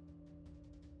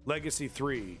 Legacy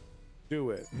 3.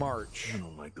 Do it. March. I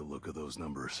don't like the look of those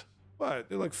numbers. What?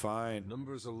 They look fine.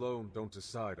 Numbers alone don't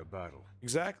decide a battle.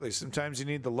 Exactly. Sometimes you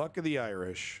need the luck of the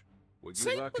Irish. What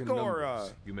you lack in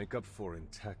numbers, you make up for in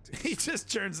tactics. He just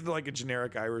turns into like a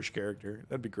generic Irish character.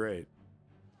 That'd be great.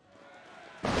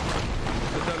 The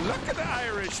luck of the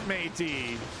Irish,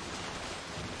 matey.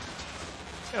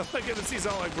 Yeah, look at this. He's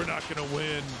all like, we're not going to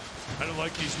win. I don't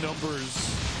like these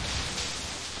numbers.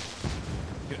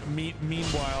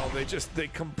 Meanwhile, they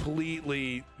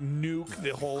completely nuke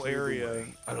the whole area.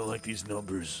 I don't like these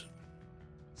numbers.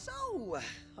 So,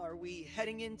 are we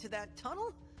heading into that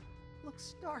tunnel?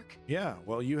 Looks dark. Yeah,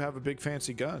 well, you have a big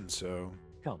fancy gun, so...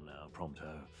 Come now,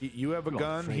 Prompto. You have a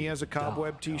gun, he has a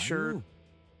Cobweb t-shirt.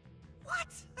 What?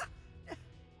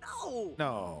 No! No.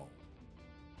 All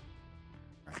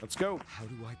right, let's go. How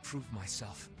do I prove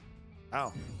myself?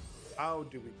 How? How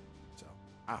do we... So,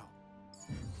 ow.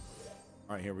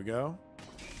 All right, here we go.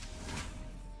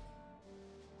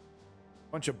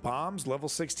 Bunch of bombs, level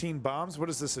 16 bombs. What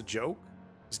is this, a joke?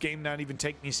 This game not even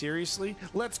take me seriously?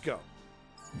 Let's go.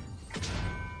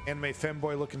 Anime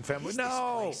femboy looking femboy.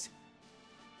 No!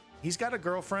 He's got a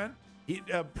girlfriend.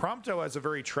 Prompto has a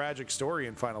very tragic story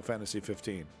in Final Fantasy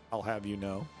 15. I'll have you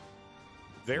know.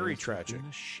 Very tragic.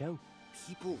 Show.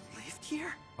 People lived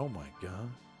here? Oh my god.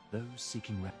 Those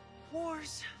seeking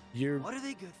Wars. What are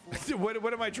they good for?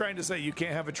 what am I trying to say? You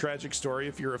can't have a tragic story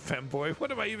if you're a femboy? What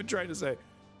am I even trying to say?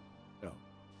 No.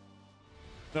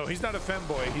 No, he's not a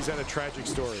femboy. He's had a tragic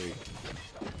story.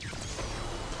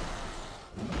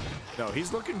 No,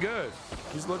 he's looking good.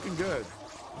 He's looking good.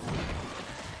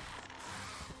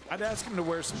 I'd ask him to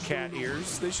wear some cat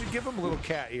ears. They should give him little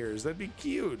cat ears. That'd be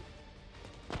cute.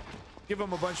 Give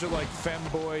him a bunch of like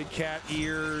femboy cat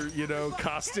ear, you know,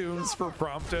 costumes for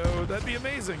Prompto. That'd be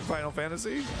amazing, Final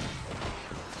Fantasy.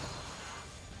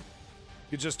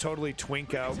 You just totally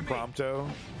twink out Prompto.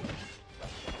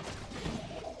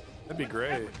 That'd be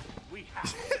great.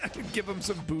 Give him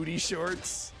some booty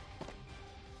shorts.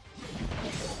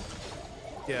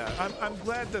 Yeah, I'm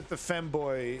glad that the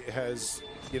femboy has,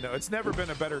 you know, it's never been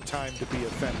a better time to be a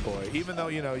femboy, even though,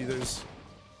 you know, there's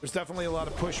definitely a lot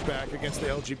of pushback against the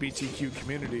LGBTQ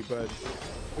community, but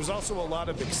there's also a lot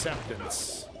of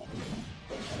acceptance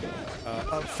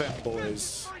of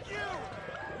femboys.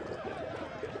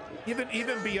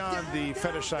 Even beyond the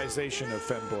fetishization of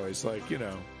femboys, like, you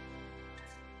know.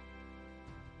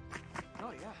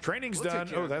 Training's done.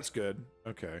 Oh, that's good.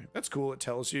 Okay. That's cool. It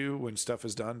tells you when stuff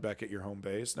is done back at your home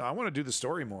base. No, I want to do the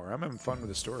story more. I'm having fun with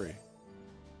the story.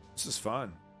 This is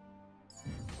fun.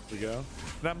 There we go.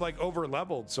 And I'm like over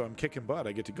leveled, so I'm kicking butt.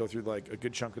 I get to go through like a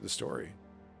good chunk of the story.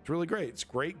 It's really great. It's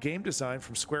great game design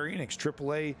from Square Enix.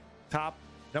 AAA top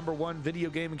 #1 video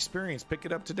game experience. Pick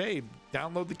it up today.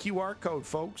 Download the QR code,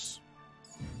 folks.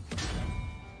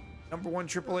 #1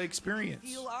 AAA experience.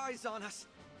 Feel eyes on us.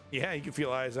 Yeah, you can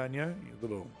feel eyes on you. You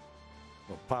little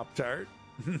Pop-Tart.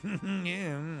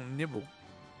 Yeah, nibble.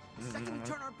 The second we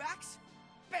turn our backs,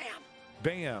 bam!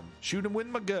 Bam. Shoot him with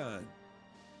my gun.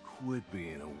 Quit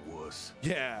being a wuss.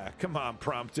 Yeah, come on,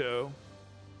 Prompto.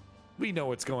 We know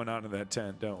what's going on in that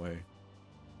tent, don't we?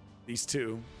 These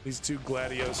two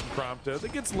Gladios and Prompto.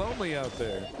 It gets lonely out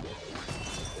there.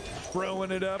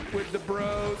 Throwing it up with the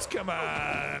bros. Come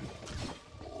on.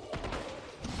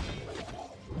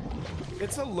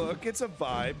 It's a look, it's a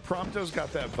vibe. Prompto's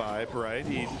got that vibe, right?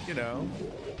 He, you know,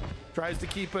 tries to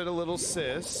keep it a little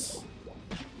cis.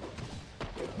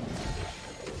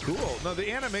 Cool. No,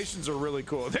 the animations are really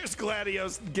cool. There's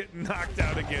Gladios getting knocked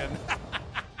out again.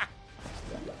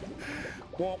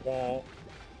 Wah, wah.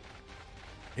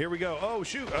 Here we go. Oh,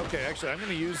 shoot. Okay, actually, I'm going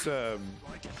to use,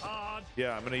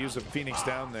 yeah, I'm going to use a Phoenix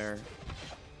down there.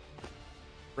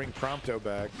 Bring Prompto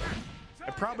back.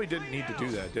 I probably didn't need to do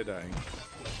that, did I?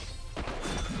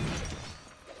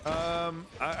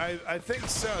 I think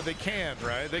so. They can,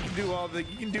 right? They can do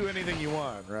you can do anything you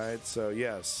want, right? So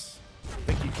yes,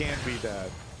 I think you can be that.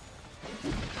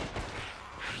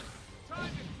 Time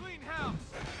to clean house.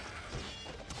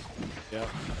 Yep.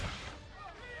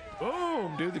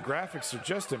 Boom, dude. The graphics are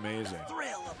just amazing.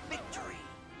 Thrill of victory.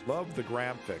 Love the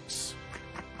graphics.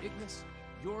 Ignis,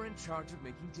 you're in charge of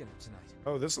making dinner tonight.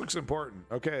 Oh, this looks important.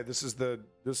 Okay, this is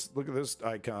look at this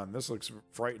icon. This looks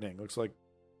frightening. Looks like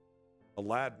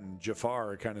Aladdin,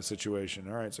 Jafar kind of situation.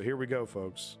 All right, so here we go,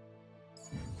 folks.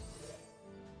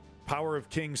 Power of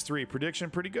Kings 3. Prediction,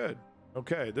 pretty good.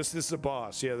 Okay, this is a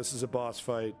boss. Yeah, this is a boss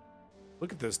fight.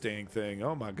 Look at this dang thing.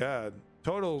 Oh my god.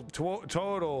 Total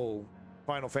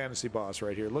Final Fantasy boss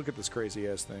right here. Look at this crazy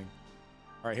ass thing.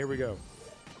 All right, here we go.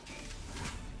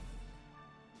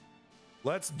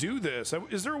 Let's do this.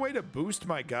 Is there a way to boost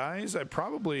my guys? I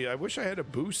wish I had a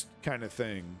boost kind of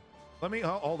thing. Let me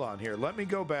hold on here. Let me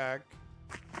go back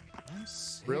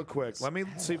real quick. Let me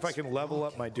see if I can level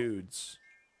up my dudes.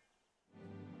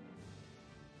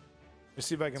 Let's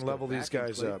see if I can level these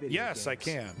guys up. Yes, I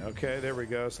can. Okay, there we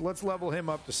go. So let's level him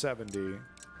up to 70.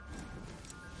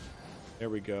 There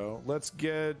we go. Let's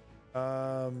get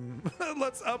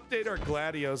let's update our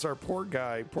Gladios, our poor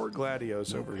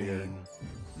Gladios over here.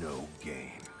 No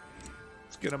gain.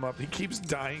 Let's get him up. He keeps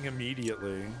dying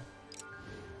immediately.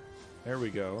 There we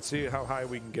go. Let's see how high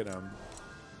we can get him.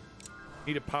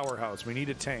 Need a powerhouse. We need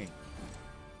a tank.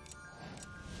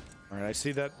 All right, I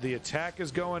see that the attack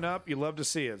is going up. You love to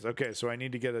see it. Okay, so I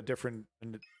need to get a different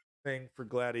thing for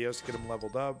Gladios to get him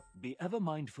leveled up. Be ever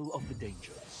mindful of the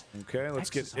dangers. Okay, let's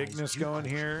get Ignis going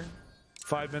here.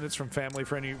 5 minutes from family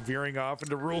friendly veering off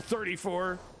into Rule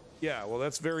 34. Yeah, well,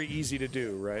 that's very easy to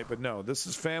do, right? But no, this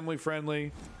is family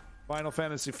friendly. Final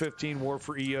Fantasy 15 War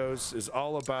for Eos is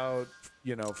all about,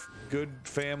 you know, good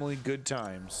family, good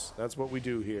times. That's what we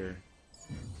do here.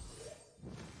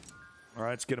 All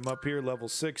right, let's get him up here. Level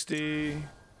 60,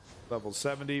 level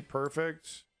 70,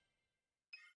 perfect.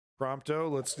 Prompto,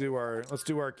 let's do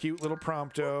our cute little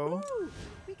Prompto.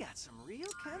 We got some real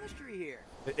chemistry here.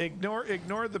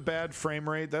 Ignore the bad frame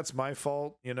rate. That's my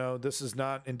fault. You know, this is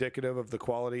not indicative of the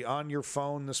quality. On your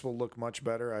phone, this will look much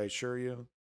better, I assure you.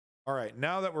 All right,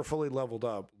 now that we're fully leveled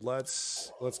up,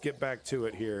 let's get back to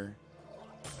it here.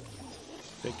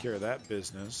 Take care of that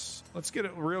business. Let's get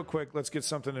it real quick. Let's get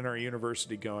something in our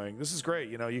university going. This is great.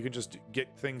 You know, you can just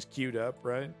get things queued up,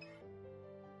 right?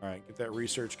 All right, get that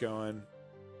research going.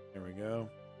 There we go.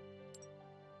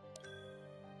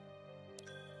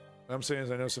 What I'm saying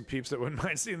is I know some peeps that wouldn't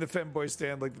mind seeing the femboy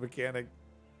stand like the mechanic.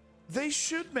 They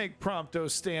should make Prompto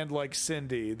stand like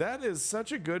Cindy. That is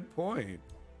such a good point.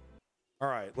 All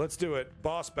right, let's do it.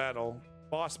 Boss battle.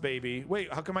 Boss baby.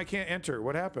 Wait, how come I can't enter?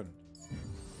 What happened?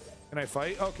 Can I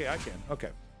fight? Okay, I can.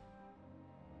 Okay.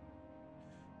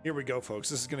 Here we go, folks.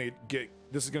 This is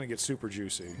gonna get super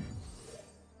juicy.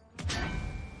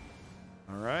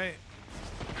 All right.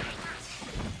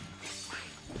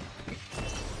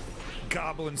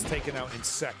 Goblins taken out in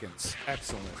seconds.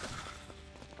 Excellent.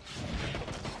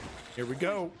 Here we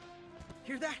go.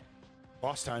 Hear that?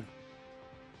 Boss time.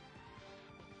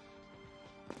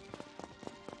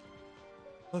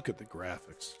 Look at the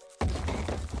graphics.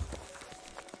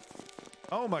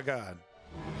 Oh my god.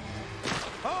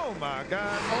 Oh my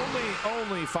god.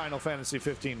 Only Final Fantasy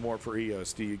 15 War for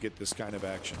EOS do you get this kind of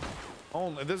action.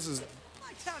 Only this is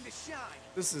My time to shine.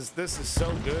 this is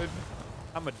so good.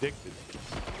 I'm addicted.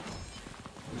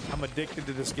 I'm addicted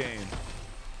to this game.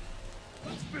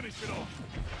 Let's finish it off.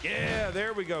 Yeah,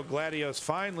 there we go. Gladios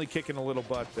finally kicking a little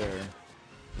butt there.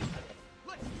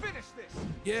 Let's finish this.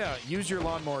 Yeah, use your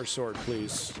lawnmower sword,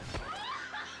 please.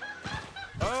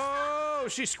 Oh,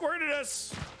 she squirted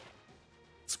us.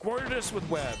 Squirted us with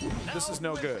web. This is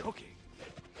no good.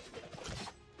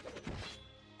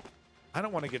 I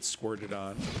don't want to get squirted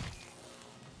on.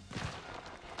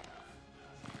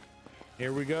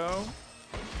 Here we go.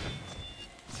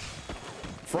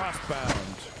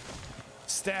 Frostbound.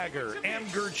 Stagger.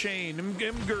 Amgur chain.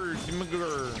 Imgur.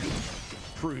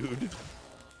 Prude.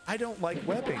 I don't like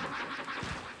webbing.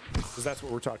 Because that's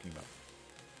what we're talking about.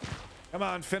 Come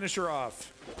on, finish her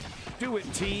off. Do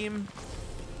it, team.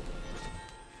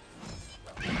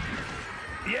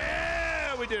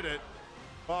 Yeah, we did it.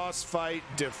 Boss fight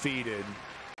defeated.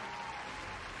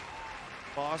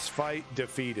 Boss fight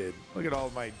defeated. Look at all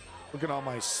my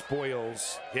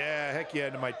spoils. Yeah, heck yeah,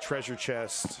 into my treasure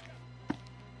chest.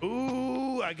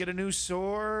 Ooh, I get a new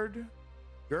sword.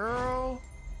 Girl.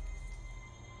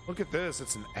 Look at this.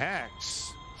 It's an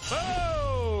axe.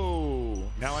 Oh!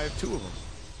 Now I have two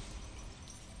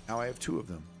of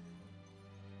them.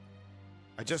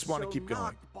 I just want to keep going.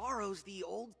 Noct borrows the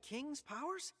old king's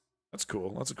powers? That's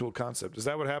cool. That's a cool concept. Is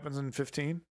that what happens in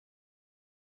 15?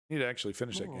 Need to actually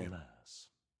finish that game.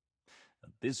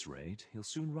 At this rate, he'll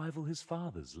soon rival his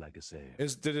father's legacy.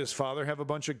 Did his father have a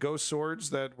bunch of ghost swords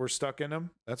that were stuck in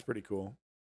him? That's pretty cool.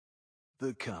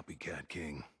 The copycat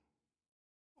king.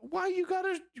 Why you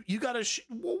gotta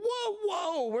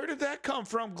whoa, where did that come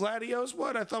from, Gladios?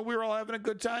 What? I thought we were all having a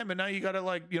good time, and now you gotta,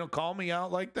 like, you know, call me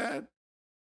out like that?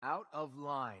 Out of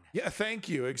line. Yeah, thank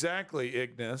you. Exactly,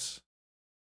 Ignis.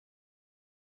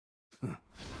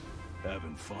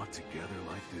 Haven't fought together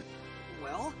like this.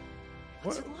 Well,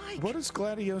 what's it like? What is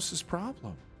Gladios'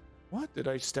 problem? What? Did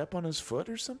I step on his foot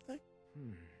or something?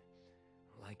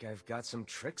 Like I've got some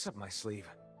tricks up my sleeve.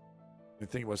 You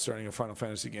think about starting a Final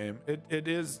Fantasy game. It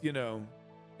is, you know,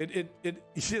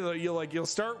 you'll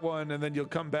start one and then you'll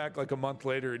come back like a month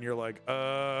later and you're like,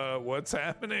 what's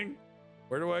happening?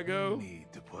 Where do I go? You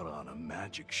need to put on a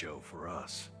magic show for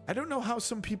us. I don't know how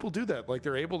some people do that. Like,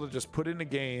 they're able to just put in a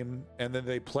game and then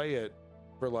they play it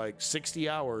for like 60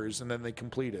 hours and then they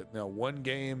complete it. No, one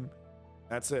game,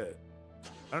 that's it.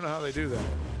 I don't know how they do that.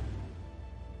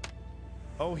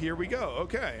 Oh, here we go.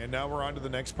 Okay, and now we're on to the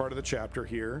next part of the chapter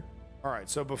here. All right,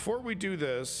 so before we do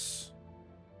this,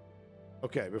 I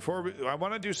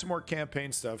want to do some more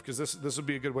campaign stuff because this will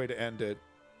be a good way to end it.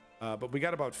 But we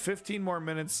got about 15 more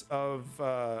minutes of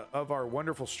our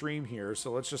wonderful stream here,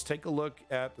 so let's just take a look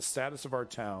at the status of our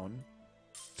town.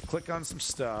 Click on some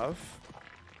stuff.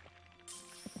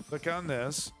 Click on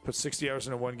this. Put 60 hours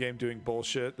into one game doing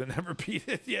bullshit, then never beat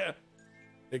it. Yeah,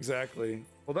 exactly.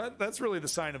 Well, that's really the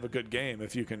sign of a good game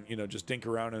if you can, you know, just dink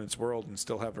around in its world and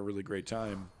still have a really great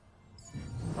time.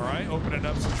 All right, opening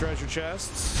up some treasure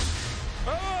chests.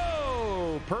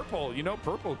 Oh, purple. You know,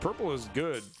 purple is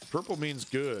good. Purple means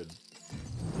good.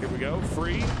 Here we go.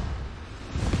 Free.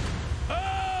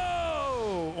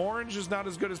 Oh, orange is not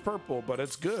as good as purple, but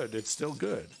it's good. It's still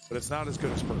good, but it's not as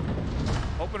good as purple.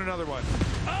 Open another one.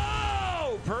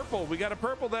 Oh, purple. We got a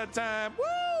purple that time. Woo!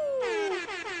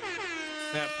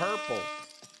 That purple.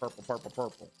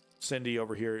 Purple. Cindy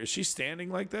over here. Is she standing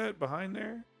like that behind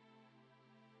there?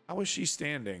 How is she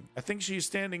standing? I think she's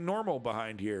standing normal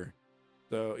behind here.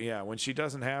 So, yeah, when she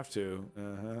doesn't have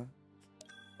to.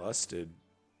 Busted.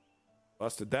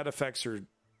 That affects her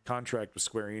contract with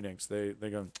Square Enix. They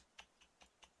go,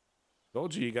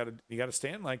 told you gotta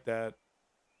stand like that.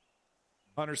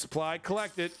 Hunter supply,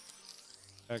 collect it.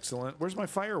 Excellent. Where's my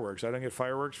fireworks? I don't get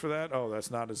fireworks for that? Oh,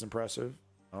 that's not as impressive.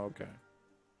 Okay.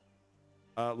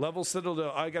 Level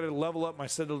Citadel. I gotta level up my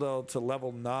Citadel to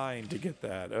level 9 to get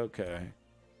that. Okay.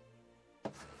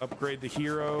 Upgrade the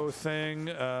hero thing.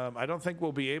 I don't think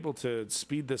we'll be able to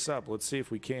speed this up. Let's see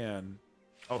if we can.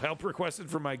 Oh, help requested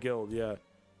from my guild. Yeah.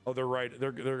 Oh, they're right.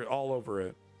 They're all over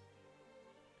it.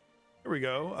 Here we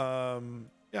go.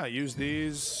 Yeah, use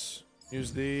these.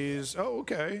 Use these. Oh,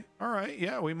 okay. All right.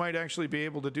 Yeah, we might actually be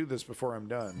able to do this before I'm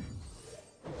done.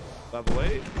 Level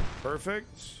 8. Perfect.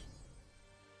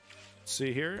 Let's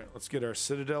see here. Let's get our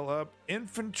citadel up.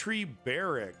 Infantry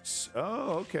barracks.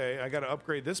 Oh, okay. I got to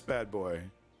upgrade this bad boy.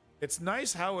 It's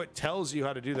nice how it tells you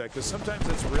how to do that, because sometimes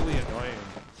it's really annoying.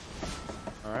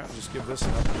 All right, I'll just give this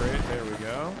an upgrade. There we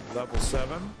go. Level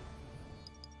 7.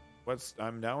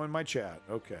 I'm now in my chat.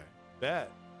 Okay.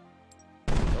 Bet.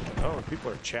 Oh,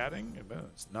 people are chatting?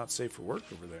 It's not safe for work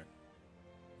over there.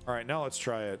 All right, now let's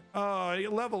try it. Oh,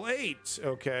 level 8.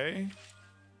 Okay.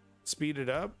 Speed it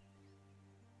up.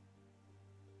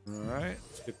 All right,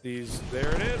 let's get these.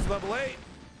 There it is, level 8.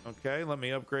 Okay, let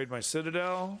me upgrade my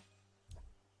citadel.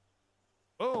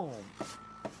 Boom.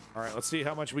 All right, let's see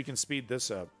how much we can speed this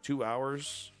up. 2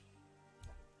 hours.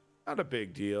 Not a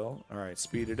big deal. All right,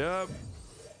 speed it up.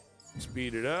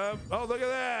 Speed it up. Oh, look at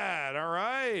that. All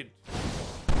right.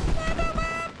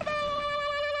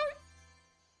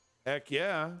 Heck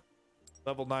yeah.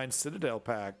 Level 9 Citadel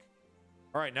pack.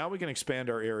 All right, now we can expand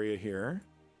our area here.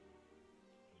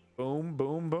 Boom,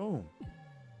 boom, boom.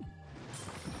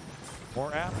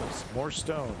 More apples, more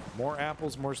stone. More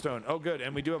apples, more stone. Oh, good.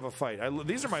 And we do have a fight.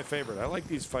 These are my favorite. I like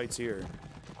these fights here.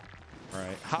 All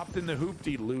right. Hopped in the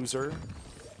hoopty, loser.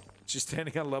 She's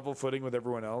standing on level footing with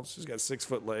everyone else. She's got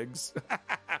 6-foot legs.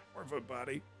 4-foot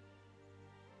body.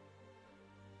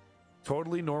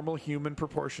 Totally normal human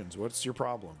proportions. What's your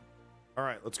problem? All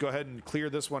right. Let's go ahead and clear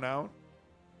this one out.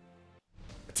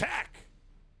 Attack!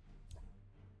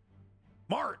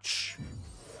 March!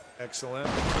 Excellent.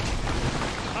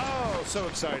 Oh, so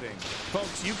exciting.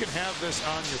 Folks, you can have this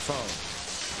on your phone.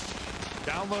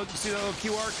 Download, you see that little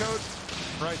QR code?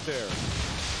 Right there.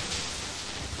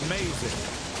 Amazing.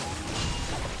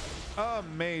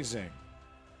 Amazing.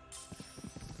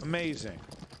 Amazing.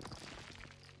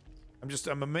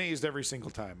 I'm amazed every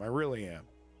single time. I really am.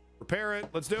 Repair it.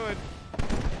 Let's do it.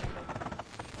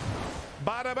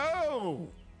 Bada boom!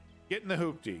 Get in the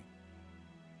hoopty.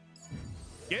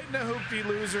 Get in the hoopty,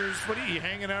 losers. What are you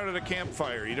hanging out at a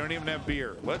campfire? You don't even have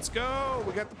beer. Let's go.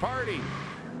 We got the party.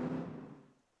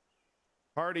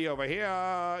 Party over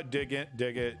here. Dig it,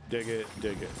 dig it, dig it,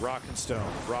 dig it. Rock and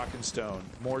stone. Rock and stone.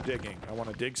 More digging. I want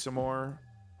to dig some more.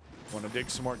 I want to dig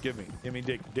some more. Give me. Give me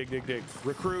dig. Dig, dig, dig.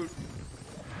 Recruit.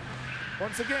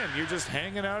 Once again, you're just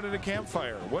hanging out at a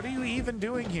campfire. What are you even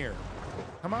doing here?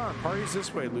 Come on. Party's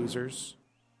this way, losers.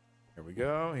 Here we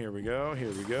go. Here we go.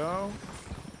 Here we go.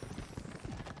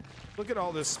 Look at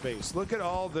all this space. Look at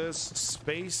all this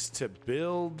space to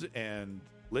build and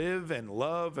live and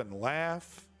love and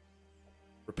laugh.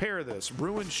 Repair this.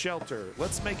 Ruined shelter.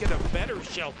 Let's make it a better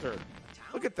shelter.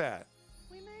 Look at that.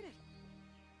 We made it.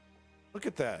 Look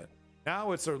at that.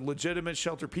 Now it's a legitimate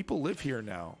shelter. People live here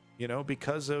now, you know,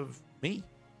 because of me.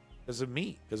 Because of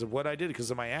me. Because of what I did. Because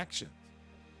of my actions.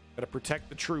 Gotta protect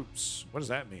the troops. What does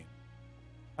that mean?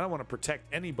 I don't want to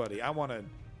protect anybody. I want to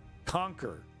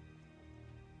conquer.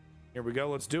 Here we go.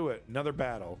 Let's do it. Another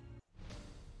battle.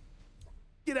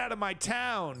 Get out of my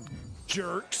town,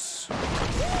 jerks. Woo!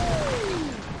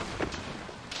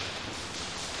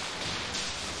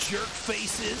 Jerk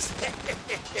faces.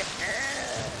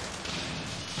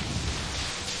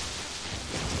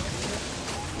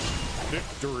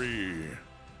 Victory.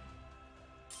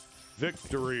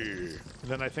 Victory.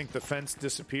 And then I think the fence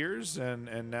disappears,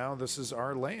 and now this is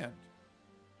our land.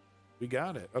 We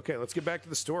got it. Okay, let's get back to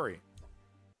the story.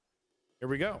 Here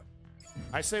we go.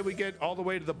 I say we get all the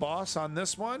way to the boss on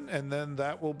this one, and then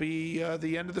that will be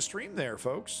the end of the stream there,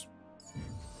 folks.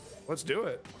 Let's do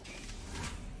it.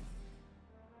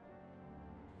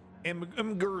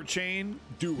 Imgur chain,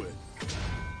 do it.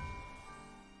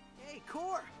 Hey,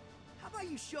 Core, how about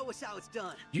you show us how it's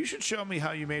done? You should show me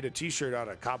how you made a t-shirt out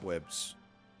of cobwebs,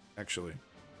 actually.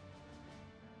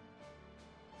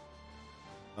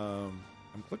 I'm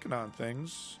clicking on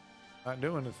things, not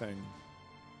doing a thing.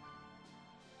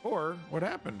 Core, what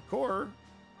happened? Core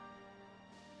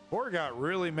got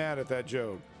really mad at that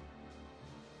joke.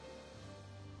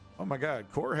 Oh my god,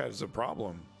 Core has a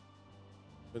problem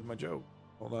with my joke.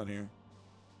 Hold on here.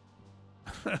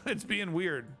 It's being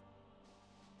weird.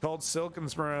 Called Silk and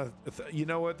Smyrna. You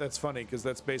know what? That's funny because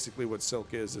that's basically what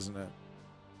Silk is, isn't it?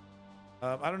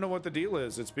 I don't know what the deal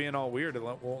is. It's being all weird. It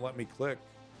won't let me click.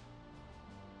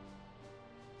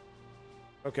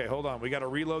 Okay, hold on. We got to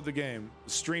reload the game.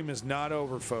 The stream is not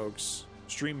over, folks.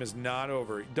 Stream is not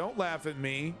over. Don't laugh at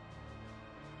me.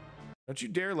 Don't you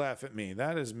dare laugh at me.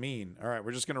 That is mean. All right,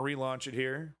 we're just going to relaunch it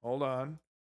here. Hold on.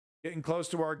 Getting close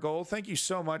to our goal. Thank you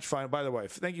so much, by the way,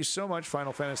 thank you so much,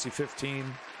 Final Fantasy 15.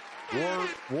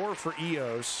 War for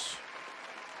EOS,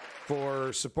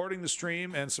 for supporting the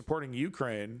stream and supporting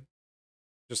Ukraine.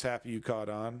 Just happy you caught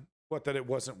on. What, that it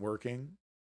wasn't working?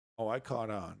 Oh, I caught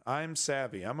on. I'm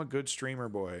savvy. I'm a good streamer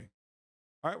boy.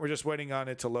 All right, we're just waiting on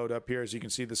it to load up here. As you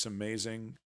can see, this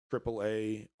amazing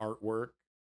AAA artwork.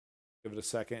 Give it a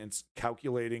second. It's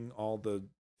calculating all the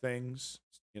things.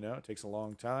 You know, it takes a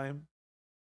long time.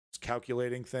 It's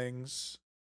calculating things.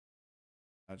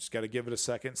 I just got to give it a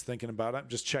second. It's thinking about it. I'm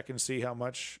just checking to see how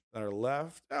much are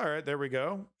left. All right, there we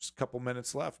go. Just a couple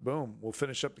minutes left. Boom. We'll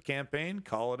finish up the campaign.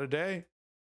 Call it a day.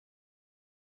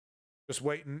 Just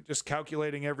waiting. Just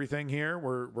calculating everything here.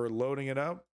 We're loading it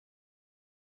up.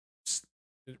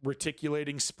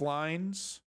 Reticulating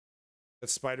splines.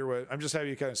 That's spiderweb. I'm just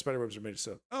happy kind of spiderwebs are made of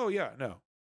silk. Oh yeah, no, of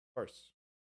course.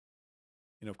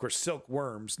 You know, of course, silk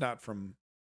worms, not from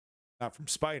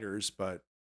spiders, but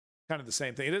kind of the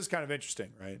same thing. It is kind of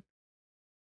interesting, right?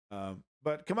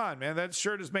 But come on, man, that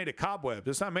shirt is made of cobwebs.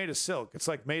 It's not made of silk. It's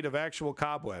like made of actual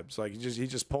cobwebs. Like he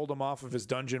just pulled them off of his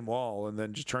dungeon wall and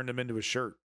then just turned them into a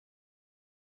shirt.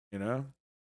 You know?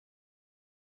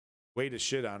 Way to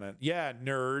shit on it. Yeah,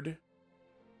 nerd.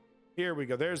 Here we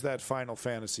go. There's that Final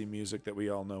Fantasy music that we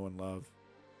all know and love.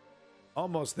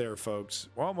 Almost there, folks.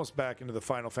 We're almost back into the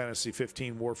Final Fantasy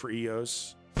 15 War for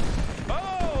Eos.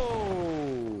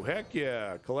 Oh, heck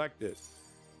yeah. Collect it.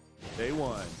 Day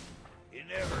one. You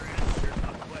never answered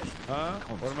my question. Huh?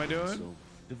 What am I doing?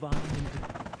 Divine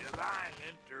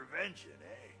intervention,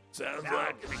 eh? Sounds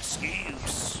like an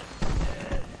excuse.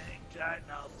 Hang tight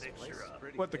and I'll fix her up.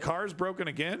 What, the car's broken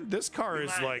again? This car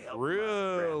is like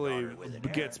really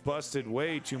gets busted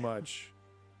way too much.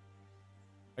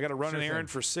 I gotta run an errand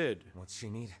for Sid. What's she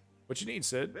need? What you need,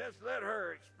 Sid? Best let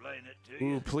her explain it to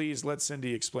you. Ooh, please let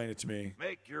Cindy explain it to me.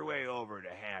 Make your way over to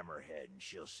Hammerhead and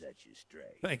she'll set you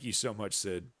straight. Thank you so much,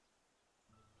 Sid.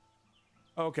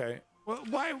 Okay. Well,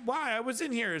 why? I was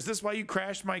in here. Is this why you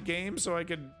crashed my game so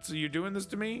you're doing this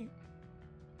to me?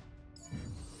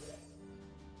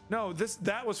 No,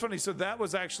 that was funny. So that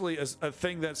was actually a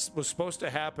thing that was supposed to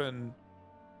happen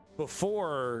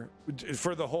before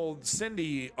for the whole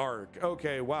Cindy arc.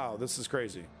 Okay, wow, this is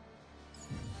crazy.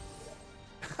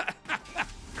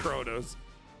 Kronos.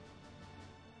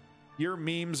 Your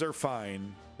memes are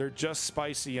fine. They're just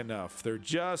spicy enough. They're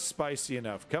just spicy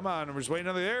enough. Come on, we're just waiting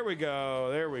on there we go.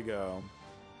 There we go.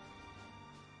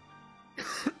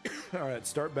 All right,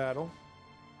 start battle.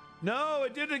 No,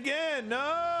 it did it again.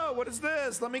 No, what is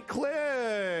this? Let me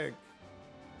click.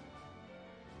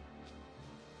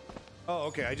 Oh,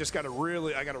 okay. I gotta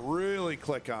really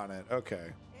click on it. Okay.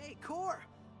 Hey, Core,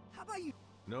 how about you?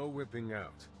 No whipping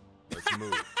out. Let's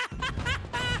move.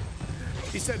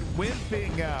 He said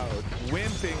wimping out.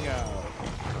 Wimping out.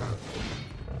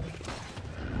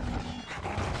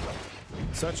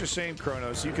 Such a shame,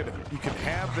 Kronos. You could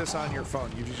have this on your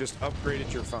phone. You just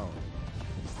upgraded your phone.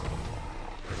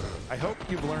 I hope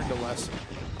you've learned a lesson.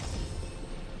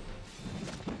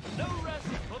 No rest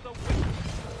for the wicked.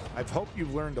 I hope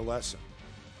you've learned a lesson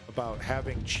about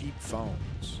having cheap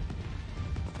phones.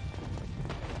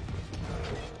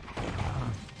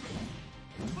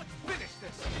 Let's finish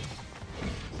this.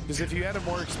 Because if you had a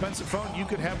more expensive phone, you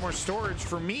could have more storage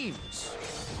for memes.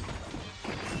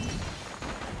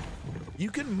 You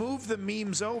can move the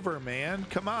memes over, man.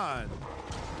 Come on.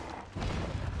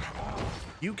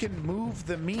 You can move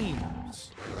the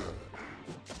memes.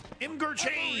 Imgur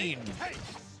chain.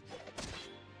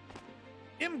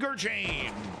 Imgur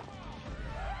chain.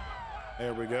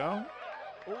 There we go.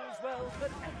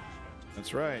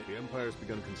 That's right. The Empire's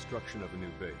begun construction of a new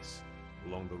base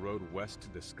along the road west to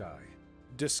Diskai.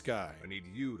 Diskai. I need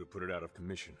you to put it out of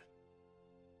commission.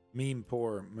 Meme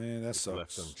poor. Man, that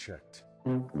sucks. Left unchecked.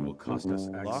 It will cost us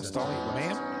access. Lost all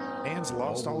man's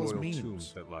lost all his memes.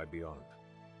 Tombs that lie beyond.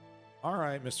 All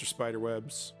right, Mr.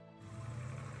 Spiderwebs.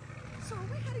 So are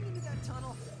we heading into that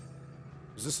tunnel?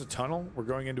 Is this a tunnel? We're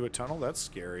going into a tunnel? That's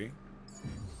scary.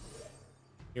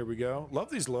 Here we go.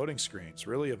 Love these loading screens.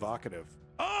 Really evocative.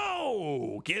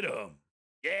 Oh, get him.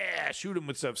 Yeah, shoot him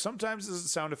with stuff. Sometimes the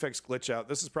sound effects glitch out.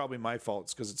 This is probably my fault.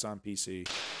 It's because it's on PC.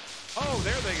 Oh,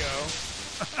 there they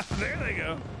go. There they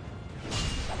go.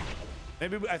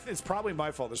 Maybe it's probably my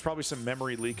fault. There's probably some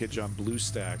memory leakage on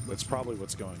BlueStack. That's probably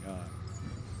what's going on.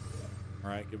 All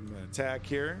right, give him an attack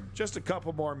here. Just a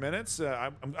couple more minutes.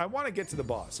 I want to get to the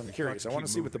boss. I'm curious. I want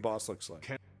to see what the boss looks like.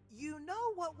 You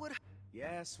know what would...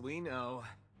 Yes, we know.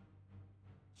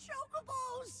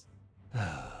 Chocobos!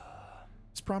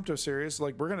 Is Prompto serious?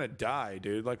 Like, we're gonna die,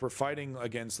 dude. Like, we're fighting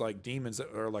against, like, demons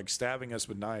that are, like, stabbing us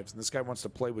with knives, and this guy wants to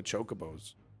play with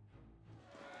chocobos.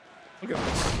 Look at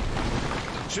this.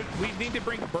 Should we need to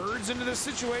bring birds into this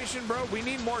situation, bro? We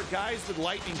need more guys with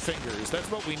lightning fingers.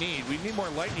 That's what we need. We need more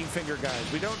lightning finger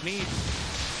guys. We don't need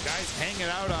guys hanging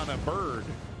out on a bird.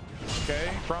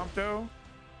 Okay, Prompto?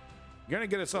 You're gonna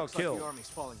get us all Looks like killed. the army's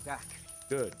falling back.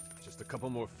 Good. Just a couple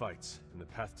more fights, and the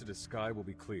path to the sky will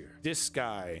be clear.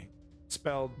 Discae,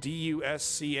 spelled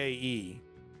D-U-S-C-A-E.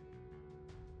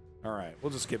 All right,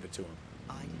 we'll just give it to him.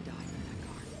 I died in that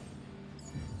car.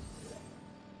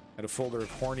 And a folder of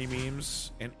horny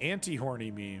memes and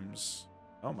anti-horny memes.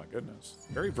 Oh my goodness.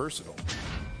 Very versatile.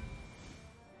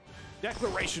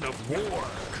 Declaration of war.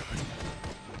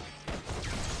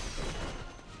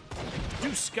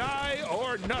 To sky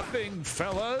or nothing,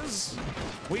 fellas.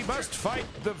 We must fight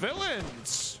the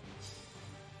villains.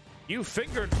 You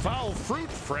fingered foul fruit,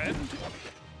 friend.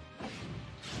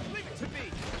 Leave it to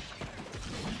me.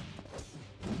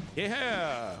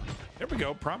 Yeah. There we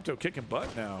go. Prompto kicking butt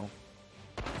now.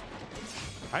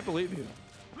 I believe you.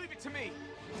 Leave it to me.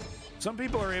 Some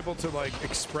people are able to like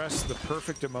express the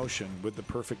perfect emotion with the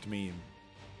perfect meme.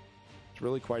 It's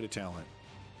really quite a talent.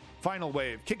 Final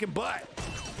wave, kicking butt.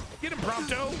 Get him,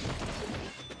 Prompto.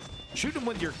 Shoot him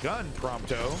with your gun,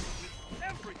 Prompto.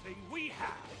 Everything we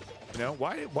have. You know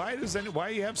why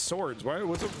you have swords?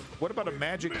 What about a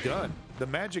magic gun? The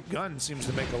magic gun seems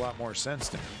to make a lot more sense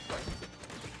to me.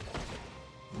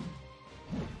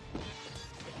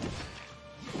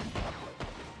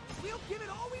 We'll give it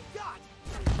all we've got.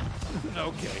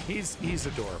 Okay, he's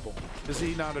adorable. Is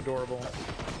he not adorable?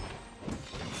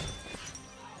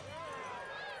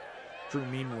 True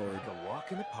meme lord. Like a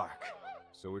walk in the park.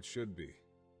 So it should be.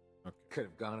 Okay. Could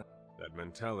have gone. That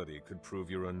mentality could prove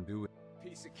your undoing.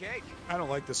 Piece of cake. I don't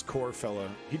like this core fella.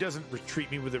 He doesn't treat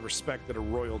me with the respect that a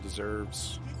royal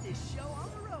deserves. Get this show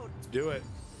on the road. Let's do it.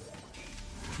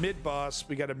 Mid boss.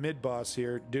 We got a mid boss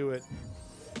here. Do it.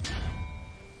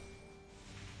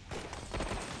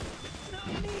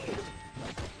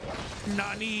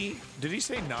 Nani. Did he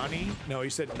say Nani? No, he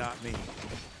said not me.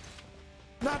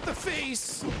 Not the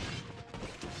face.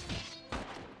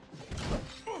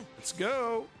 Let's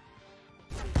go.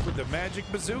 With the magic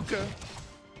bazooka.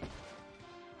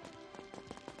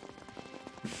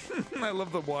 I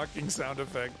love the walking sound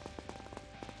effect.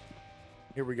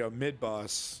 Here we go,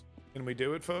 mid-boss. Can we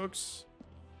do it, folks?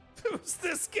 Who's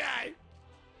this guy?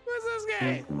 Who's this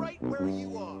guy? Right where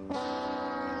you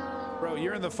are. Bro,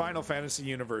 you're in the Final Fantasy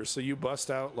universe, so you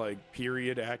bust out, like,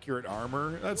 period-accurate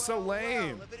armor? That's so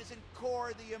lame. Well, if it isn't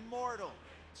Core the Immortal,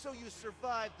 so you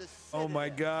survived the Citadel. Oh my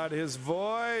god, his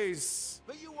voice!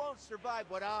 But you won't survive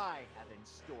what I have in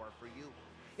store for you.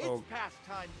 It's Oh. past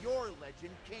time your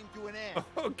legend came to an end.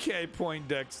 Okay,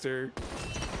 Poindexter.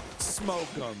 Smoke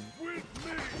him.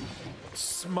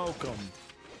 Smoke him.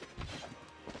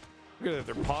 Look at that,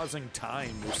 they're pausing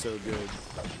time. They're so good.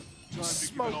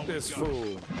 Smoke this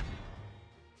fool.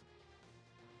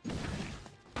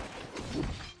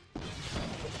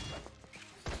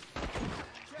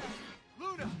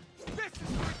 Luna, this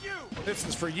is for you. This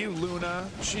is for you, Luna.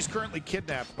 She's currently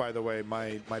kidnapped, by the way,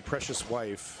 my precious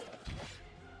wife.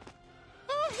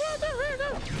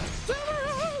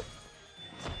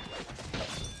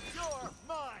 You're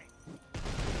mine.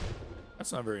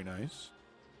 That's not very nice.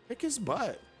 Kick his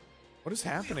butt. What is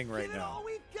happening right now? All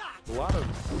we've got. A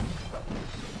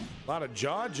lot of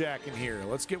jaw jacking here.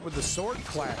 Let's get with the sword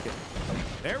clacking.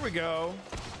 There we go.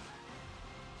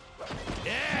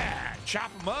 Yeah,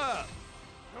 chop him up.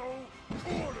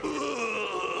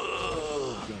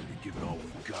 Give it all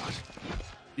we got.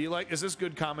 Do you like? Is this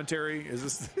good commentary? Is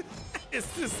this is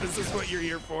this what you're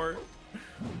here for?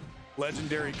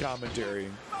 Legendary commentary.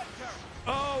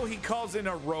 Oh, he calls in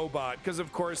a robot because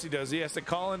of course he does. He has to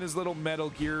call in his little Metal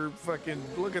Gear fucking.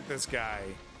 Look at this guy.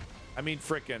 I mean,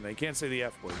 frickin'. I can't say the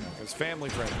F word. It's family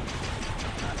friendly.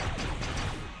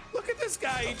 Look at this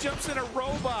guy. He jumps in a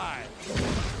robot.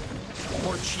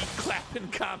 More cheek clapping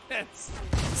comments.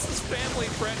 This is family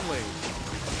friendly.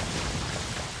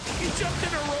 He jumped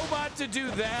in a robot to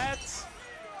do that.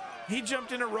 He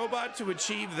jumped in a robot to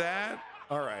achieve that.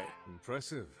 All right.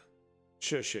 Impressive.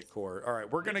 Shush it, Core. All right,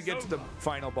 we're gonna get to the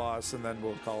final boss, and then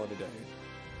we'll call it a day.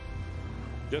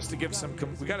 Just to give some,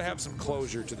 we gotta have some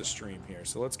closure to the stream here.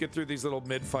 So let's get through these little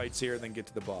mid fights here, and then get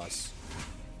to the boss.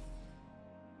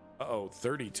 Uh-oh,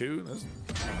 32. That's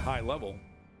high level.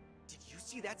 Did you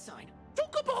see that sign?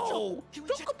 Chocobo!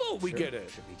 Chocobo! We get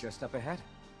it. Should be just up ahead.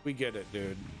 We get it,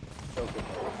 dude.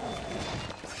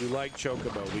 Chocobo. We like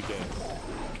Chocobo. We get it.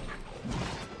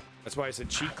 That's why I said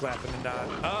cheek clapping and not.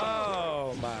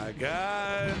 Oh my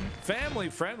god. Family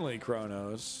friendly,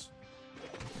 Kronos.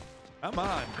 Come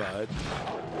on, bud.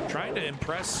 Trying to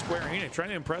impress Square Enix. Trying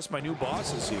to impress my new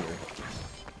bosses here.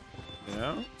 You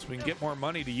know? So we can get more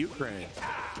money to Ukraine.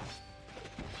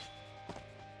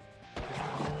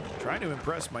 Trying to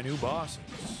impress my new bosses.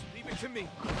 Leave it to me.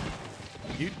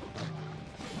 You.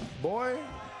 Boy.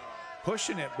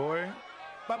 Pushing it, boy.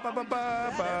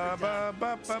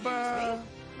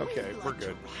 Okay, we're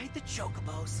good. Ride the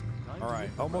chocobos. All right,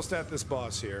 almost at this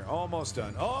boss here. Almost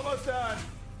done. Almost done.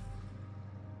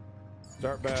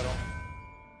 Start battle.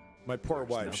 My poor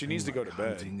wife. She needs to go to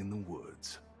bed. In the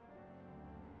woods.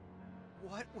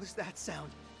 What was that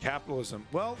sound? Capitalism.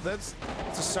 Well, it's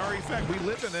a sorry fact. We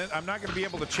live in it. I'm not going to be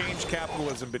able to change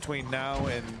capitalism between now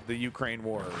and the Ukraine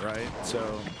war, right?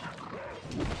 So,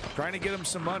 trying to get them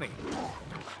some money.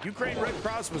 Ukraine Red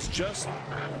Cross was just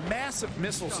massive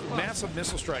missile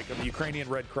strike of the Ukrainian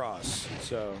Red Cross.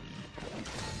 So,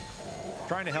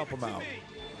 trying to help them out.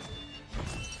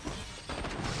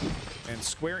 And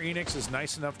Square Enix is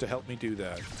nice enough to help me do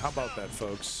that. How about that,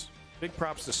 folks? Big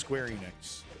props to Square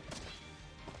Enix.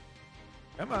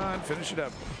 Come on, finish it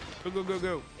up. Go, go, go,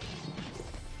 go.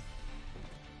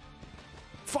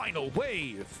 Final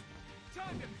wave.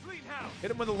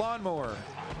 Hit him with a lawnmower.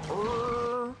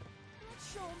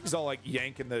 He's all like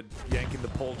yanking the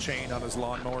pull chain on his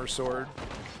lawnmower sword.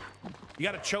 You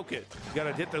gotta choke it. You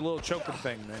gotta hit the little choking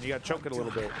thing, man. You gotta choke it a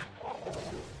little bit.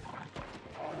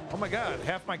 Oh my god,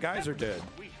 half my guys are dead.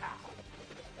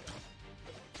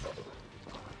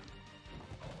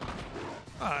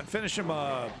 Finish him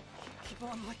up. Keep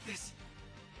on like this.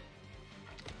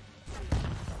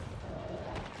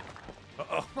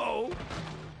 Oh,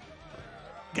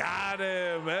 got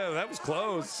him. Man, that was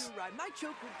close. Ride my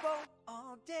chocobo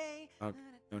all day. Okay.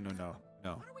 No.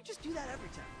 Why don't we just do that every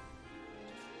time?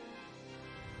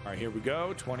 All right, here we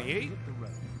go. 28.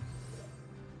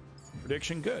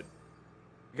 Prediction good.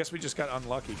 I guess we just got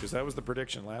unlucky because that was the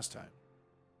prediction last time.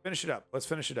 Finish it up. Let's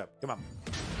finish it up. Come on.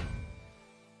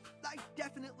 I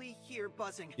definitely hear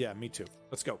buzzing. Yeah, me too.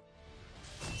 Let's go.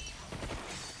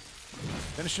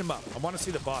 Finish him up. I want to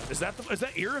see the boss. Is that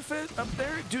Irifit up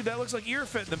there? Dude, that looks like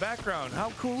Irifit in the background. How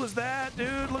cool is that,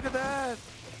 dude? Look at that.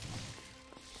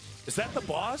 Is that the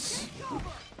boss?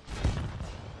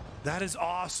 That is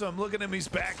awesome. Look at him. He's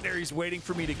back there. He's waiting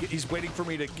for me to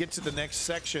get to the next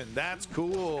section. That's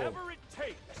cool.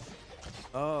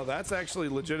 Oh, that's actually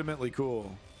legitimately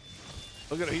cool.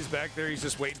 Look at him. He's back there. He's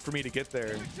just waiting for me to get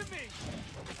there.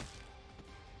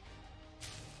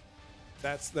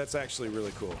 That's actually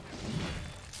really cool.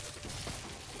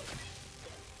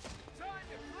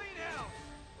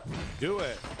 Do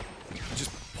it. He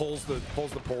just pulls the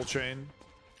pole chain.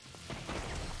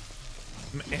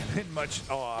 And much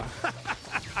awe.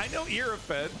 I know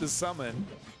Irifet, the summon,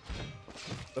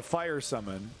 the fire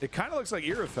summon. It kind of looks like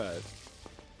Irifet,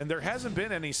 and there hasn't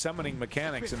been any summoning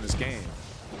mechanics in this game.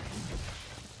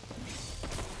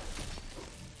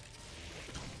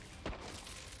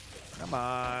 Come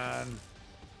on,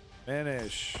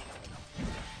 finish.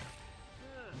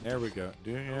 There we go.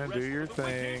 Do your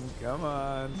thing. Come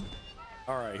on.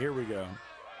 All right, here we go.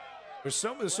 There's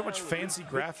so much fancy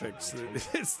graphics.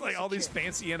 It's like all these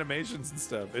fancy animations and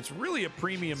stuff. It's really a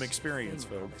premium experience,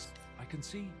 folks. I can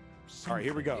see. All right,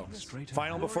 here we go.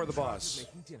 Final before the boss.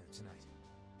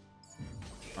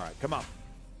 All right, come on.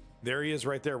 There he is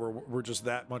right there. We're just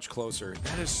that much closer.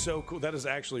 That is so cool. That is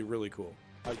actually really cool.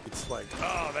 It's like,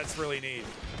 oh, that's really neat.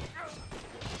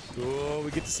 Cool.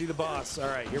 We get to see the boss. All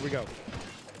right, here we go.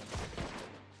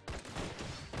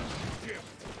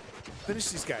 Finish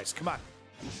these guys. Come on.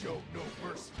 Show no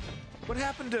mercy. What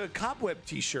happened to Cobweb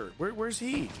T-shirt? Where's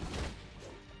he?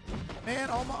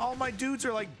 Man, all my dudes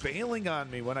are like bailing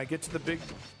on me when I get to the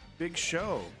big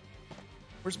show.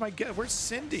 Where's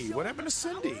Cindy? What happened to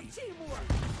Cindy?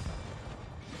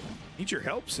 Need your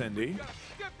help, Cindy.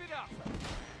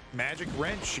 Magic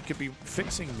wrench. She could be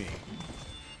fixing me.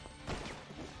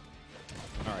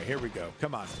 All right, here we go.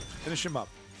 Come on, finish him up.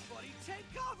 Take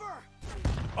cover.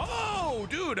 Oh,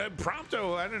 dude,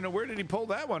 Prompto. I don't know. Where did he pull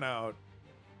that one out?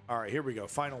 All right, here we go.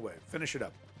 Final wave. Finish it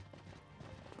up.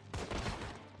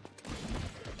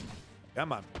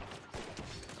 Come on.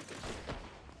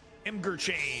 Imgur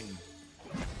chain.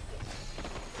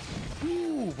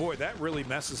 Ooh, boy, that really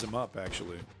messes him up,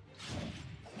 actually.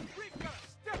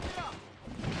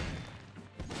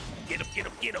 Get him, get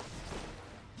him, get him.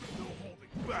 No holding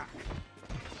back.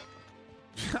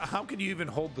 How can you even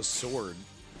hold the sword?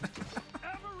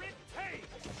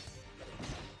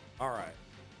 All right.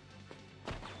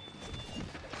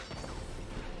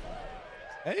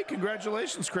 Hey,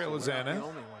 congratulations, Kralazana. The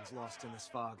only ones lost in this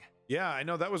fog. Yeah, I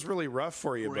know that was really rough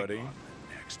for you, buddy.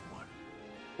 Next one.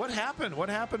 What happened? What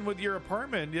happened with your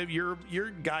apartment? Your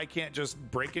guy can't just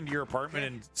break into your apartment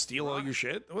and steal all your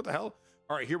shit? What the hell?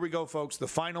 All right, here we go, folks. The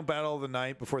final battle of the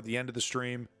night before the end of the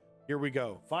stream. Here we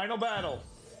go. Final battle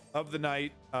of the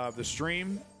night of the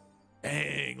stream.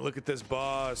 Dang, look at this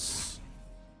boss.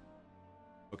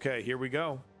 Okay, here we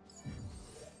go.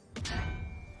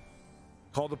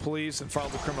 Called the police and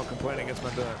filed a criminal complaint against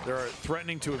Mendoza. They're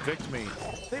threatening to evict me.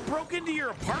 They broke into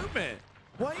your apartment.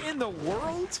 What in the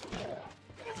world?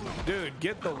 Dude,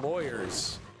 get the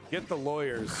lawyers. Get the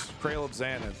lawyers. Kraleb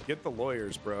Xanath. Get the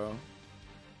lawyers, bro.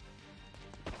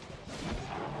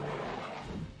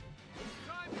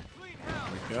 There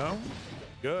we go.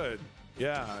 Good.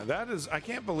 Yeah, that is... I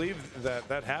can't believe that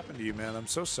that happened to you, man. I'm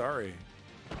so sorry.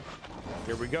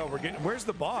 Here we go. We're getting... Where's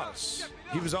the boss?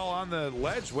 He was all on the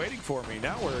ledge waiting for me.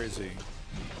 Now where is he?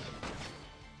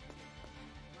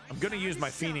 I'm going to use my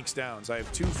Phoenix Downs. I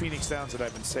have 2 Phoenix Downs that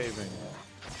I've been saving.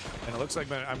 And it looks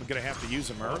like I'm going to have to use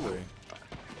them early.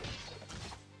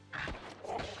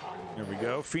 There we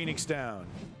go. Phoenix Down.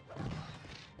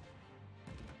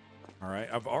 All right.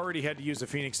 I've already had to use a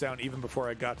Phoenix Down even before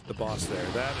I got to the boss there.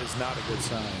 That is not a good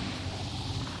sign.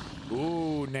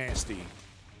 Ooh, nasty.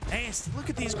 Nasty. Look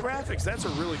at these graphics. That's a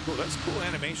really cool. That's cool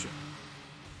animation.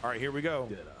 All right, here we go.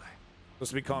 Supposed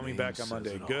to be calling me back on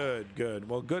Monday. Good, good.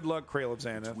 Well, good luck, Kraleb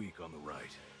Xanath. Weak on the right.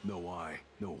 No eye,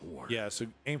 no horn. Yeah, so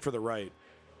aim for the right.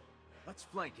 Let's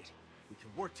flank it. We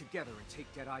can work together and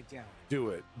take Deadeye down. Do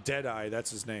it. Deadeye, that's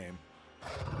his name.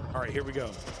 All right, here we go.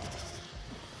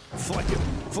 Flank him.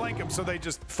 Flank him so they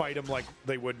just fight him like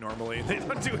they would normally. They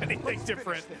don't do anything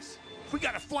different. We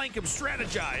got to flank him,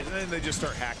 strategize. And then they just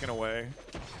start hacking away.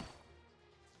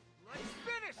 Let's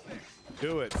finish this.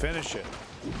 Do it. Finish it.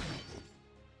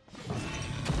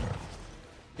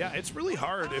 Yeah, it's really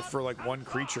hard if for like one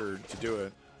creature to do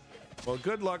it. Well,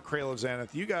 good luck, Kraleb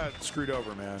Xanath. You got screwed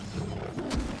over, man.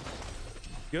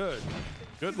 Good.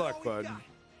 Good luck, bud.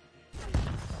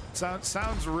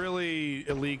 Sounds really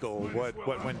illegal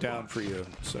what went down for you.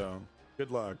 So, good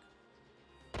luck.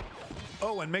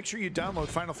 Oh, and make sure you download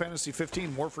Final Fantasy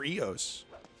 15 War for Eos.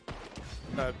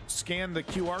 Scan the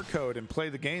QR code and play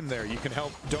the game there. You can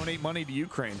help donate money to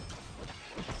Ukraine.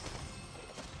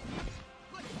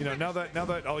 You know, now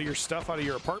that all your stuff out of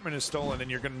your apartment is stolen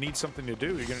and you're going to need something to do,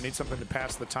 you're going to need something to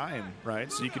pass the time,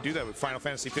 right? So you could do that with Final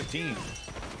Fantasy 15.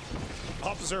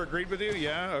 Officer agreed with you?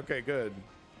 Yeah? Okay, good.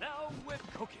 Now we're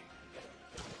cooking.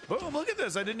 Boom, look at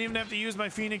this. I didn't even have to use my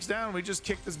Phoenix Down. We just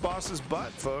kicked this boss's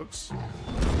butt, folks.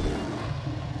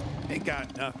 Ain't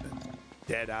got nothing.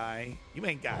 Deadeye. You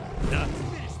ain't got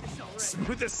nothing.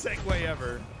 Smoothest segue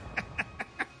ever.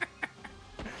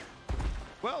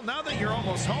 Well, now that you're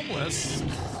almost homeless.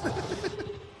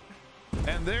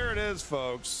 And there it is,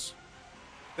 folks.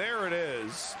 There it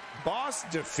is. Boss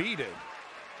defeated.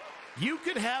 You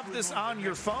could have this on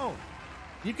your phone.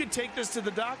 You could take this to the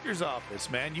doctor's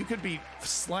office, man. You could be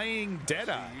slaying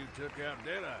Deadeye. You took out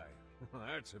Deadeye.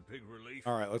 That's a big relief.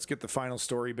 All right, let's get the final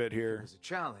story bit here. It was a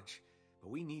challenge,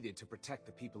 but we needed to protect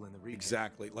the people in the region.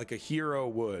 Exactly, like a hero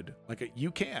would.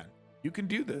 You can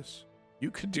do this.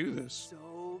 You could do this.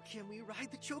 So, can we ride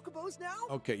the chocobos now?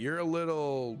 Okay, you're a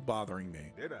little bothering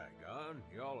me. Deadeye gone.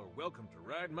 Y'all are welcome to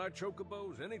ride my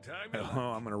chocobos anytime you like. Oh,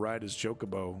 I'm gonna ride his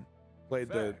chocobo.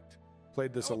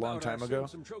 Played this a long time ago.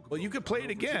 Well, you could play it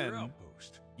again.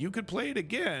 You could play it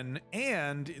again,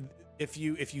 and if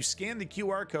you scan the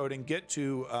QR code and get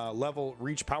to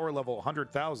reach power level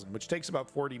 100,000, which takes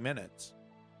about 40 minutes,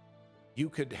 you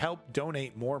could help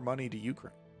donate more money to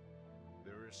Ukraine.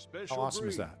 There is special How awesome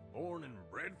is that? Born and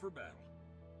bred for battle.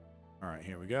 All right,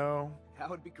 here we go. That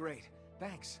would be great.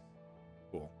 Thanks.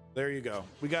 Cool. There you go.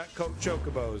 We got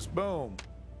chocobos. Boom.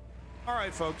 All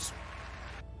right, folks.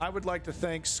 I would like to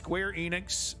thank Square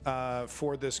Enix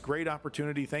for this great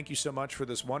opportunity. Thank you so much for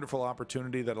this wonderful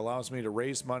opportunity that allows me to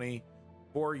raise money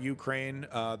for Ukraine.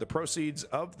 The proceeds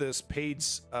of this paid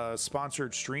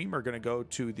sponsored stream are going to go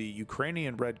to the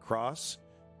Ukrainian Red Cross.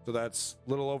 So that's a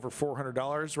little over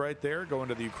 $400 right there going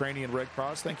to the Ukrainian Red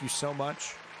Cross. Thank you so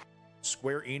much,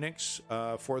 Square Enix,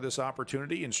 for this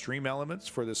opportunity, and Stream Elements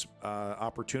for this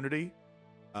opportunity.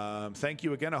 Thank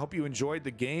you again. I hope you enjoyed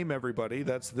the game, everybody.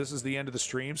 This is the end of the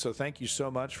stream, so thank you so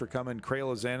much for coming.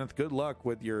 Kraleb Xanath, good luck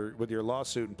with your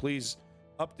lawsuit, and please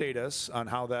update us on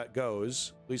how that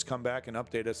goes. Please come back and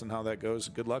update us on how that goes.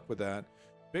 Good luck with that.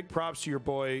 Big props to your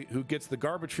boy who gets the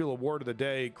Garbage Fuel Award of the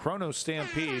day, Chrono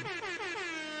Stampede.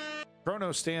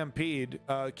 Chrono Stampede.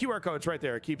 QR code's right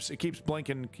there. It keeps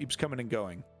blinking, keeps coming and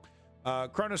going.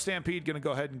 Chrono Stampede going to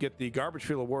go ahead and get the Garbage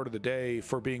Fuel Award of the day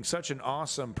for being such an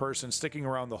awesome person, sticking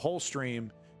around the whole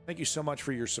stream. Thank you so much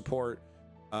for your support.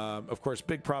 Of course,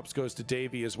 big props goes to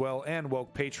Davey as well, and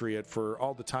Woke Patriot for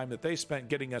all the time that they spent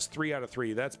getting us 3 out of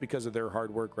 3. That's because of their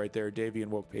hard work right there, Davey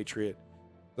and Woke Patriot.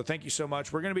 So thank you so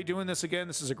much. We're going to be doing this again.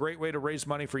 This is a great way to raise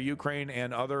money for Ukraine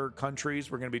and other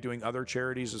countries. We're going to be doing other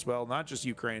charities as well, not just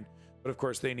Ukraine, but of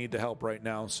course they need the help right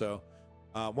now. So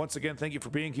once again, thank you for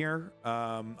being here.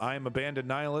 I am Abandoned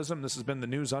Nihilism. This has been the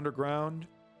News Underground.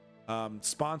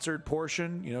 sponsored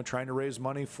portion, you know, trying to raise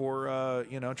money for,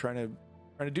 you know, trying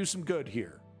to do some good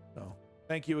here. So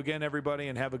thank you again, everybody,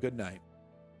 and have a good night.